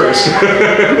of it first.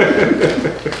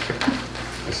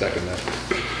 I second that.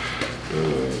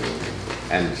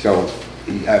 and so,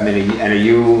 I mean, and are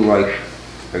you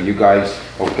guys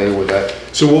okay with that?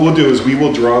 So what we'll do is we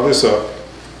will draw this up.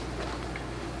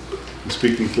 I'm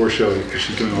speaking for Shelley because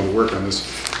she's doing all the work on this.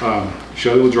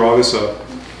 Shelley will draw this up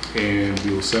and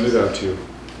we will send it out to you.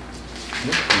 And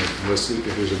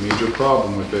if there's a major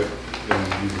problem with it,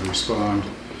 then you can respond.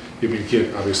 If you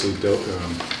can't obviously do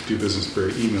business via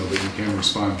email, but you can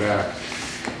respond back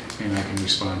and I can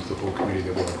respond to the whole committee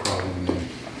that we have a problem and then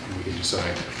we can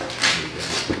decide.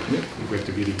 We have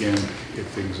to meet again if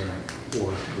things aren't,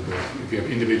 or if you have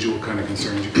individual kind of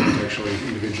concerns, you contact Shelley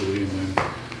individually and then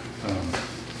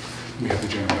we have the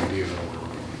general idea of where we're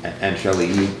going. And Shelley,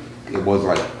 it was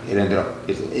like,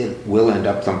 it will end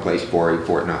up someplace 4.8,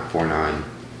 4.9.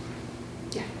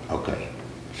 Yeah. Okay.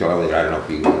 So I don't know if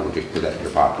you will just put that in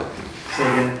your pocket. Say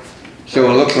again? So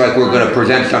it looks like we're going to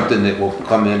present something that will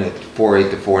come in at 4.8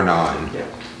 to 4.9. Yeah.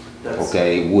 That's-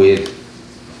 Okay, with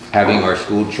having our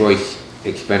school choice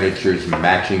expenditures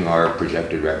matching our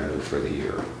projected revenue for the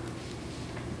year.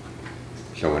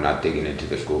 So we're not digging into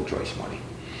the school choice money.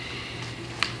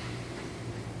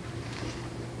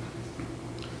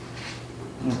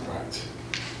 All right.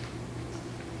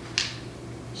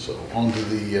 So on to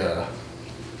the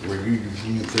review of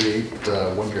Union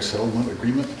 38 one-year settlement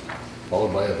agreement,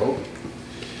 followed by a vote.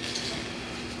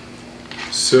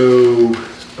 So,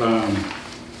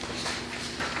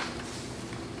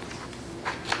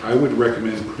 I would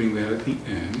recommend putting that at the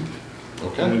end.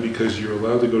 Okay. Only because you're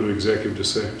allowed to go to executive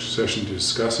session to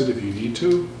discuss it if you need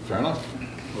to, Fair enough.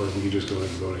 or we can just go ahead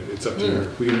and vote it. It's up to Yeah. you.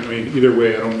 We can, I mean, either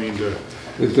way, I don't mean to.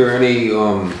 Is there any,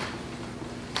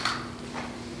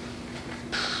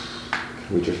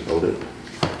 we just voted? Good.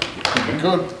 I have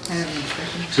no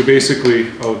discussion. So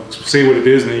basically, I'll say what it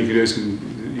is, and then you guys can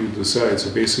you decide.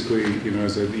 So basically, you know,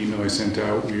 as an email I sent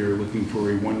out, we are looking for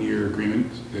a one-year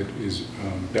agreement that is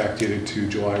backdated to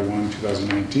July 1,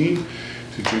 2019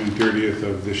 to June 30th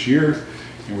of this year.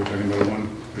 And we're talking about a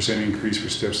 1% increase for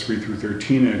steps 3 through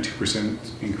 13 and a 2%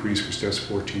 increase for steps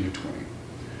 14 to 20.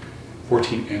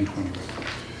 14 and 20.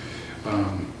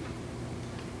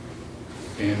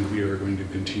 And we are going to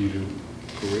continue to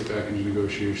go right back into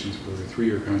negotiations for a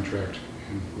 3-year contract,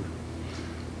 and we're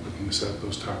looking to set up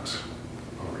those talks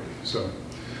already. So,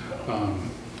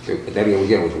 So that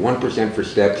again was 1% for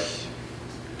steps,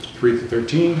 3 to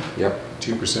 13, yep,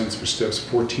 2% for steps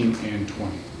 14 and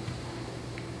 20.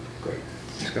 great.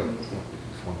 Just got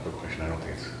one quick question. I don't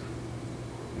think it's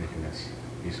anything that's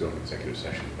needs to go into executive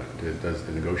session, but does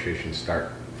the negotiation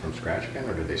start from scratch again,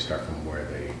 or do they start from where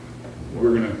they?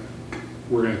 We're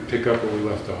gonna pick up where we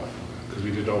left off, because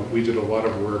we did a lot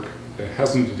of work that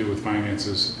has nothing to do with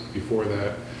finances before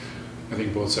that. I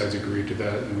think both sides agreed to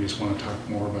that, and we just want to talk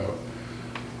more about.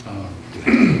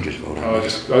 Just vote on I'll it.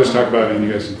 just talk about it, and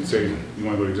you guys can say you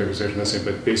want to go to executive session. That's it.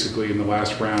 But basically, in the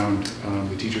last round,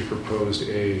 the teachers proposed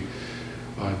a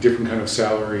different kind of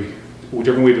salary, a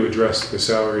different way to address the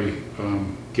salary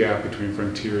gap between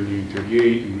Frontier and Union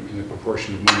 38, and the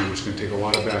proportion of money, which is going to take a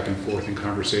lot of back and forth and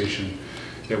conversation.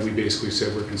 That we basically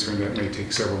said we're concerned that may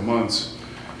take several months,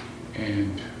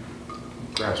 and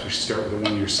perhaps we should start with a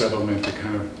one-year settlement to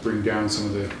kind of bring down some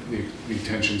of the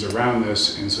tensions around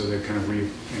this, and so they kind of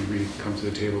come to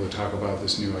the table to talk about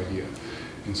this new idea.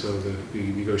 And so the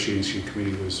negotiation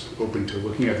committee was open to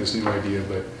looking at this new idea,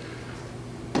 but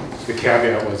the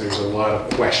caveat was there's a lot of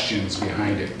questions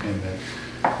behind it, and that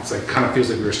it's like kind of feels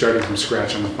like we were starting from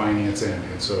scratch on the finance end,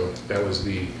 and so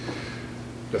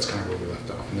that's kind of where we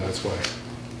left off, and that's why.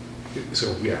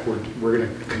 So yeah, we're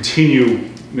going to continue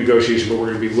negotiation, but we're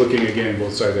going to be looking again,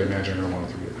 both sides, I imagine, are going to want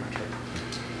a 3-year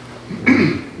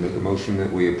contract. Make a motion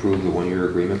that we approve the one-year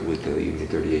agreement with the Union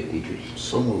 38 teachers.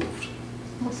 So moved.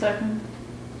 I'll second.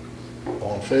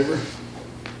 All in favor?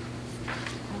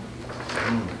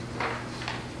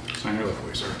 Sign your left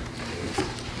way, sir.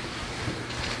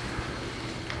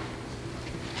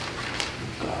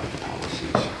 God,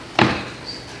 policies.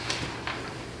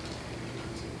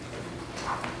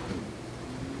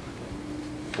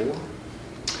 4?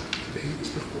 Today is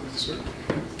the 4th, sir.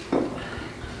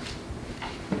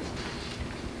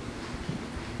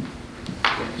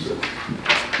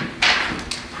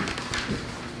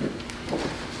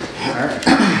 All right.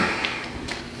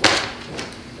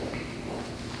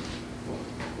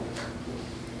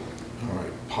 All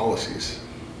right, policies.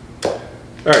 All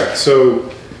right, so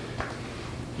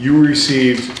we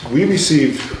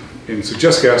received, and so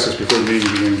Jessica asked us before the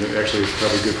meeting began, but actually it's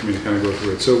probably good for me to kind of go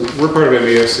through it. So we're part of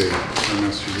MASC,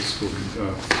 Massachusetts School,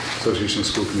 Association of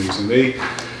School Committees, and they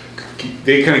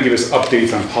kind of give us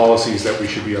updates on policies that we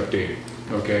should be updating,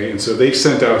 okay? And so they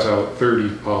sent out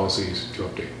 30 policies to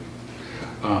update.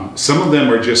 Some of them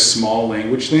are just small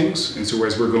language things, and so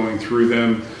as we're going through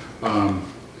them, Don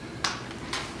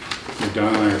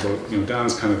and I are both,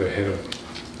 Don's kind of the head of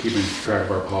keeping track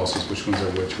of our policies, which ones are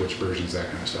which versions, that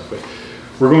kind of stuff. But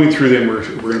we're going through them, we're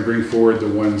going to bring forward the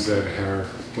ones that are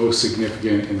most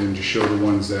significant, and then just show the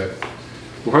ones that,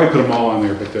 we'll probably put them all on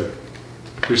there, but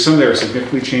there's some that are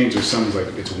significantly changed, there's some like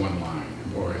it's one line,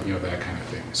 or that kind of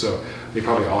thing. So they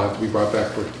probably all have to be brought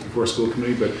back before school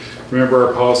committee, but remember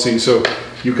our policy. So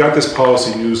you've got this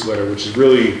policy newsletter, which is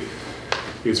really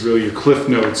your cliff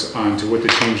notes onto what the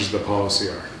changes to the policy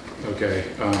are, okay?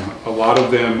 A lot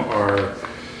of them are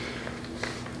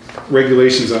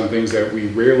regulations on things that we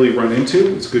rarely run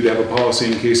into. It's good to have a policy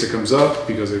in case it comes up,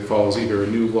 because it follows either a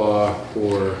new law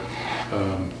or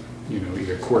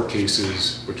either court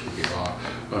cases, which would be law,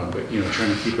 but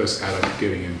trying to keep us out of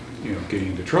getting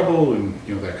into trouble and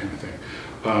that kind of thing.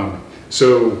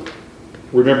 So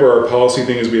remember, our policy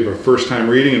thing is we have a first time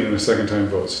reading and then a second time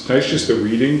votes. Tonight's just the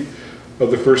reading of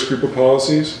the first group of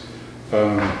policies.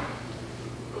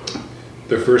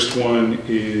 The first one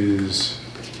is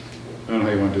don't know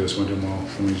how you want to do this one, Jamal.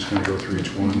 Let me just kind of go through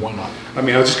each one. Why not? I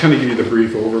mean, I'll just kind of give you the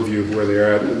brief overview of where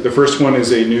they're at. The first one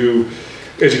is a new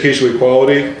educational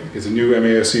equality. It's a new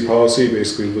MASC policy,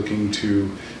 basically looking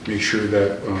to make sure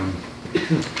that,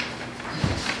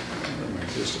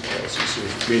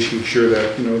 making sure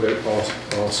that, you know, that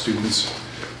all students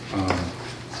are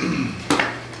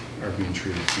being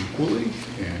treated equally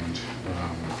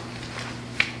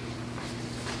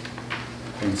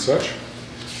and such.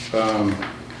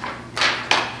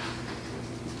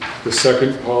 The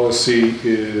second policy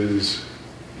is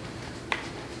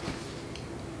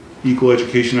equal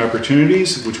education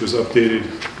opportunities, which was updated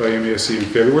by MASC in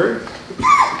February.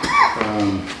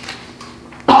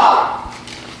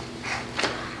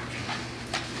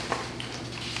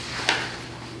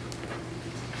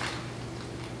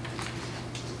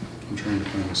 I'm trying to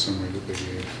find the summary that they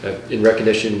gave. In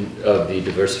recognition of the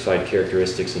diversified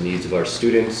characteristics and needs of our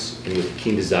students, and with a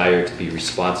keen desire to be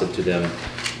responsive to them,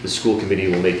 the school committee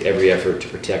will make every effort to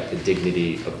protect the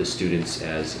dignity of the students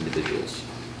as individuals.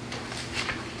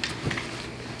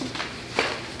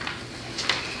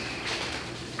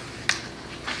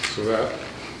 So that,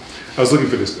 I was looking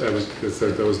for this, that was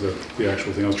the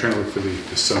actual thing. I was trying to look for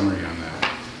the summary on that.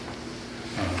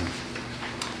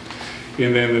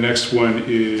 And then the next one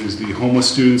is the homeless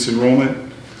students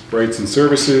enrollment, rights and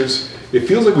services. It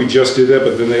feels like we just did that,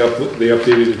 but then they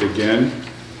updated it again.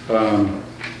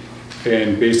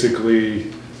 And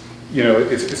basically, you know,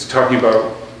 it's talking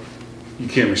about you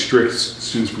can't restrict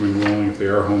students from enrolling if they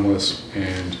are homeless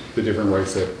and the different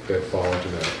rights that fall into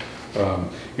that.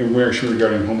 Information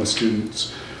regarding homeless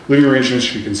students, living arrangements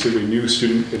should be considered a new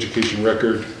student education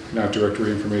record, not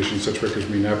directory information. Such records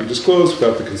may not be disclosed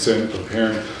without the consent of a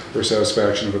parent or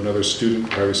satisfaction of another student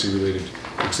privacy-related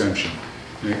exemption.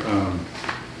 And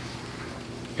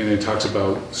it talks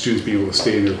about students being able to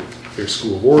stay in their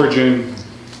school of origin.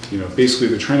 You know, basically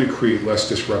they're trying to create less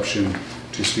disruption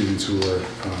to students who are,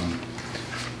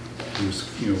 whose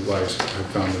lives have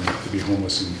found them to be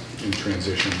homeless in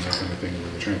transition and that kind of thing, where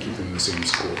they're trying to keep them in the same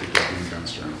school because being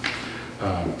bounced around.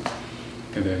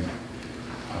 And then,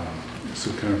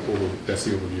 so kind of that's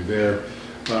the overview there.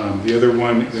 The other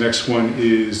one, the next one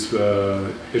is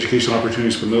educational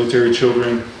opportunities for military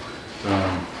children.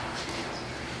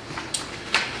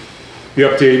 The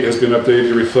update has been updated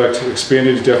to reflect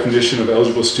expanded definition of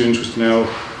eligible students, which now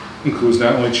includes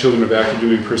not only children of active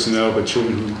duty personnel, but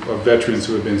children of veterans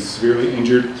who have been severely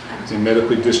injured and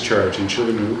medically discharged, and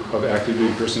children of active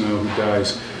duty personnel who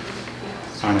dies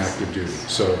on active duty.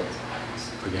 So,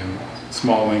 again,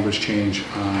 small language change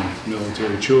on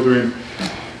military children.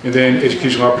 And then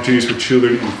educational opportunities for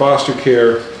children in foster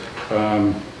care.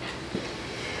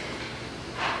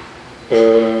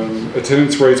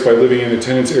 Attendance rights by living in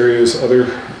attendance areas, other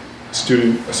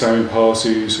student assignment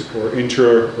policies, or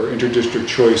inter-district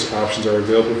choice options are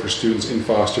available for students in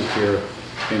foster care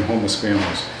and homeless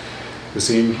families.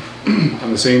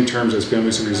 On the same terms as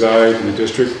families who reside in the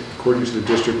district, according to the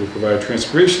district, will provide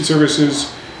transportation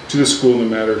services to the school no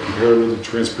matter comparable to the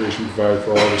transportation provided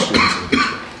for all the students in the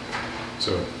district.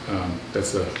 So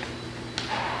that's the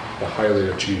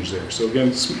highlighted change there. So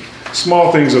again,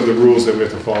 small things of the rules that we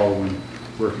have to follow when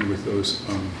working with those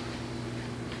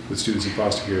with students in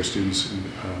foster care, students and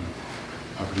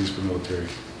opportunities for military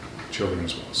children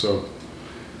as well. So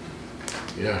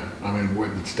yeah, I mean,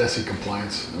 when it's DESI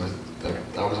compliance,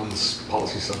 I was on this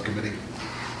policy subcommittee.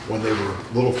 When they were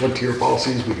little frontier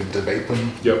policies, we could debate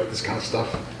them. Yep. This kind of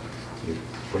stuff. You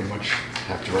pretty much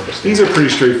have to understand. These are pretty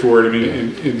straightforward. I mean,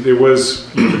 and there was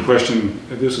the question,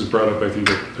 this was brought up, I think,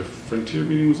 at the Frontier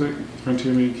meeting, was that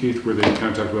Frontier meeting, Keith, where they kind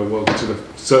of talked about, well, so the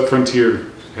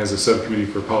Frontier has a subcommittee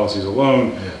for policies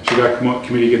alone. Yeah. Should that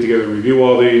committee get together and review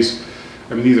all these?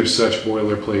 I mean, these are such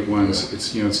boilerplate ones. Yeah.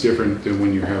 It's, it's different than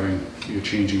when you're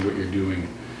changing what you're doing.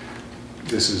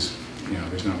 This is,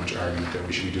 there's not much argument that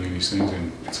we should be doing these things, and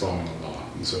it's following the law.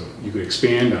 And so you could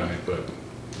expand on it, but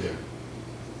Yeah.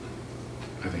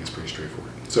 I think it's pretty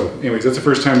straightforward. So anyways, that's the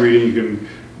first time reading. You can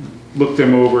look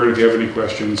them over, and if you have any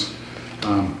questions,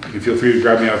 you can feel free to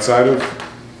grab me outside of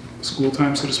school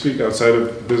time, so to speak, outside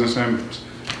of business time,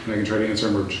 and I can try to answer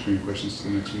them or just bring your questions to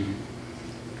the next meeting.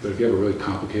 But if you have a really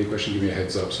complicated question, give me a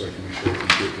heads up so I can make sure I can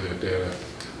get you that data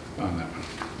on that one.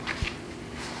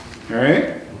 All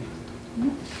right?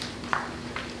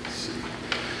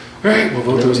 All right, we'll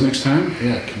vote those next time.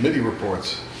 Yeah, committee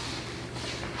reports.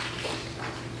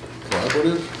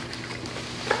 Collaborative?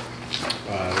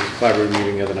 There was a collaborative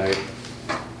meeting the other night.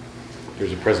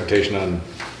 There's a presentation on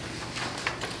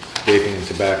vaping and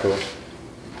tobacco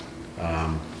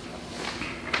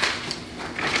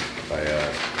by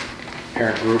a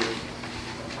parent group.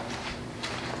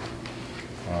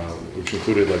 which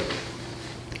included like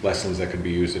lessons that could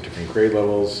be used at different grade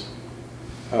levels.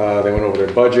 They went over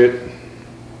their budget,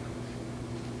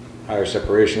 higher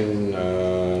separation,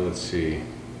 let's see.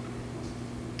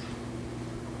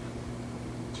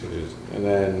 And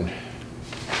then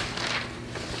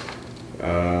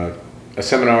a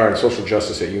seminar on social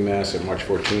justice at UMass at March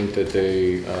 14th that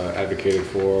they advocated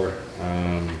for.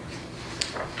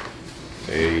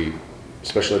 A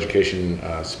special education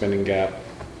spending gap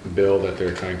bill that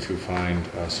they're trying to find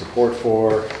support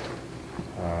for.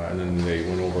 And then they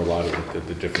went over a lot of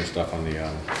the different stuff on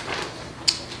the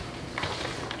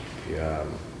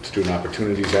Student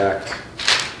Opportunities Act.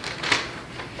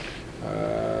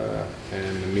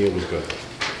 And the meal was good.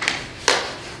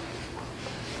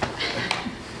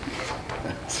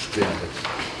 Standard.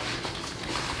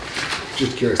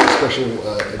 Just curious, the special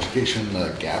education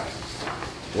gap,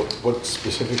 what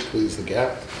specifically is the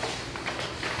gap?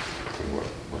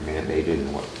 We're mandated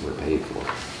and what we're paid for.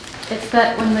 It's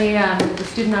that when the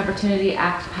Student Opportunity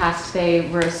Act passed, they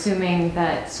were assuming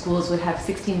that schools would have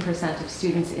 16% of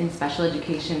students in special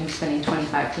education spending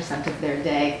 25% of their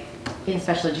day in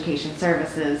special education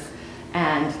services.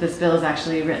 And this bill is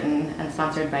actually written and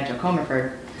sponsored by Joe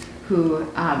Comerford, who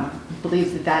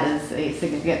believes that that is a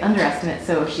significant underestimate.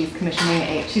 So she's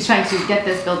she's trying to get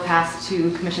this bill passed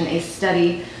to commission a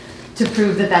study to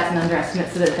prove that that's an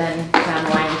underestimate so that then down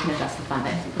the line we can adjust the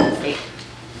funding for the state.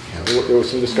 Yeah, there was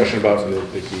some discussion about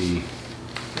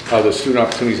the Student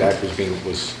Opportunities Act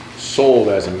was sold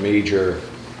as a major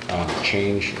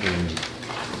change in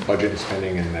budget and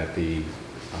spending, and that the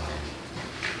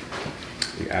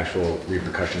actual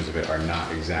repercussions of it are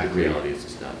not exactly The reality is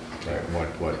it's not. right,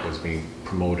 what was being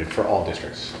promoted for all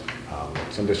districts.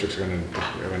 Some districts are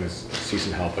going to see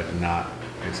some help, but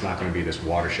it's not going to be this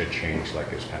watershed change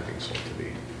like it's kind of being sold to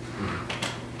be.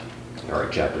 Our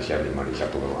Chapter 70 money's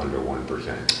up a little under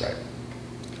 1%. Right.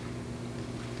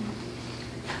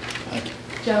 Thank you.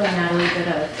 Joe and Natalie did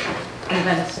an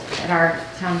event at our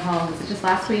town hall, was it just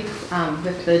last week,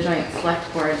 with the joint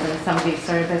select boards, and somebody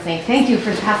started by saying, thank you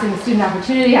for passing the Student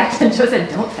Opportunity Act, and Joe said,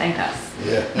 don't thank us.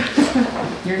 Yeah.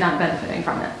 You're not benefiting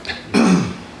from it.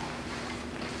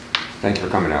 Thanks for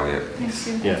coming, Elliot. Thanks,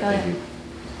 Sue. Yeah, thank you.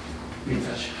 Be in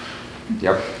touch.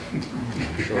 Yep.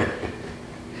 Sure.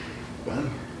 Ben?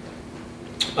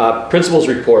 Principals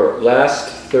report. Last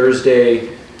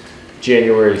Thursday,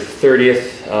 January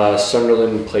 30th,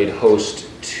 Sunderland played host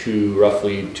to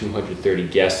roughly 230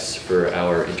 guests for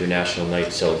our International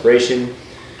Night celebration.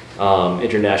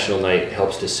 International Night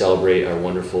helps to celebrate our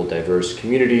wonderful, diverse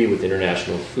community with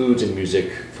international foods and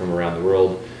music from around the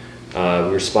world.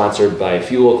 We were sponsored by a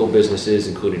few local businesses,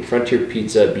 including Frontier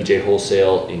Pizza, BJ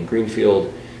Wholesale in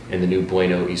Greenfield, and the new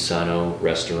Bueno Isano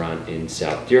restaurant in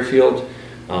South Deerfield.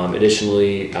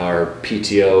 Additionally, our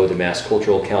PTO, the Mass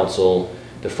Cultural Council,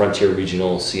 the Frontier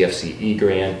Regional CFCE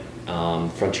grant,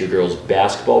 Frontier Girls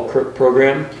Basketball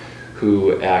program,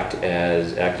 who acted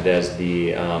as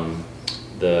the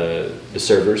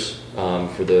servers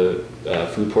for the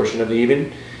food portion of the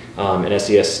evening, and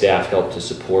SES staff helped to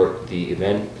support the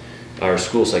event. Our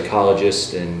school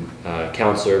psychologist and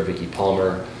counselor, Vicki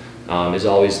Palmer, is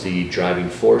always the driving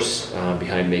force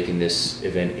behind making this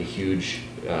event a huge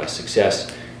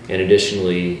success. And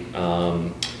additionally,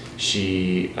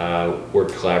 she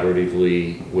worked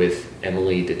collaboratively with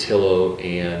Emily DeTillo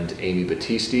and Amy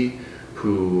Battisti,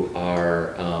 who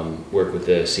are work with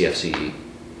the CFCE.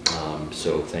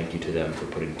 So thank you to them for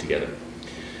putting it together.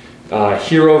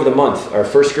 Hero of the Month. Our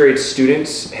first grade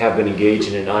students have been engaged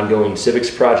in an ongoing civics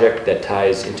project that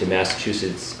ties into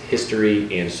Massachusetts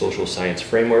history and social science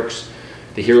frameworks.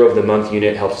 The Hero of the Month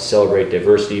unit helps to celebrate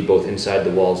diversity both inside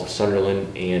the walls of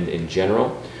Sunderland and in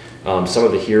general. Some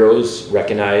of the heroes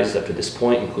recognized up to this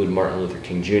point include Martin Luther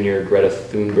King Jr., Greta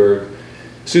Thunberg,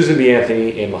 Susan B.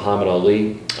 Anthony, and Muhammad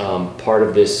Ali. Part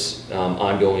of this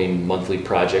ongoing monthly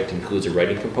project includes a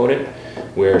writing component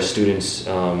where students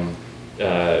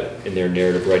in their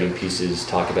narrative writing pieces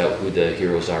talk about who the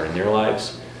heroes are in their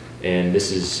lives. And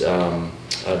this is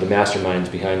the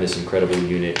masterminds behind this incredible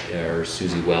unit are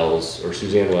Suzanne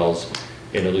Wells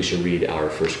and Alicia Reed, our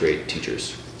first grade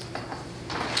teachers.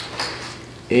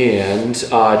 And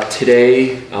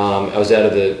today I was out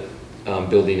of the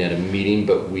building at a meeting,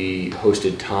 but we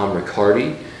hosted Tom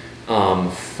Riccardi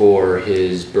for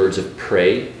his Birds of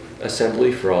Prey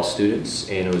assembly for all students,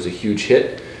 and it was a huge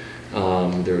hit.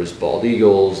 There was bald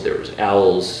eagles, there was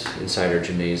owls inside our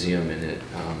gymnasium, and it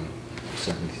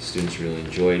something the students really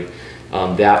enjoyed.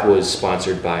 That was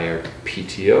sponsored by our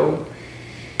PTO.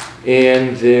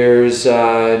 And there's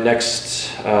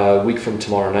next week from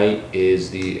tomorrow night is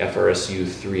the FRSU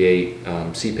 3A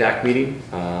CPAC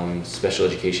meeting, Special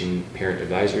Education Parent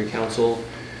Advisory Council.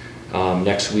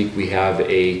 Next week we have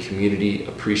a community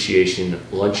appreciation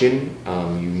luncheon.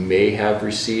 You may have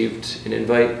received an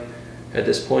invite at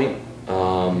this point.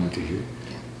 Did you?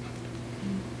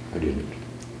 I didn't.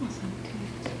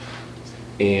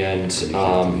 And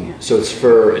so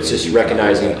it's just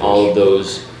recognizing all of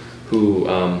those who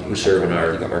serve in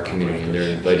our community, and they're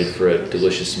invited for a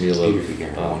delicious meal of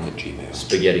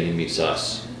spaghetti and meat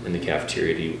sauce in the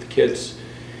cafeteria to eat with the kids.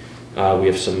 We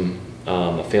have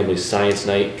a family science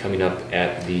night coming up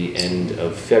at the end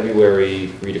of February,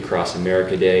 Read Across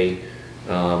America Day,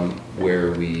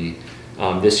 where we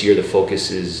this year the focus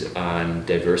is on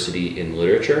diversity in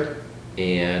literature,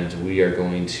 and we are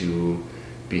going to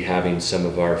be having some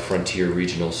of our Frontier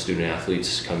Regional student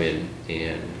athletes come in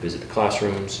and visit the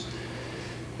classrooms.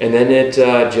 And then it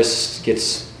just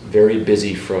gets very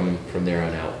busy from there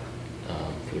on out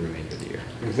for the remainder of the year.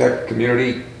 Is that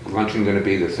community luncheon going to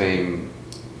be the same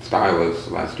style as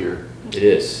last year? It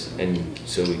is, and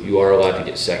so you are allowed to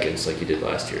get seconds like you did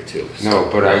last year too. So.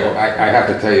 No, but I have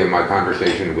to tell you, my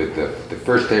conversation with the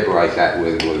first table I sat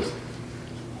with was,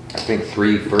 I think,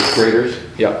 3 first graders.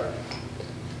 Yep.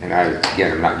 And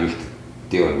again, I'm not used to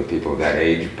dealing with people of that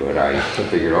age, but I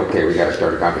figured, okay, we got to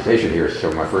start a conversation here.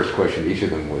 So my first question to each of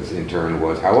them was, in turn,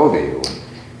 was, how old are you? And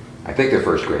I think they're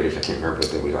first graders, I can't remember, but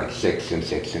they were like 6 and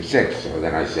 6 and 6. So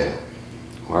then I said,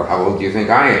 well, how old do you think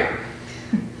I am?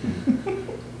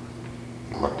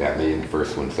 They looked at me, and the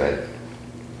first one said,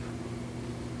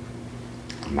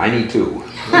 92.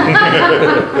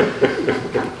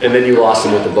 And then you lost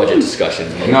them with the budget discussion.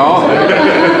 No,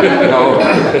 no,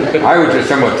 I was just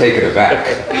somewhat taken aback,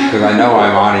 because I know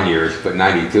I'm on in years, but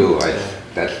 92,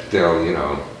 that's still, you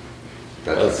know,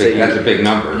 that's a big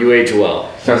number. You age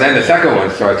well. So then the second one,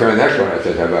 so I turned to the next one, I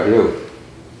said, how about you?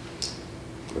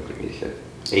 Looked at me, he said,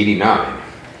 89.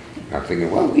 I'm thinking,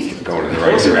 well, at least it's going in the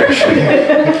right direction.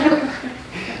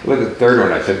 Look at the third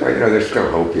one, I said, well, you know, there's still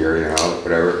hope here, you know,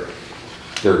 whatever.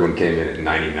 Third one came in at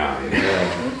 99.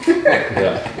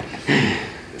 Yeah.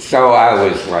 So I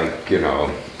was like, you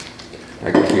know, I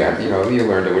guess you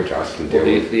learn to adjust and do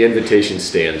it. The invitation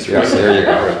stands, right? Yes, there you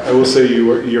go. I will say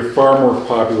you're far more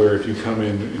popular if you come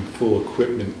in full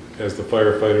equipment as the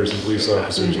firefighters and police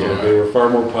officers. Yeah. They were far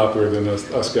more popular than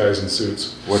us guys in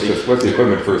suits. What's the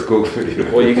equipment for a school committee?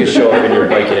 Well, you can show up in your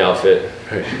biking outfit.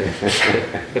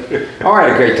 Oh, I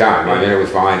had a great time. I mean, it was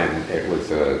fine, and it was,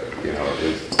 you know,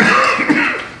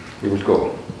 it was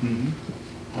cool.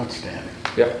 Mm-hmm. Outstanding.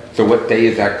 Yep. So what day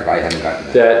is that? Because I hadn't gotten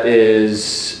that. That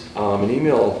is, an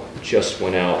email just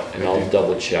went out, and I'll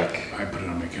double check. I put it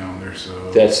on my calendar,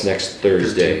 so. That's next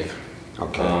Thursday. 13th.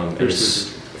 Okay. And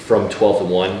it's from 12 to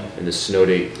 1, and the snow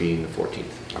date being the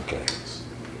 14th. Okay.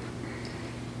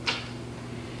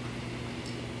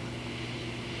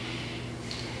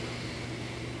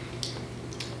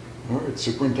 All right,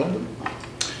 superintendent.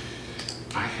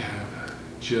 I have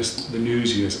just the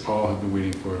news you guys all have been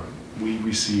waiting for. We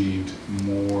received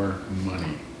more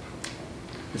money.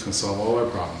 It's going to solve all our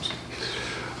problems.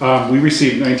 We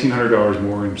received $1,900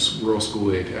 more in rural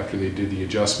school aid after they did the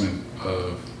adjustment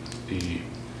of the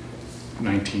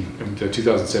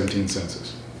 2017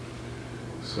 census.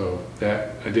 So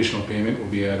that additional payment will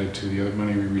be added to the other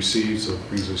money we received, so it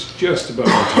brings us just about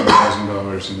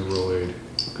 $10,000 in the rural aid,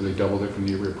 because they doubled it from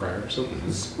the year prior, so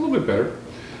it's a little bit better.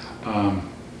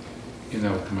 And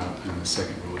that will come out in the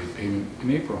second rural aid payment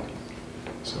in April.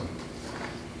 So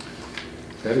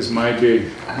that is my big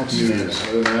news.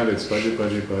 Other than that, it's budget, and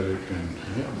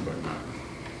whatnot.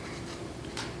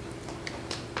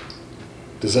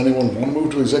 Does anyone want to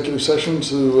move to executive session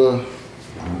to,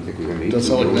 I don't think we're going to need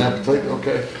doesn't sound like an to. appetite?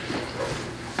 Okay.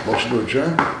 Motion to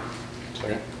adjourn?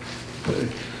 Second. Okay.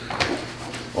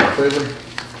 All in favor?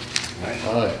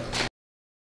 Aye.